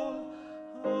fall,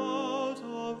 out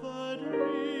of the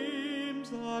dreams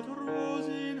that rose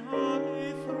in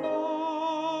happy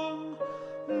throng,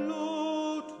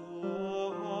 low to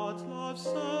our hearts love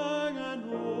sang an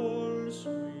old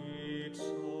sweet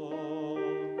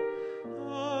song,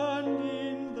 and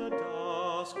in the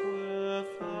dusk where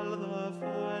fell the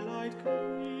firelight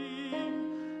gleam,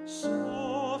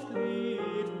 softly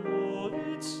it wove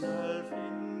itself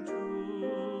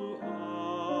into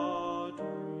our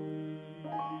dream.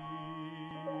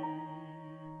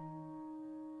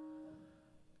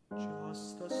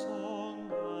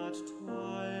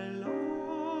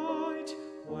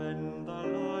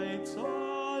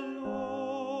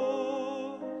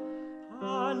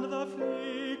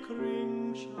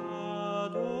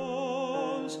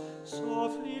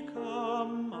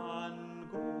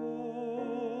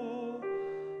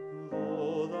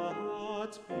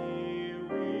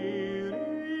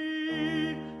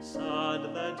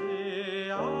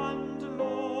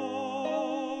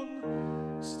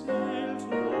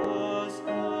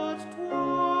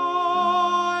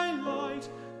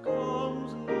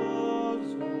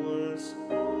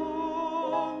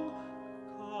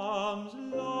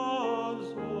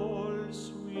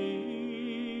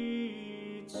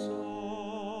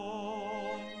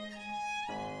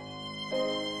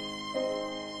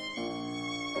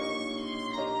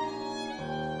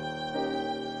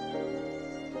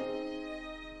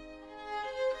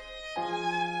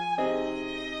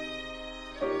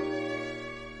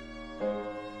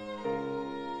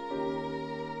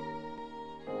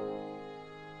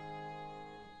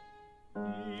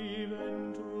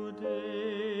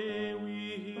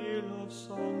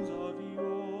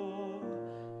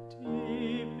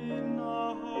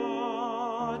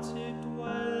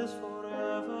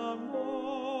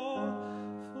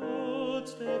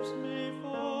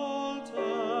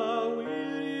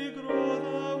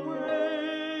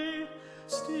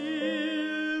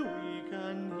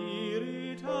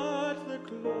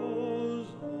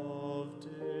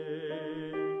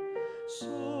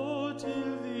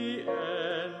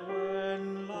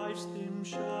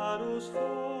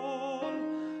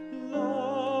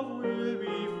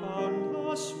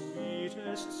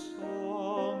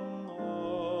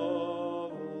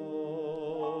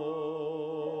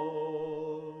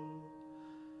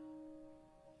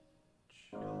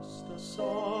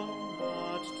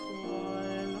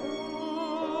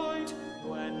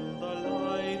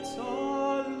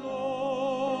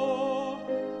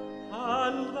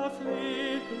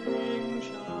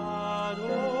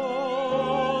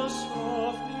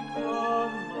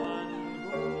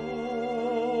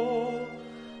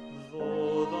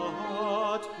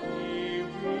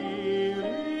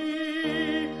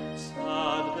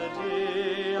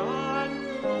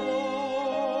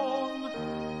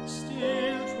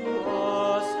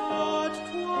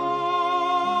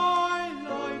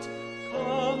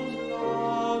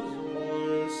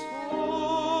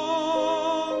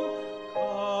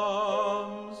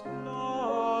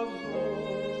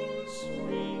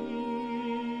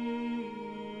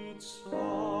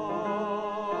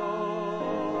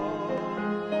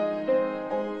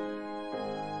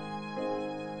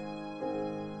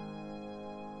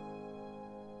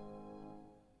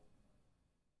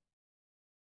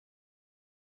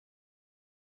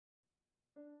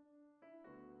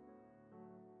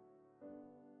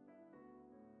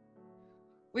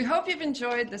 We hope you've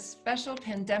enjoyed this special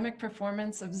pandemic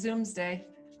performance of Bloomsday,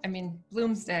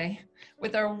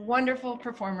 with our wonderful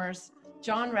performers,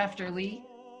 John Rafter Lee,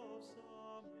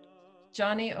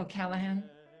 Johnny O'Callaghan,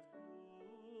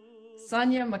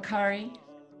 Sonya Macari,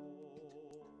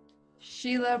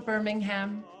 Síle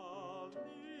Bermingham,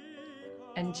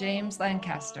 and James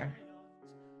Lancaster.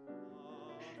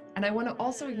 And I want to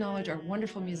also acknowledge our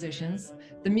wonderful musicians.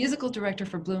 The musical director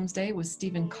for Bloomsday was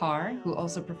Stephen Carr, who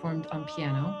also performed on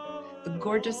piano. The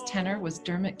gorgeous tenor was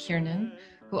Dermot Kiernan,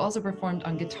 who also performed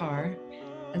on guitar.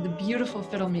 And the beautiful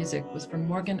fiddle music was from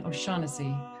Morgan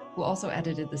O'Shaughnessy, who also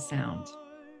edited the sound.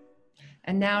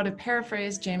 And now, to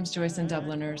paraphrase James Joyce and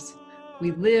Dubliners,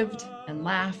 we lived and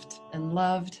laughed and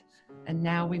loved, and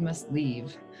now we must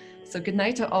leave. So good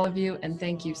night to all of you, and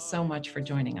thank you so much for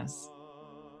joining us.